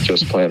school,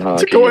 just playing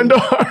hockey. To go into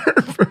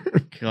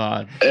Harvard.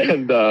 God.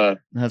 And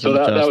so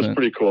that was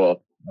pretty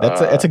cool.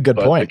 That's a good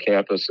point.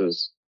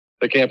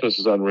 The campus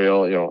is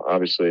unreal.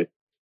 Obviously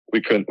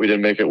we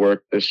didn't make it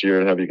work this year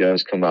and have you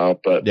guys come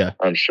out, but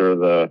I'm sure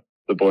the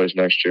boys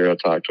next year, I'll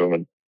talk to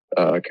them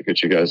and could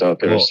get you guys out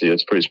there to see.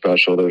 It's pretty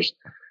special. There's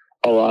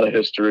a lot of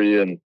history,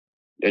 and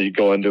you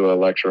go into a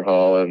lecture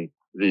hall, and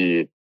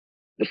the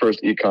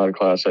first econ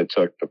class I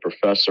took, the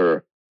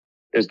professor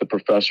is the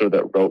professor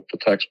that wrote the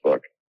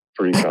textbook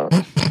for econ.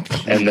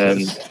 and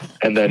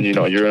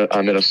then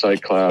I'm in a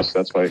psych class.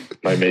 That's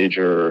my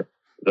major.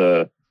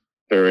 The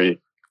very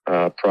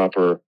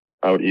proper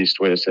out east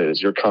way to say it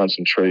is your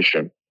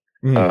concentration.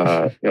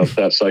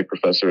 That psych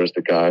professor is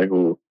the guy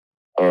who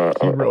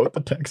wrote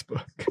the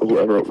textbook.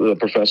 Whoever the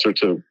professor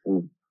to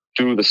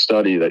do the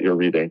study that you're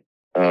reading,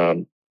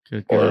 or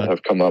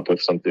have come up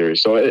with some theory.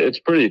 So it's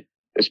pretty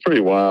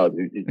wild.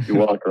 You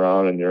walk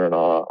around and you're in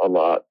awe a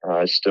lot.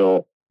 I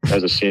still,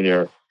 as a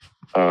senior,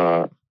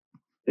 don't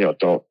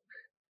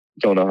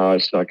know how I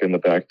snuck in the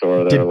back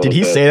door there. Did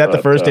he say that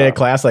the first day of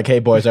class? Like, hey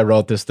boys, I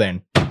wrote this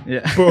thing.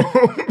 Yeah. Boom.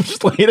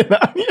 Just laid it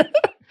on you.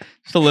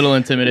 Just a little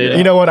intimidating.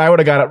 You know what? I would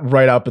have got it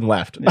right up and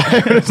left.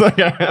 It's like,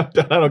 I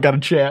don't got a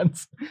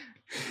chance.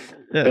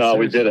 Yeah, no,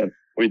 we didn't.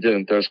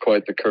 There's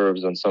quite the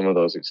curves on some of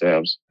those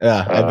exams.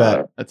 Yeah, I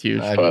bet. That's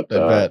huge. I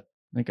bet.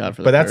 Thank God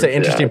for that. But that's an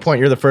interesting point.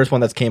 You're the first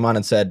one that's came on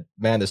and said,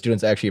 man, the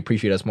students actually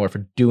appreciate us more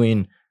for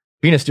being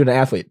a student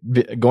athlete,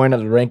 going to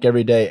the rink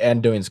every day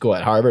and doing school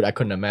at Harvard. I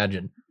couldn't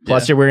imagine.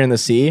 Plus you're wearing the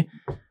C.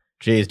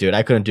 Jeez, dude,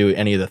 I couldn't do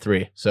any of the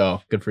three.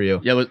 So good for you.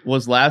 Yeah,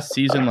 was last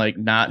season like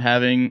not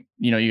having,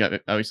 you got,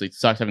 obviously it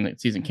sucks having the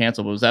season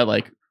canceled, but was that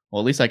like,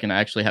 well, at least I can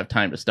actually have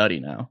time to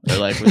study now? Or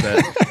like, was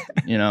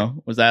that,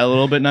 was that a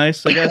little bit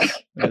nice, I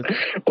guess?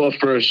 Well,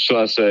 first,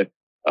 I say,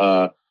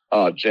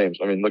 James,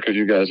 I mean, look what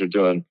you guys are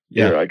doing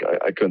here.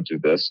 I couldn't do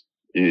this.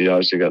 You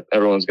obviously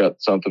everyone's got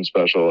something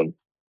special and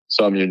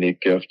some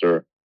unique gift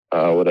or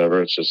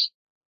whatever. It's just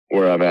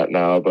where I'm at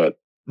now. But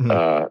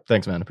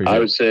thanks, man. Appreciate it. I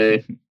would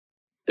say,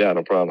 yeah,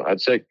 no problem.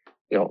 I'd say,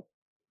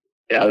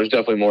 there's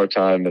definitely more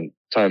time, and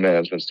time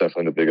management's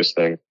definitely the biggest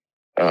thing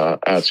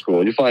at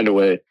school. You find a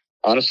way.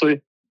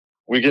 Honestly,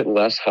 we get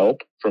less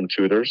help from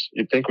tutors.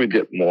 You'd think we'd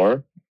get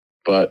more,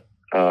 but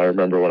I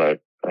remember when I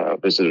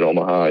visited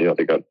Omaha,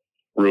 they got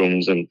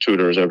rooms and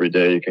tutors every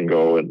day you can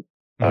go and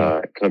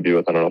kind of be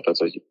with. I don't know if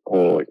that's a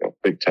whole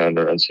Big Ten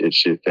or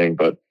NCHC thing,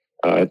 but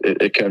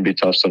it can be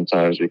tough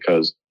sometimes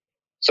because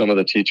some of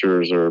the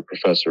teachers or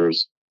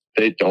professors,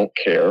 they don't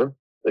care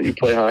that you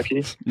play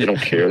hockey. They don't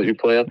care that you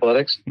play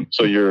athletics.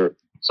 So you're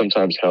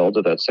sometimes held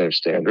to that same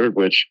standard,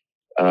 which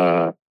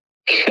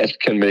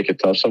can make it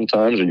tough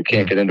sometimes, or you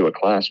can't get into a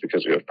class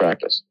because we have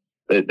practice.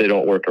 They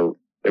won't work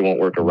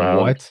around.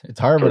 What? It's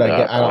Harvard.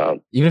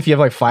 Even if you have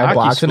like 5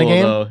 blocks in a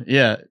game. Though,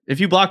 yeah. If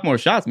you block more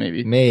shots,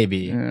 maybe.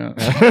 Yeah.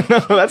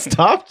 That's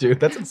tough,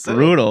 dude. That's insane.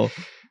 Brutal.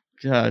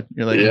 God,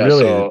 you're like,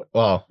 really? So,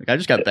 wow. Like, I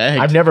just got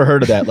bagged. I've never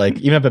heard of that. Like,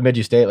 even up at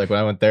Midgey State, like when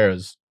I went there,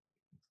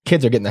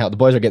 kids are getting the help. The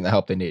boys are getting the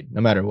help they need,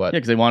 no matter what. Yeah,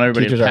 because they want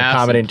everybody Teachers to are pass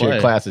accommodating and to play.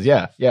 your classes.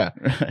 Yeah.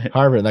 Right.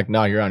 Harvard, like,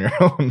 no, you're on your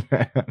own,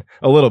 man.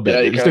 A little bit.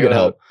 Yeah, you still get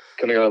help.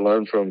 Kind of got to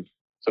learn from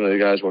some of the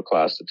guys what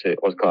classes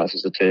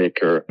to take,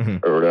 or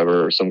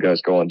whatever. Or some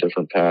guys go on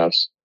different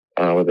paths,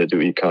 whether they do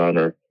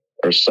econ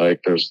or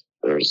psych. There's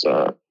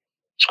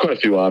quite a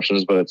few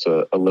options, but it's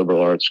a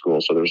liberal arts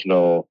school, so there's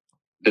no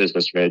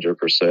business major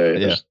per se.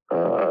 Yeah.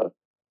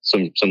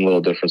 There's some little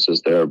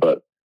differences there,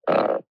 but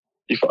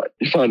you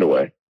find a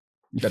way.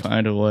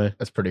 Find a way.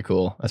 That's pretty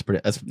cool.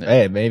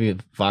 Hey, maybe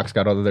Fox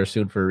got over there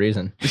soon for a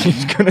reason.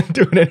 He's gonna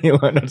do it anyway.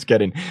 I'm just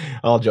kidding.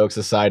 All jokes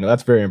aside, no,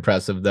 that's very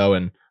impressive though,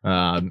 and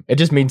it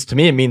just means to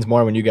me it means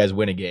more when you guys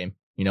win a game.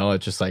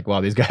 It's just like, wow,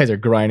 these guys are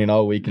grinding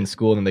all week in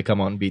school, and then they come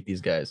out and beat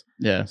these guys.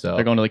 Yeah, so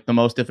they're going to like the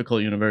most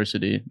difficult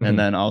university, and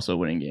then also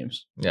winning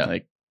games. Yeah,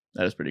 like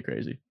that is pretty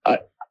crazy.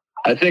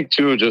 I think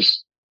too.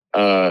 Just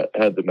had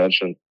to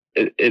mention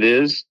it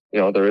is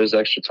there is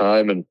extra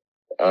time,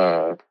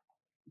 and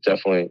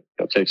definitely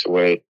takes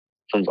away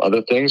from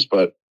other things,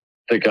 but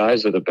the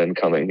guys that have been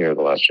coming here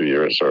the last few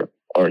years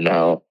are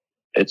now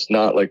it's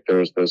not like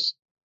there's this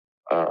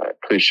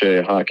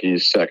cliche hockey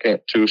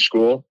second to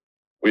school.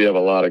 We have a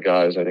lot of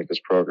guys. I think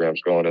this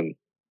program's going in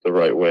the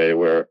right way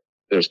where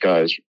there's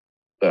guys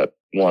that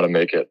want to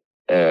make it,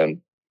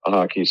 and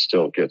hockey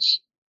still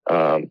gets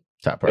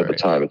the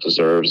time it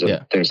deserves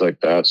and things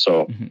like that.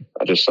 So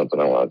just something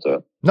I wanted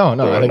to. No,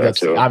 I think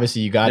that's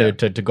obviously you got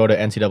to go to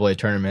NCAA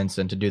tournaments,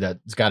 and to do that,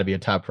 it's got to be a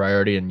top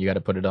priority, and you got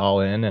to put it all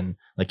in. And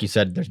like you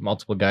said, there's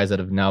multiple guys that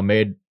have now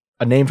made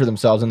a name for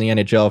themselves in the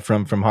NHL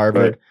from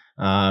Harvard,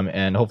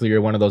 and hopefully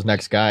you're one of those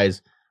next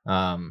guys.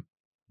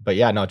 But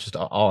yeah, no, just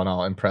all in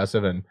all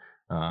impressive, and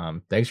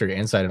thanks for your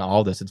insight in all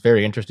of this. It's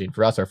very interesting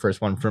for us. Our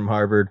first one from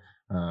Harvard.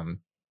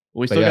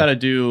 We still got to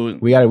do.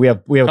 We have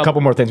a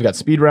couple more things. We got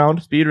speed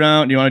round. Do you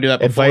want to do that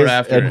before or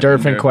after?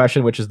 Endorphin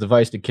question, which is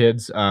advice to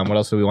kids. What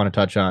else do we want to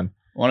touch on?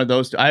 One of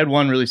those two. I had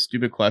one really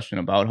stupid question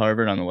about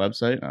Harvard on the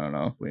website. I don't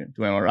know. Do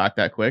we want to rock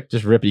that quick?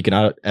 Just rip. You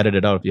can edit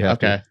it out if you have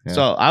to. Okay. Yeah.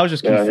 So I was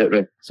just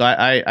confused. So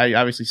I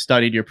obviously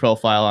studied your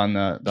profile on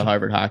the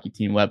Harvard hockey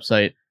team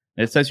website.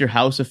 And it says your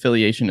house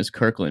affiliation is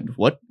Kirkland.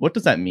 What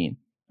does that mean?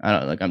 I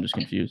don't I'm just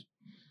confused.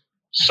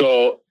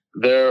 So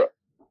they're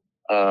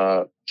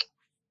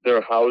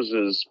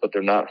houses, but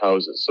they're not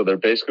houses. So they're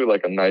basically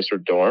like a nicer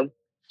dorm.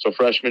 So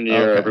freshman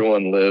year,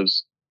 everyone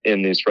lives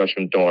in these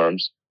freshman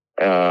dorms.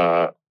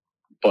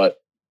 But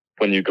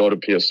when you go to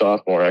be a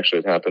sophomore, actually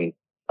it happened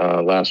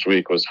last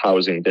week, was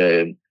housing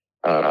day. And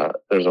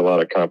there's a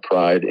lot of kind of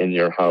pride in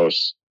your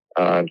house.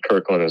 And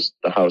Kirkland is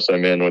the house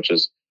I'm in, which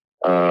is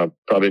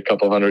probably a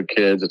couple hundred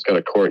kids. It's got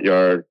a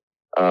courtyard.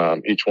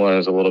 Each one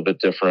is a little bit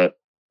different.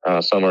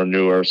 Some are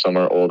newer, some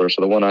are older.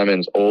 So the one I'm in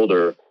is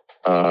older.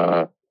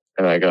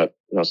 And I got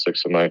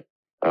 6 of my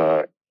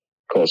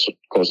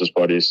closest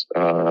buddies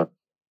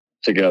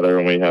together,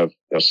 and we have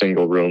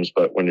single rooms.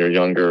 But when you're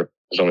younger,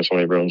 there's only so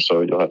many rooms,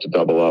 so you'll have to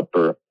double up.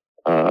 Or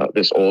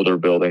this older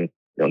building,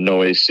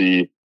 no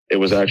AC. It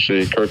was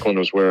actually Kirkland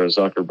was where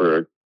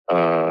Zuckerberg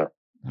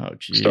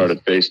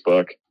started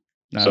Facebook.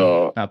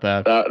 So not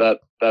bad.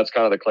 That's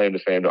kind of the claim to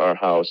fame to our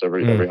house.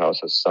 Every house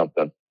has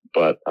something,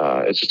 but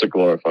it's just a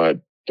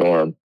glorified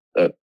dorm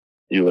that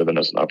you live in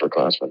as an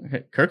upperclassman.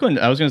 Okay. Kirkland,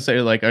 I was going to say,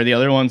 are the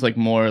other ones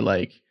more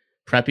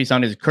preppy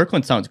sounding?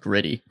 Kirkland sounds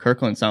gritty.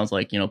 Kirkland sounds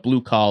like,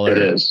 blue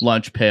collar,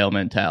 lunch pail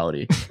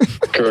mentality.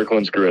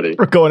 Kirkland's gritty.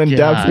 We're going in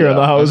depth here in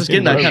the house. I was just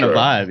getting that kind of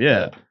vibe.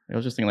 Yeah. I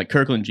was just thinking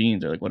Kirkland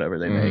jeans or whatever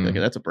they make.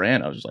 That's a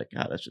brand. I was just like,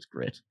 God, that's just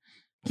grit.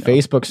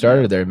 Facebook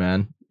started there,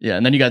 man. Yeah.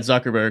 And then you got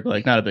Zuckerberg,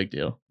 not a big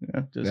deal.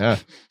 Yeah.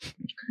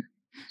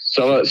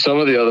 Some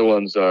of the other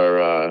ones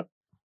are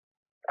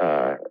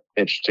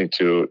interesting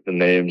too. The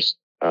names.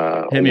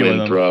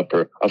 Winthrop,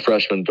 or a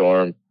freshman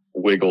dorm,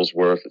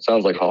 Wigglesworth. It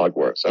sounds like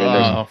Hogwarts.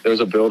 I mean, there's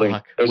a building.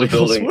 There's a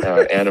building,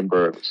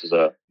 Annenberg, which is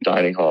a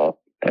dining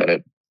hall, and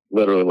it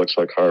literally looks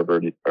like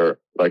Harvard or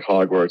like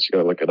Hogwarts. You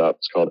gotta look it up.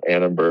 It's called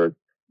Annenberg,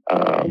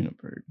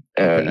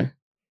 and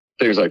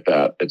things like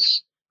that.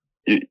 It's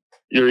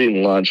you're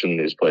eating lunch in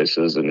these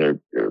places, and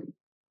you're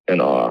in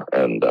awe.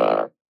 And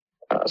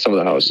some of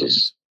the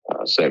houses,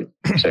 same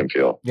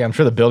feel. Yeah, I'm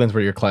sure the buildings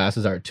where your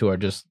classes are too are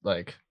just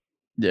like.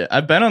 Yeah,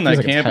 I've been on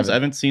that campus. I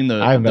haven't seen the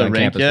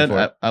rink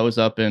yet. I was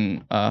up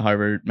in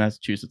Harvard,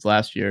 Massachusetts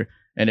last year,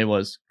 and it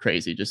was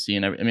crazy just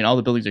seeing all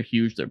the buildings are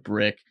huge. They're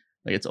brick.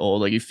 It's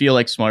old. You feel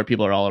like smart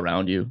people are all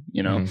around you,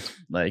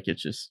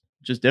 it's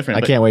just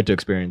different. I can't wait to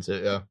experience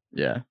it. Yeah.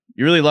 Yeah.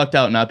 You really lucked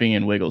out not being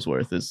in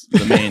Wigglesworth is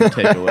the main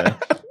takeaway.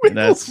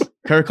 That's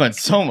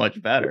Kirkland's so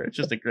much better. It's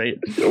just a great.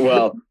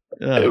 Well,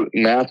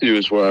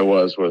 Matthews, where I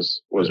was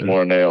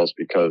more nails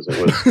because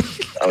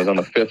I was on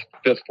the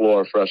fifth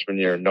floor freshman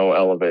year, no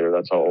elevator.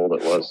 That's how old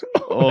it was.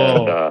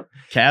 And,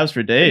 calves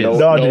for days.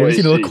 No, did you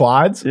see the little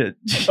quads? Yeah.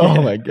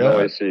 Oh my god. No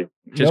AC.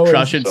 Just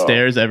crushing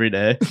stairs every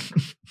day.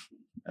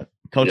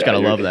 Coach gotta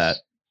love that.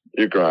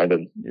 You're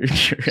grinding. You're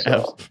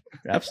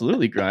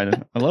absolutely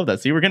grinding. I love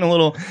that. See, we're getting a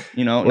little,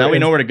 now we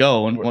know where to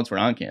go once we're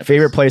on campus.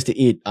 Favorite place to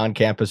eat on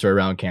campus or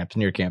around campus,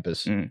 near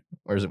campus?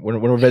 Or is it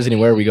when we're visiting,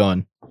 where are we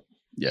going?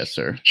 Yes,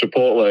 sir.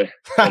 Chipotle.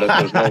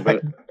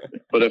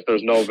 But if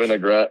there's no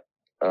vinaigrette,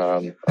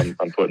 I'm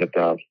putting it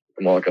down.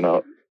 I'm walking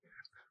out.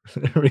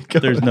 There we go.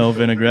 There's no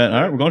vinaigrette.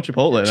 All right, we're going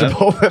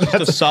Chipotle.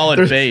 That's a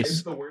solid base.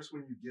 It's the worst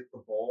when you get the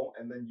bowl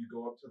and then you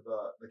go up to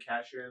the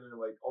cashier and they're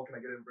like, "Oh, can I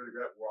get a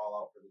vinaigrette? We're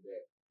all out for the day."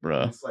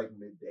 Bro, it's like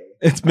midday.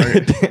 It's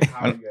midday.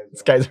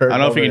 This guy's hurt. I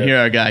don't know if you can hear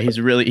our guy.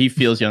 He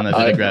feels you on that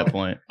vinaigrette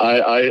point.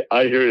 I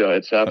hear you.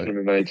 It's happened to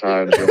me many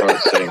times. Your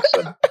heart sinks.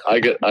 And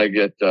I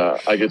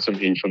get some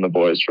heat from the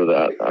boys for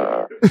that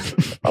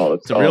all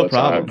the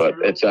time. But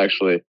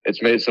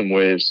it's made some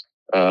waves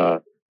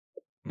through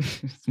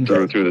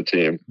the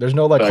team. There's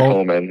no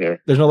home in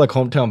here. There's no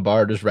hometown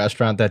bar, just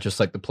restaurant that's just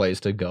the place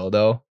to go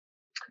though.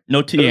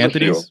 No T.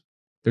 Anthony's.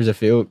 There's a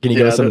few. Can you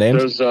give us some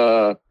names?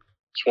 There's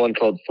one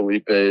called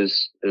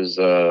Felipe's is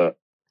a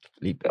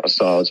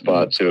solid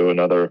spot too.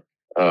 Another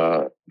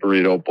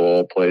burrito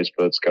bowl place,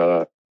 but it's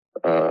got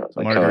kind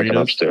of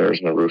upstairs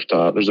and a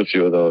rooftop. There's a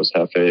few of those.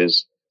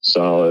 Hefe's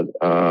solid.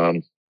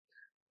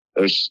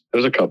 there's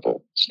a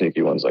couple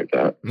sneaky ones like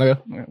that. Okay.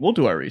 We'll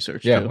do our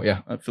research. Yeah, too.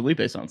 yeah.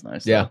 Felipe sounds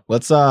nice. Yeah.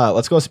 Let's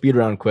go speed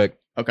round quick.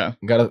 Okay.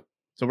 We gotta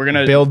So we're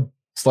gonna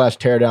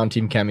build/tear down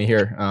Team Kemi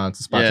here. It's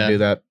a spot to do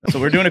that. So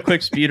we're doing a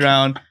quick speed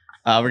round.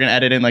 We're gonna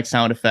edit in like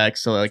sound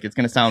effects, so like it's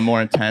gonna sound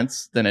more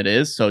intense than it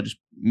is. So just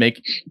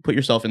put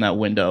yourself in that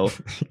window.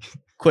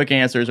 Quick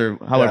answers or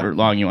however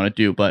long you want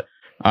to do. But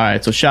all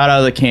right, so shot out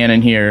of the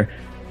cannon here.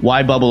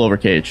 Why bubble over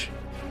cage?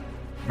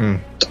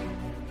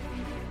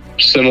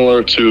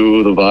 Similar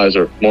to the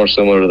visor, more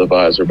similar to the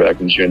visor back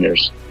in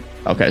juniors.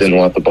 Okay, Didn't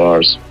want the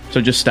bars.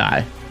 so just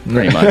sty,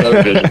 pretty much.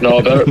 Better vision.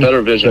 No,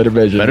 better vision. Better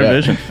vision. Better yeah.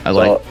 vision. I It's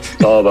like.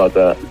 it's all about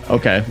that.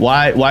 Okay,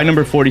 why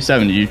number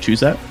 47? Did you choose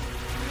that?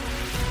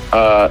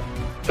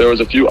 There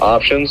was a few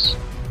options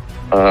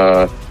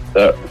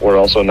that were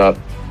also not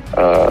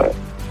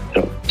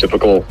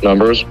typical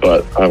numbers,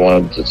 but I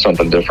wanted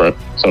something different,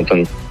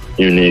 something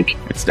unique,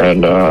 It's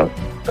and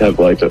have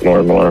liked it more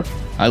and more.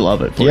 I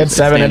love it. You had It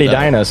 780 stands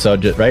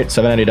out. Dyna, so right?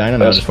 780 Dyna, now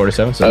That's- just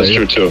 47. So That's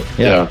there you true go.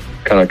 too. Yeah. Yeah,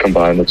 kind of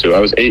combine the two. I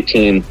was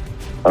 18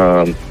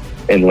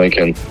 in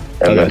Lincoln,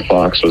 and then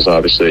Fox was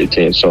obviously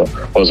 18, so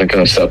I wasn't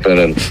going to step in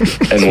and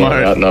win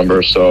Smart. that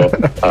number. So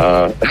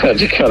I had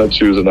to kind of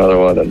choose another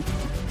one and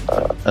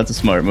That's a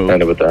smart move.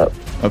 ended with that.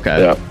 Okay.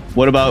 Yeah.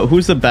 What about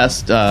who's the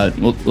best?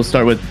 We'll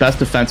start with best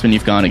defenseman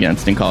you've gone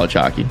against in college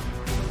hockey.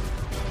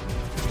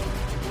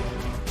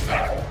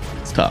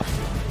 It's tough.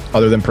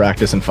 Other than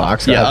practice and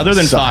Fox. Yeah, that other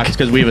than suck. Fox,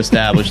 because we've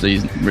established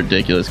these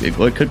ridiculous.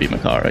 Well, it could be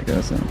Makar, I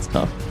guess. It's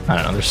tough. I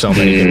don't know. There's so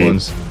many good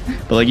ones.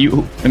 But like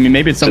you, I mean,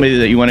 maybe it's somebody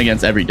that you went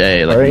against every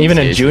day. Like Or even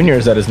in these days.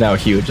 juniors, that is now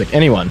huge. Like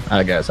anyone,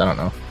 I guess. I don't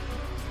know.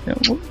 Yeah,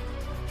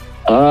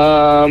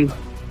 well,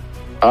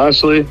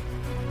 Honestly,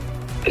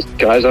 it's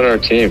guys on our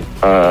team.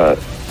 I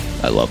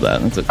love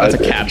that. That's a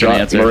captain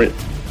answer.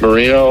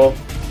 Marino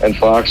and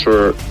Fox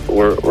were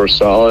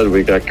solid.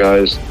 We got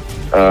guys.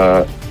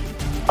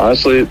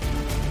 Honestly,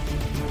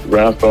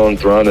 Rathbone,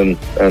 Thrun, and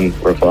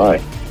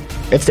Rafai.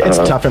 It's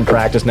tough in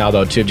practice now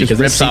though too, because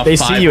rips off they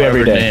see you every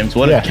five day. names.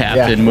 What a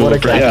captain move. What a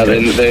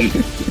captain. Yeah, then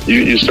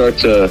you start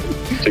to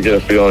get a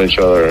feel on each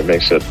other. It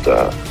makes it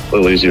a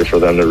little easier for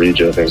them to read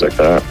you and things like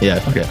that.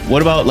 Yeah. Okay.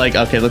 What about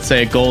let's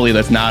say a goalie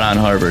that's not on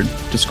Harvard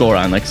to score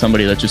on, like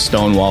somebody that just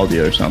stonewalled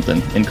you or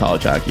something in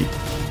college hockey?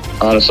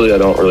 Honestly, I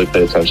don't really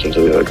pay attention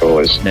to the other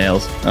goalies.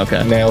 Nails.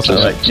 Okay. Nails. All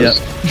right. Yep.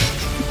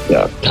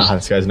 Yeah. God,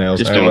 this guy's nails.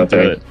 Just All right. going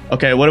through thing. it.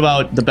 Okay. What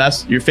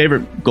about your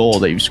favorite goal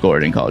that you've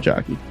scored in college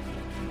hockey?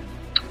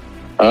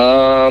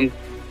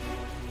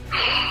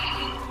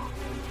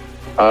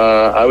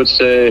 I would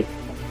say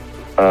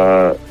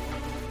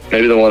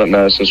maybe the one at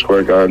Madison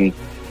Square Garden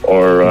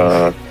or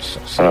That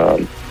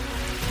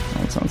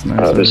sounds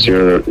nice. this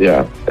year,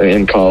 yeah,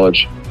 in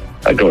college.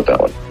 I'd go with that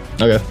one.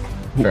 Okay.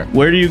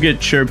 Where do you get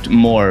chirped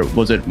more?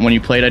 Was it when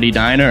you played at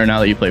Edina or now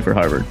that you play for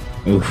Harvard?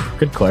 Oof,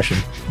 good question.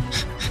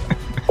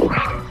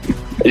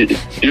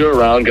 You're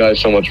around guys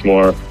so much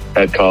more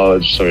at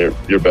college, so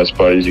your best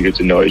buddies, you get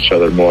to know each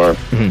other more.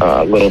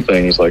 Little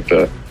things like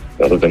the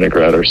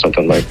vinaigrette or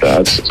something like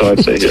that. So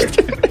I'd say here.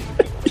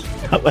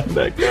 I like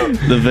that.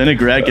 The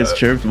vinaigrette gets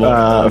chirped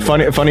more.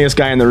 Funniest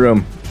guy in the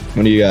room.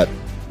 What do you got?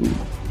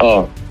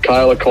 Oh,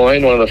 Kyle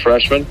LaCoin, one of the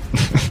freshmen.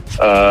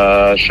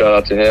 Shout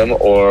out to him.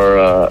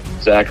 Or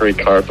Zachary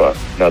Karpa,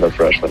 another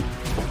freshman.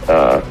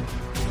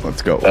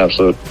 Let's go.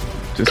 Absolute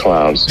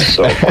clowns.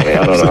 So funny.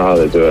 I don't know how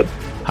they do it.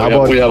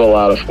 We have a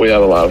lot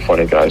of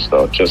funny guys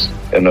though, just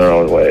in their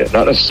own way.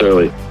 Not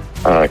necessarily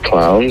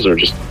clowns or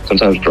just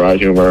sometimes dry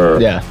humor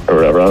or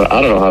whatever.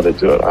 I don't know how they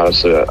do it.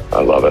 Honestly,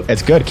 I love it.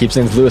 It's good. Keeps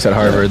St. Louis at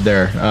Harvard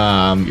there.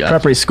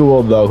 Preppery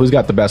school though. Who's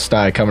got the best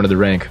style coming to the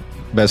rink?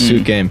 Best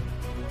suit game.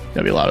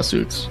 Gotta be a lot of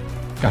suits.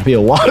 Gotta be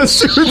a lot of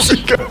suits.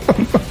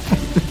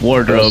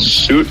 Wardrobe.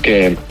 Suit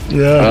game.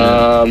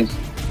 Yeah.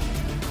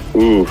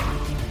 Ooh.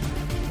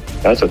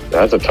 That's a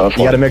tough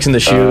You one. got to mix in the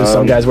shoes.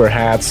 Some guys wear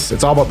hats.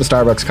 It's all about the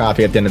Starbucks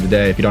coffee at the end of the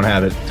day. If you don't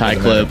have it, Tie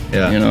doesn't clip. matter.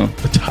 Yeah, You know.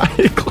 the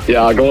tie clip.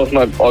 Yeah, I'll go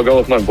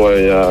with my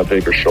boy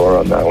Baker Shore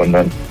on that one.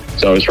 Then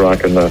he's always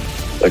rocking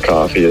the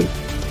coffee and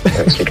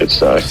some good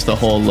stuff. Just the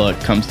whole look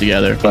comes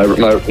together. My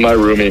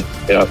roomie.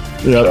 Yeah.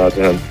 Shout out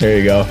to him. There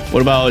you go.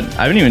 What about,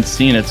 I haven't even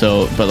seen it,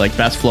 but like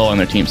best flow on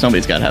their team,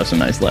 somebody's got to have some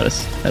nice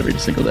lettuce every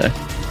single day.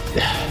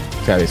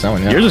 Gotta be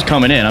someone. Yeah. Yours is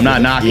coming in. I'm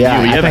not knocking you. You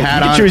I have a think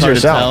hat you on. can choose hard to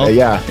yourself. tell.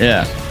 Yeah.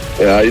 Yeah.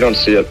 Yeah, you don't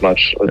see it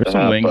much with There's the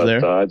some hat, wings but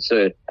there. I'd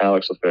say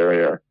Alex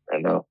LaFerriere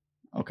right now.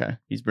 Okay.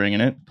 He's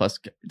bringing it. Plus,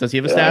 does he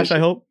have a Yeah, stash, he's- I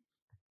hope?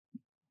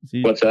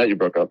 What's that? You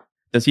broke up.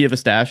 Does he have a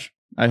stash?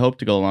 I hope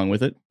to go along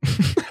with it.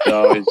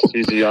 No,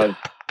 he's young.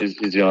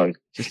 He's young.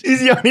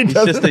 He's young. He He's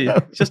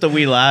just a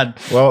wee lad.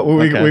 Well,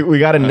 Okay. we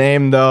got a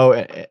name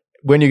though.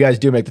 When you guys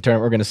do make the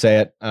tournament, we're going to say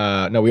it.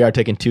 No, we are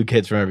taking 2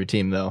 kids from every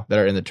team though that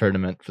are in the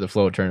tournament for the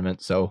Flow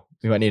tournament. So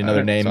we might need another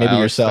Alright, name. so Maybe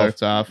Alex yourself.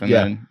 starts off, and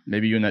Yeah. then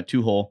maybe you in that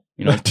 2-hole.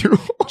 You know, 2.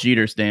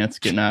 Jeter stance,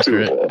 getting after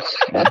it.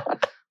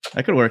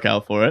 That could work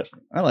out for it.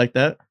 I like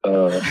that.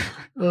 Oh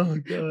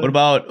god. What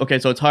about, okay,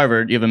 so it's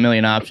Harvard. You have a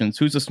million options.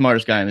 Who's the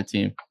smartest guy on the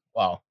team?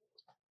 Wow.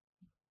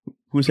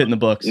 Who's hitting the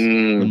books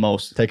the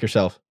most? Take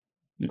yourself.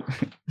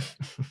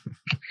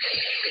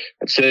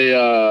 I'd say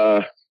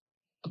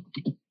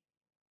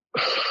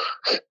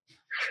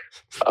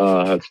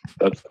that's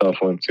a tough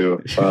one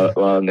too. A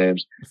lot of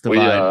names. It's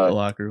divide the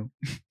locker room.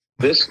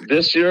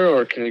 This year,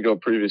 or can you go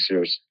previous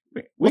years?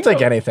 We'll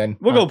take anything.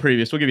 We'll go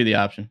previous. We'll give you the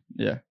option.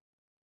 Yeah.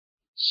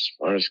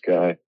 Smartest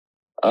guy.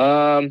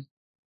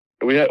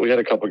 We had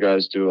a couple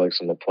guys do like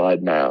some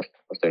applied math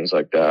or things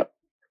like that.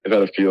 We've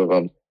had a few of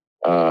them.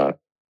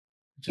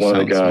 One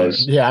of the guys.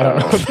 Smart. Yeah, I don't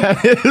know what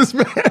that is,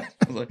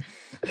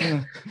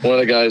 man. One of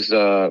the guys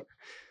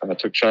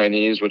took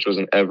Chinese, which was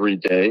an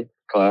everyday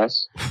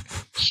class.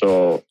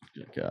 So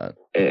Good God.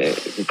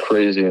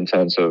 Crazy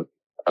intensive.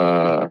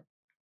 I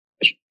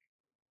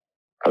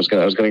was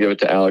gonna give it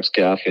to Alex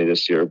Gaffney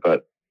this year,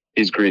 but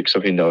he's Greek, so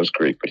he knows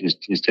Greek. But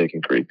he's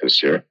taking Greek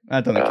this year.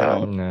 That doesn't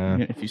count. Nah.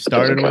 If you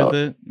started with count.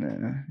 it,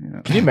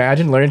 Can you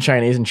imagine learning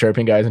Chinese and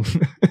chirping guys?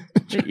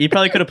 he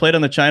probably could have played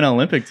on the China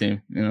Olympic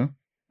team.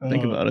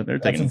 Think about it. They're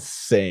That's taking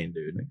insane,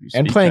 dude. Like, you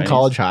And speak playing Chinese.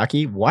 college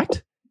hockey?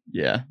 What?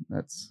 Yeah,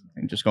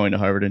 and just going to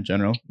Harvard in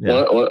general.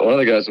 Yeah. One of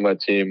the guys on my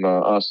team,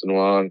 Austin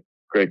Wong,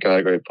 great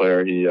guy, great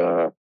player.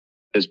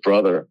 His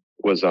brother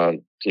was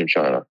on Team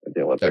China at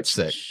the Olympics.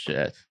 That's sick.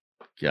 Shit.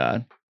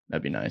 God,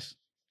 that'd be nice.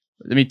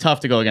 It'd be tough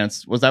to go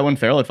against. Was that when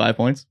Farrell had 5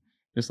 points?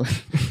 Just like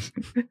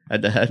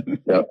head to head.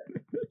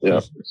 Yeah.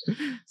 So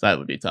that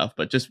would be tough,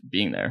 but just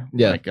being there.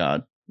 Yeah. My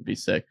God, would be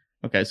sick.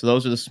 Okay, so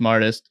those are the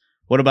smartest.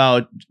 What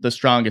about the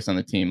strongest on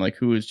the team? Like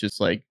who is just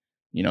like,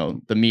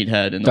 the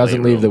meathead and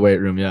Doesn't leave the weight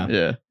room, yeah.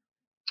 Yeah.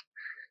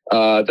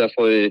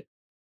 Definitely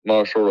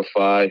Marshall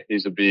Rafai.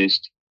 He's a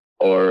beast.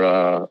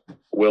 Or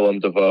Willem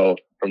DeVoe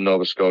from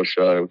Nova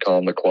Scotia. We call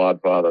him the Quad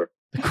Father.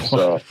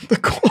 So The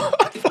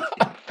quad.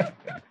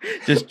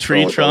 Just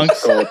tree go with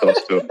trunks. Go with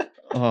those two.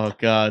 Oh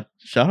God!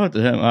 Shout out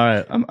to him. All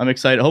right, I'm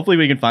excited. Hopefully,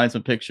 we can find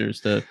some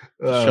pictures to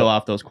show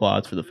off those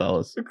quads for the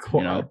fellas,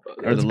 or the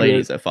That's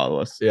ladies great. that follow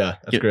us. Yeah,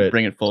 that's great.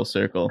 Bring it full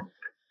circle.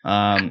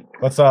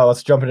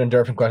 Let's jump into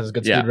Endorphin questions.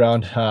 Good Yeah. speed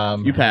round.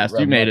 You passed. You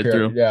wrap made up it here.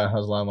 through. Yeah, that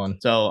was a long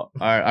one. So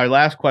our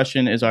last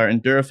question is our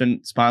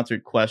Endorphin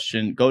sponsored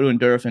question. Go to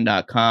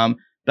endorphin.com.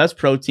 Best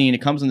protein.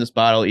 It comes in this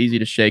bottle. Easy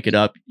to shake it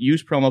up.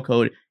 Use promo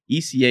code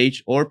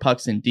ECH or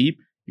Pucks in Deep.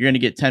 You're going to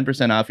get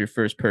 10% off your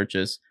first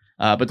purchase.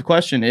 But the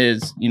question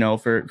is,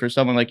 for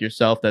someone like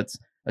yourself that's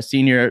a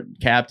senior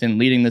captain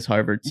leading this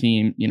Harvard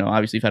team,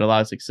 obviously you've had a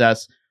lot of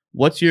success.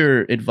 What's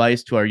your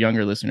advice to our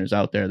younger listeners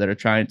out there that are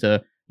trying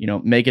to,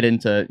 make it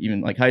into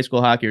even like high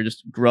school hockey or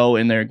just grow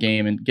in their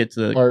game and get to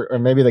the Or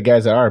maybe the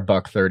guys that are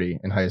 $130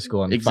 in high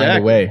school and find a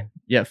Exactly. way.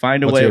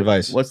 find a What's way. your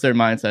advice? What's their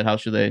mindset? How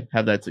should they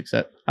have that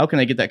success? How can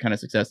they get that kind of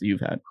success that you've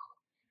had?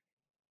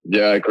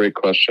 Yeah, great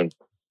question.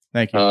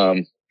 Thank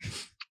you.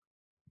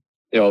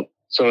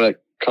 Something that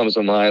comes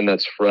to mind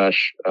that's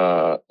fresh,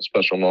 a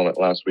special moment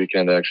last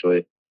weekend,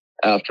 actually,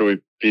 after we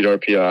beat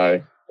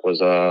RPI was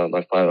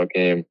my final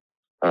game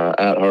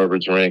at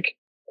Harvard's rink.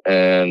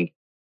 And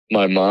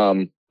my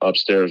mom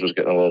upstairs was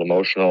getting a little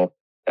emotional,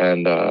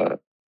 and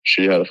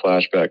she had a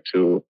flashback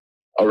to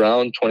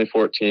around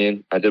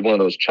 2014. I did one of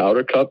those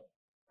Chowder Cup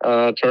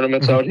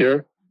tournaments out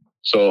here.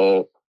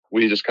 So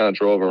we just kind of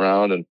drove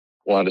around and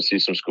wanted to see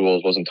some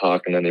schools, wasn't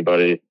talking to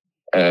anybody.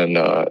 And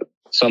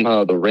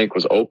somehow the rink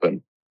was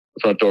open.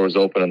 The front door was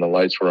open and the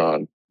lights were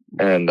on.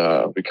 And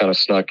we kind of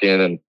snuck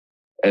in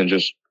and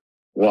just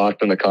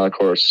walked in the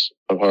concourse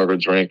of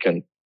Harvard's rink. And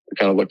we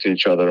kind of looked at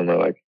each other and we're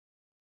like,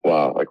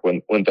 wow, like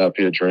wouldn't that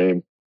be a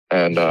dream?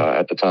 And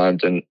at the time,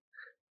 didn't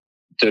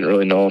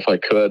really know if I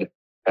could.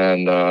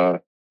 And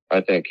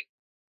I think,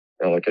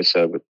 like I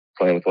said, with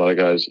playing with a lot of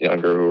guys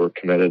younger who were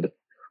committed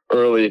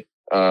early,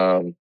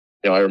 I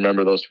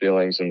remember those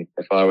feelings. And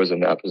if I was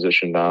in that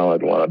position now,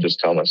 I'd want to just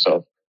tell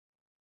myself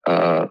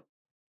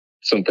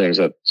some things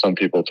that some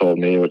people told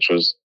me, which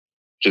was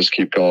just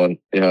keep going.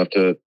 You have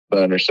to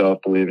bet on yourself,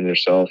 believe in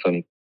yourself,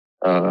 and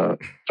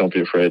don't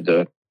be afraid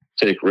to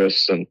take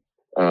risks. And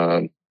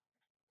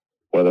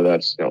whether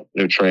that's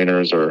new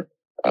trainers or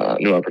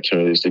new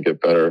opportunities to get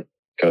better,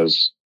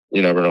 because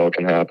you never know what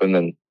can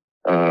happen.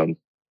 And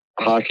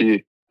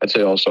hockey, I'd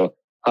say also,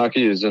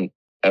 hockey isn't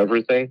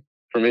everything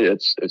for me.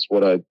 It's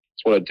what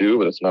I do,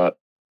 but it's not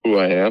who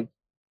I am.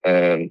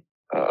 And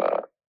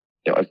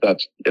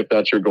if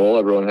that's your goal,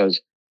 everyone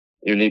has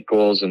unique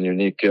goals and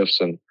unique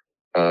gifts and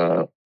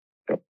a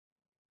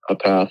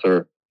path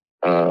or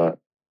a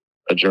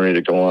journey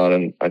to go on.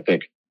 And I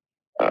think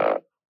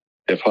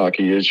if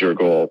hockey is your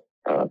goal,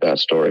 that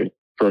story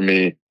for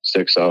me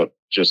sticks out.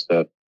 Just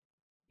that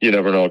you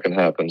never know what can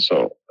happen.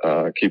 So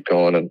keep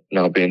going. And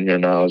now being here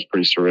now is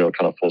pretty surreal,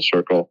 kind of full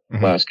circle.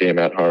 Mm-hmm. Last game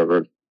at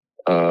Harvard,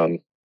 and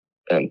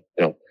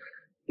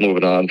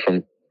moving on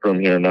from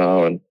here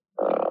now, and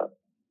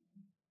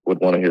would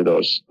want to hear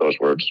those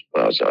words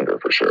when I was younger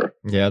for sure.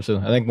 Yeah,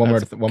 absolutely. I think one more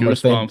thing.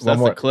 Goosebumps.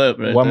 That's the clip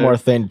right one there. more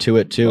thing to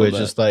it too. Love Is that.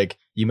 just like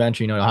you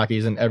mentioned, hockey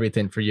isn't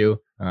everything for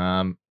you.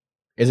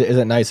 Is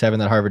it nice having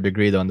that Harvard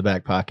degree though in the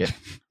back pocket?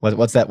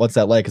 What's that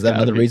like? Is that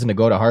Gotta another be. reason to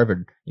go to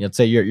Harvard? Let's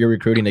say you're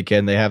recruiting a kid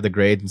and they have the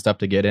grades and stuff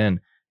to get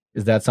in.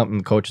 Is that something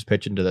the coach is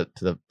pitching to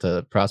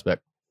the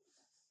prospect?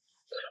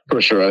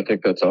 For sure. I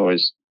think that's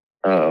always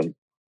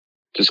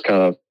just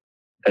kind of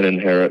an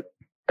inherent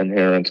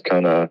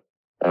kind of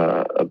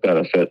a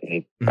benefit.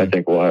 And I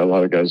think why a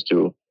lot of guys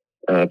do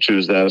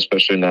choose that,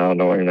 especially now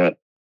knowing that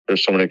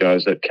there's so many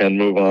guys that can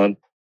move on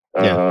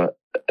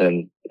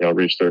and,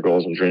 reach their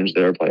goals and dreams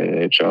there playing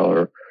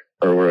NHL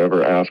or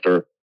wherever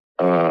after.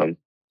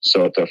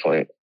 So it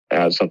definitely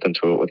adds something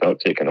to it without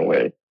taking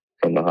away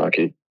from the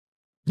hockey.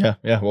 Yeah.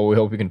 Well, we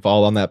hope we can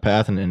follow on that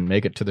path and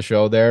make it to the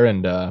show there.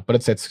 And but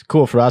it's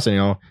cool for us,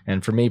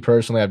 and for me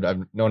personally,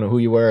 I've known who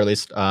you were at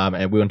least.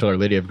 And we went to Our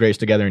Lady of Grace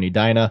together in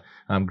Edina.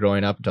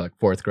 Growing up until like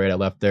 4th grade, I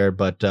left there.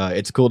 But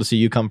it's cool to see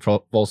you come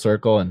full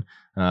circle, and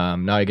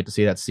now you get to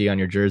see that C on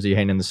your jersey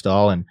hanging in the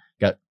stall. And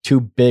got 2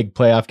 big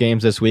playoff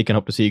games this week, and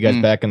hope to see you guys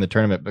back in the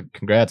tournament. But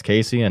congrats,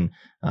 Casey, and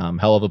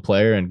hell of a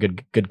player and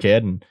good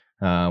kid. And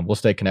we'll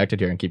stay connected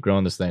here and keep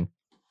growing this thing.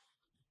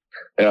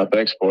 Yeah,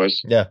 thanks,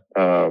 boys. Yeah.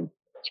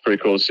 It's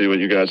pretty cool to see what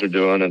you guys are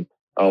doing, and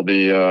I'll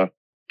be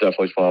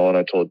definitely following.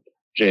 I told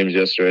James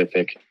yesterday, I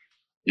think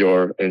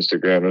your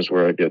Instagram is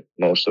where I get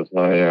most of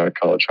my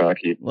college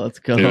hockey Let's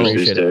go. news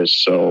these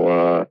days.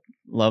 So,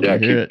 Love to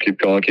hear it. Keep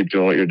going, keep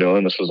doing what you're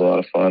doing. This was a lot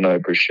of fun. I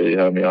appreciate you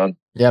having me on.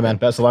 Yeah, man.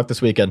 Best of luck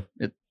this weekend.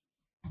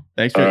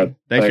 Thanks for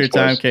your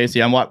time, boys.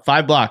 Casey. I'm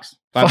 5 blocks.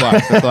 5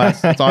 blocks.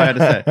 That's all I had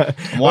to say.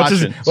 I'm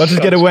watching. Let's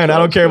just get a win. I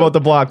don't care about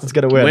the blocks. Let's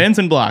get a win. Wins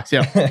and blocks.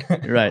 Yeah,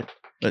 you're right.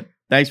 But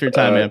thanks for your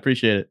time, man.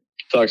 Appreciate it.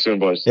 Talk soon,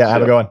 boys. Yeah,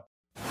 have a good one.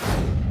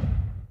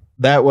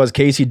 That was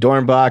Casey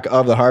Dornbach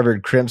of the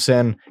Harvard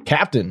Crimson,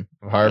 captain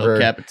of Harvard.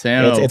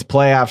 Capitano. It's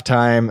playoff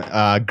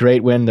time.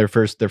 Great win their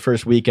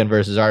first weekend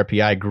versus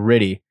RPI.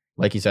 Gritty,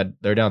 like you said,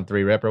 they're down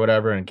 3-rip or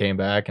whatever, and came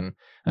back. And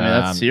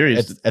that's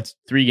serious. It's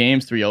 3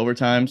 games, 3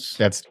 overtimes.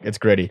 It's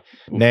gritty.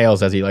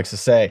 Nails, as he likes to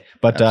say.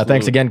 But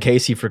thanks again,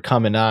 Casey, for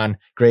coming on.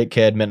 Great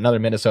kid, another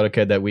Minnesota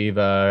kid that we've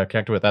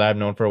connected with that I've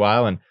known for a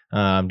while,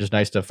 and just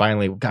nice to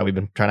finally. God, we've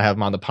been trying to have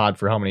him on the pod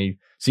for how many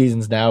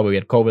seasons now? We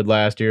had COVID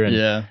last year, and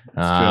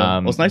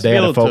well, it's nice they to be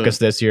had able to focus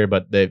this year,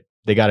 but they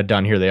got it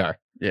done. Here they are.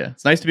 Yeah,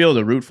 it's nice to be able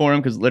to root for him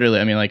because literally,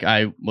 I mean, like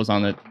I was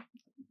on the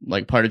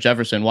part of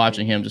Jefferson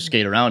watching him just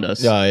skate around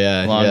us.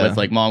 Along with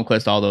like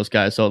Malmquist, all those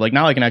guys. So like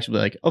now I can actually be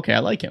like, okay, I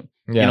like him.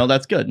 Yeah.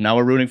 That's good. Now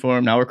we're rooting for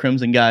him. Now we're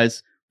Crimson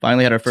guys.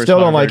 Finally had our first. Still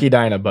don't like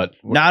Edina, but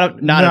not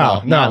at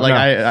all.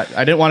 I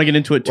didn't want to get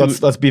into it too.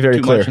 Let's be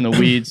very clear. Much in the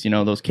weeds.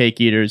 Those cake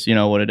eaters. You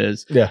know what it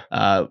is. Yeah.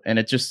 And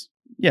it just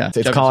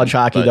it's college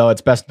hockey though.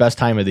 It's best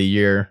time of the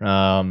year.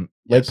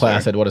 Lake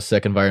Placid, what a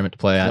sick environment to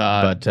play at.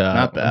 But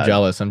not bad.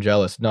 I'm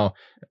jealous. No,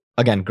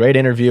 again, great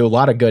interview. A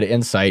lot of good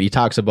insight. He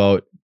talks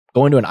about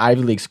going to an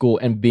Ivy League school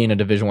and being a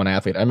Division I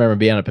athlete. I remember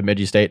being at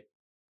Bemidji State,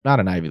 not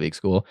an Ivy League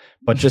school,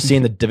 but just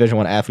seeing the Division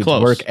I athletes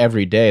work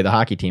every day. The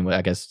hockey team,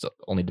 I guess, it's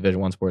only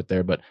Division I sport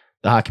there, but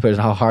the hockey players,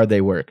 how hard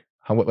they work,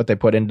 what they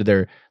put into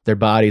their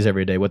bodies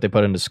every day, what they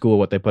put into school,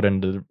 what they put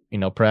into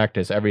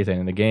practice, everything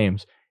in the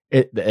games.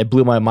 It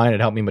blew my mind.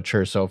 It helped me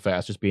mature so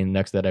fast, just being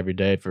next to that every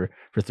day for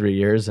 3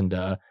 years. And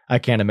I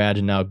can't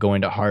imagine now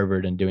going to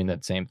Harvard and doing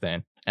that same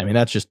thing. I mean,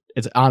 it's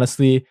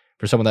honestly,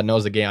 for someone that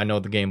knows the game, I know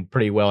the game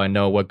pretty well. I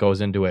know what goes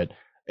into it.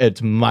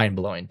 It's mind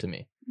blowing to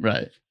me.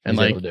 Right. And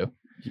like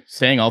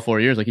staying all 4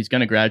 years, like he's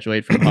going to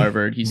graduate from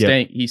Harvard. He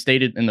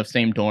stayed in the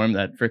same dorm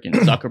that freaking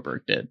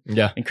Zuckerberg did.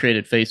 Yeah. And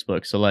created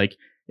Facebook. So like,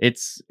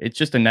 it's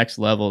just a next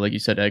level, like you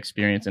said,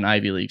 experience in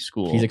Ivy League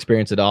school. He's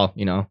experienced it all,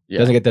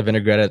 Doesn't get the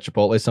vinaigrette at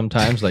Chipotle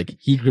sometimes. Like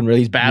he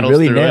really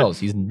nails.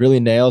 He's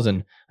really nails,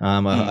 and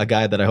a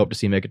guy that I hope to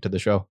see make it to the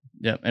show.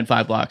 Yeah, and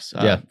 5 blocks.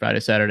 Friday,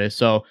 Saturday.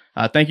 So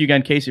thank you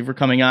again, Casey, for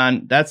coming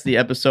on. That's the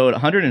episode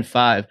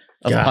 105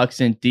 of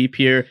Pucks in Deep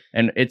here,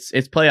 and it's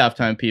playoff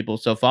time, people.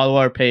 So follow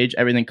our page,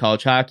 Everything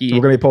College Hockey.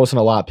 We're gonna be posting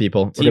a lot,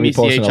 people. We're gonna be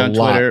posting on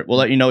Twitter. We'll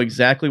let you know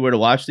exactly where to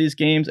watch these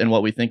games and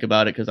what we think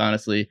about it. Because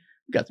honestly,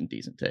 we got some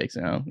decent takes,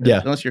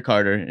 unless you're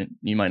Carter,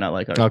 you might not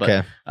like ours.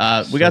 Okay.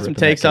 But, we got some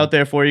takes out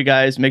there for you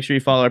guys. Make sure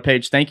you follow our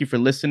page. Thank you for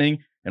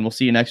listening, and we'll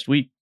see you next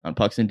week on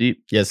Pucks in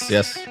Deep. Yes.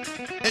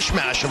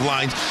 Mishmash of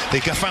lines.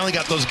 They finally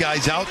got those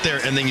guys out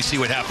there, and then you see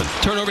what happened.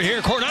 Turnover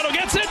here. Coronado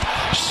gets it.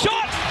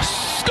 Shot.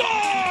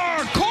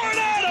 Score.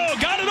 Coronado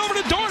got it over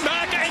to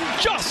Dornbach,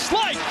 and just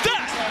like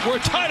that, we're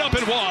tied up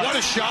in 1. What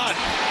a shot.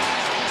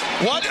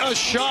 What a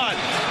shot.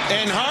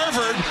 And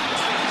Harvard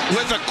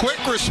with a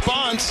quick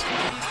response.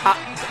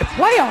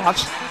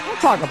 Playoffs? Don't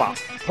talk about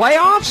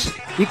playoffs.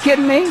 You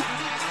kidding me?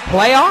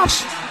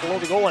 Playoffs? Below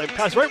the goal line.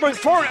 Pass right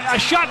forward. A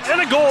shot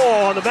and a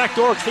goal on the back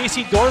door.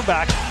 Casey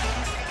Dornbach.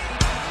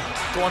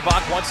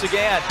 Dornbach once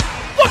again.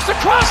 Looks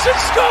across and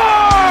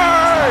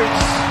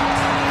scores!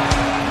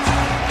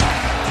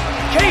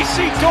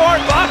 Casey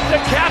Dornbach,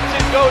 the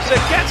captain, goes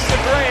against the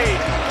grain.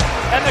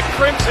 And the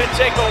Crimson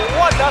take a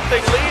 1-0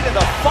 lead in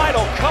the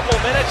final couple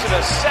minutes of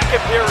the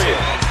second period.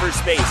 For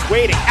space,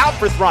 waiting, out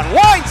for Thron,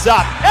 winds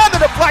up, and the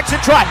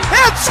deflection try,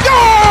 and scored!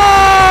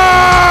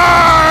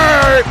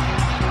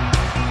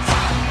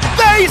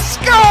 They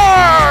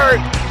scored!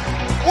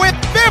 With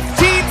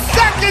 15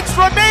 seconds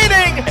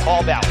remaining!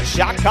 Ball down,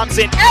 shot comes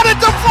in, and it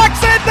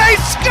deflects it, they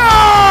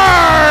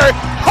score!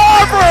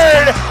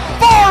 Harvard,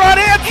 4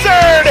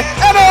 unanswered,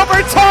 an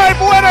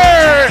overtime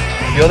winner!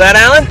 that,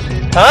 Alan?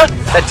 Huh?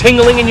 That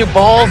tingling in your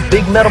balls,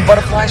 big metal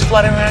butterflies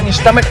fluttering around your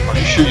stomach? Are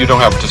you sure you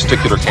don't have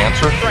testicular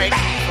cancer? Frank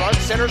front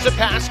centers a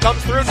pass, comes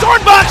through.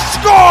 Dornbach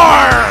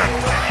score!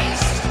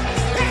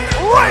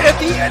 Right at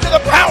the end of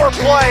the power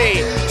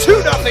play.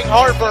 2-0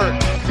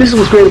 Harvard. This is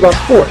what's great about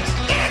sports.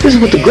 This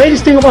is what the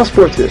greatest thing about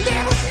sports is.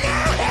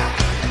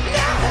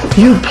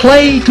 You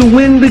play to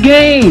win the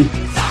game.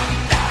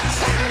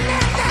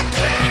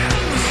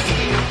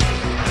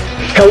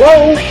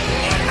 Hello?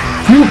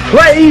 You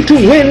play to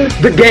win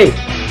the game.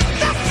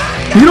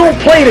 You don't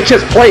play to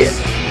just play it.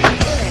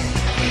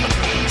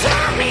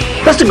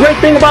 That's the great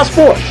thing about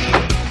sports.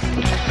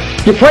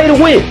 You play to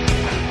win.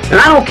 And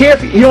I don't care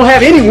if you don't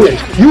have any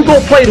wins. You go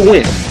play to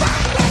win.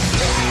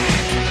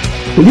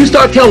 When you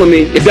start telling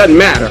me it doesn't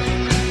matter,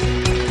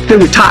 then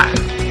retire.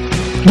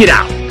 Get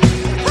out.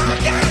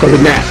 Because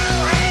it matters.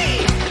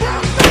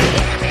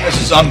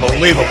 This is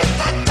unbelievable.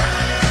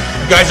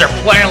 You guys are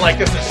playing like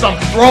this is some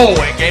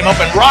throwaway game up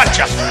in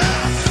Rochester.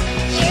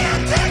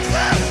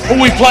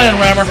 Who we playing,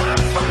 Rammer?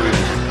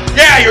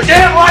 Yeah, you're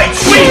damn right.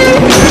 Sweet.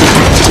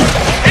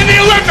 In the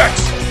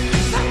Olympics.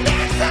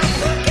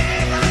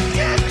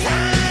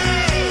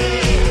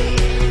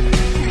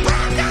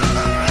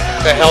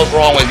 What the hell's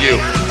wrong with you?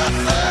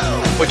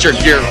 Put your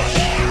gear on.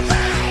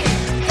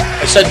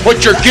 I said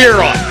put your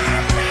gear on.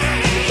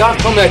 Doc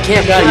told me I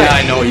can't play. Yeah,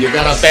 I know. You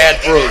got a bad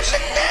bruise.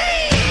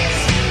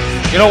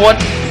 You know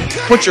what?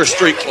 Put your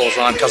street clothes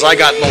on, because I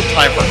got no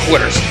time for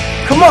quitters.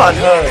 Come on,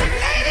 Herb.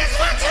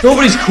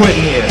 Nobody's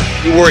quitting here.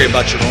 You worry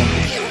about your own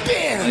needs.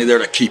 Only there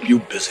to keep you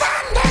busy.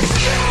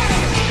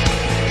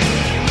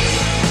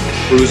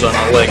 Bruise on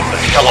the leg, a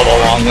hell of a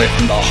long way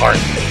from the heart.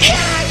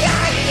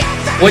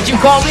 What'd you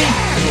call me?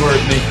 You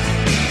heard me.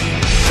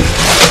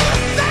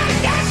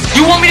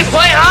 You want me to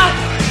play, huh?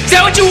 Is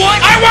that what you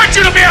want? I want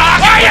you to be a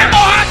hockey player! I am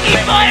a hockey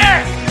player!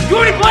 You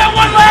want me to play on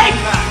one leg?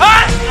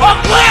 Huh? I'll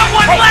play on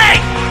one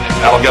leg!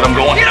 That'll get him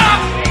going. Get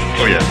up!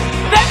 Oh, yeah.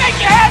 Does that make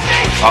you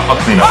happy?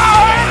 I'll clean up.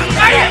 Oh,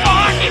 I am a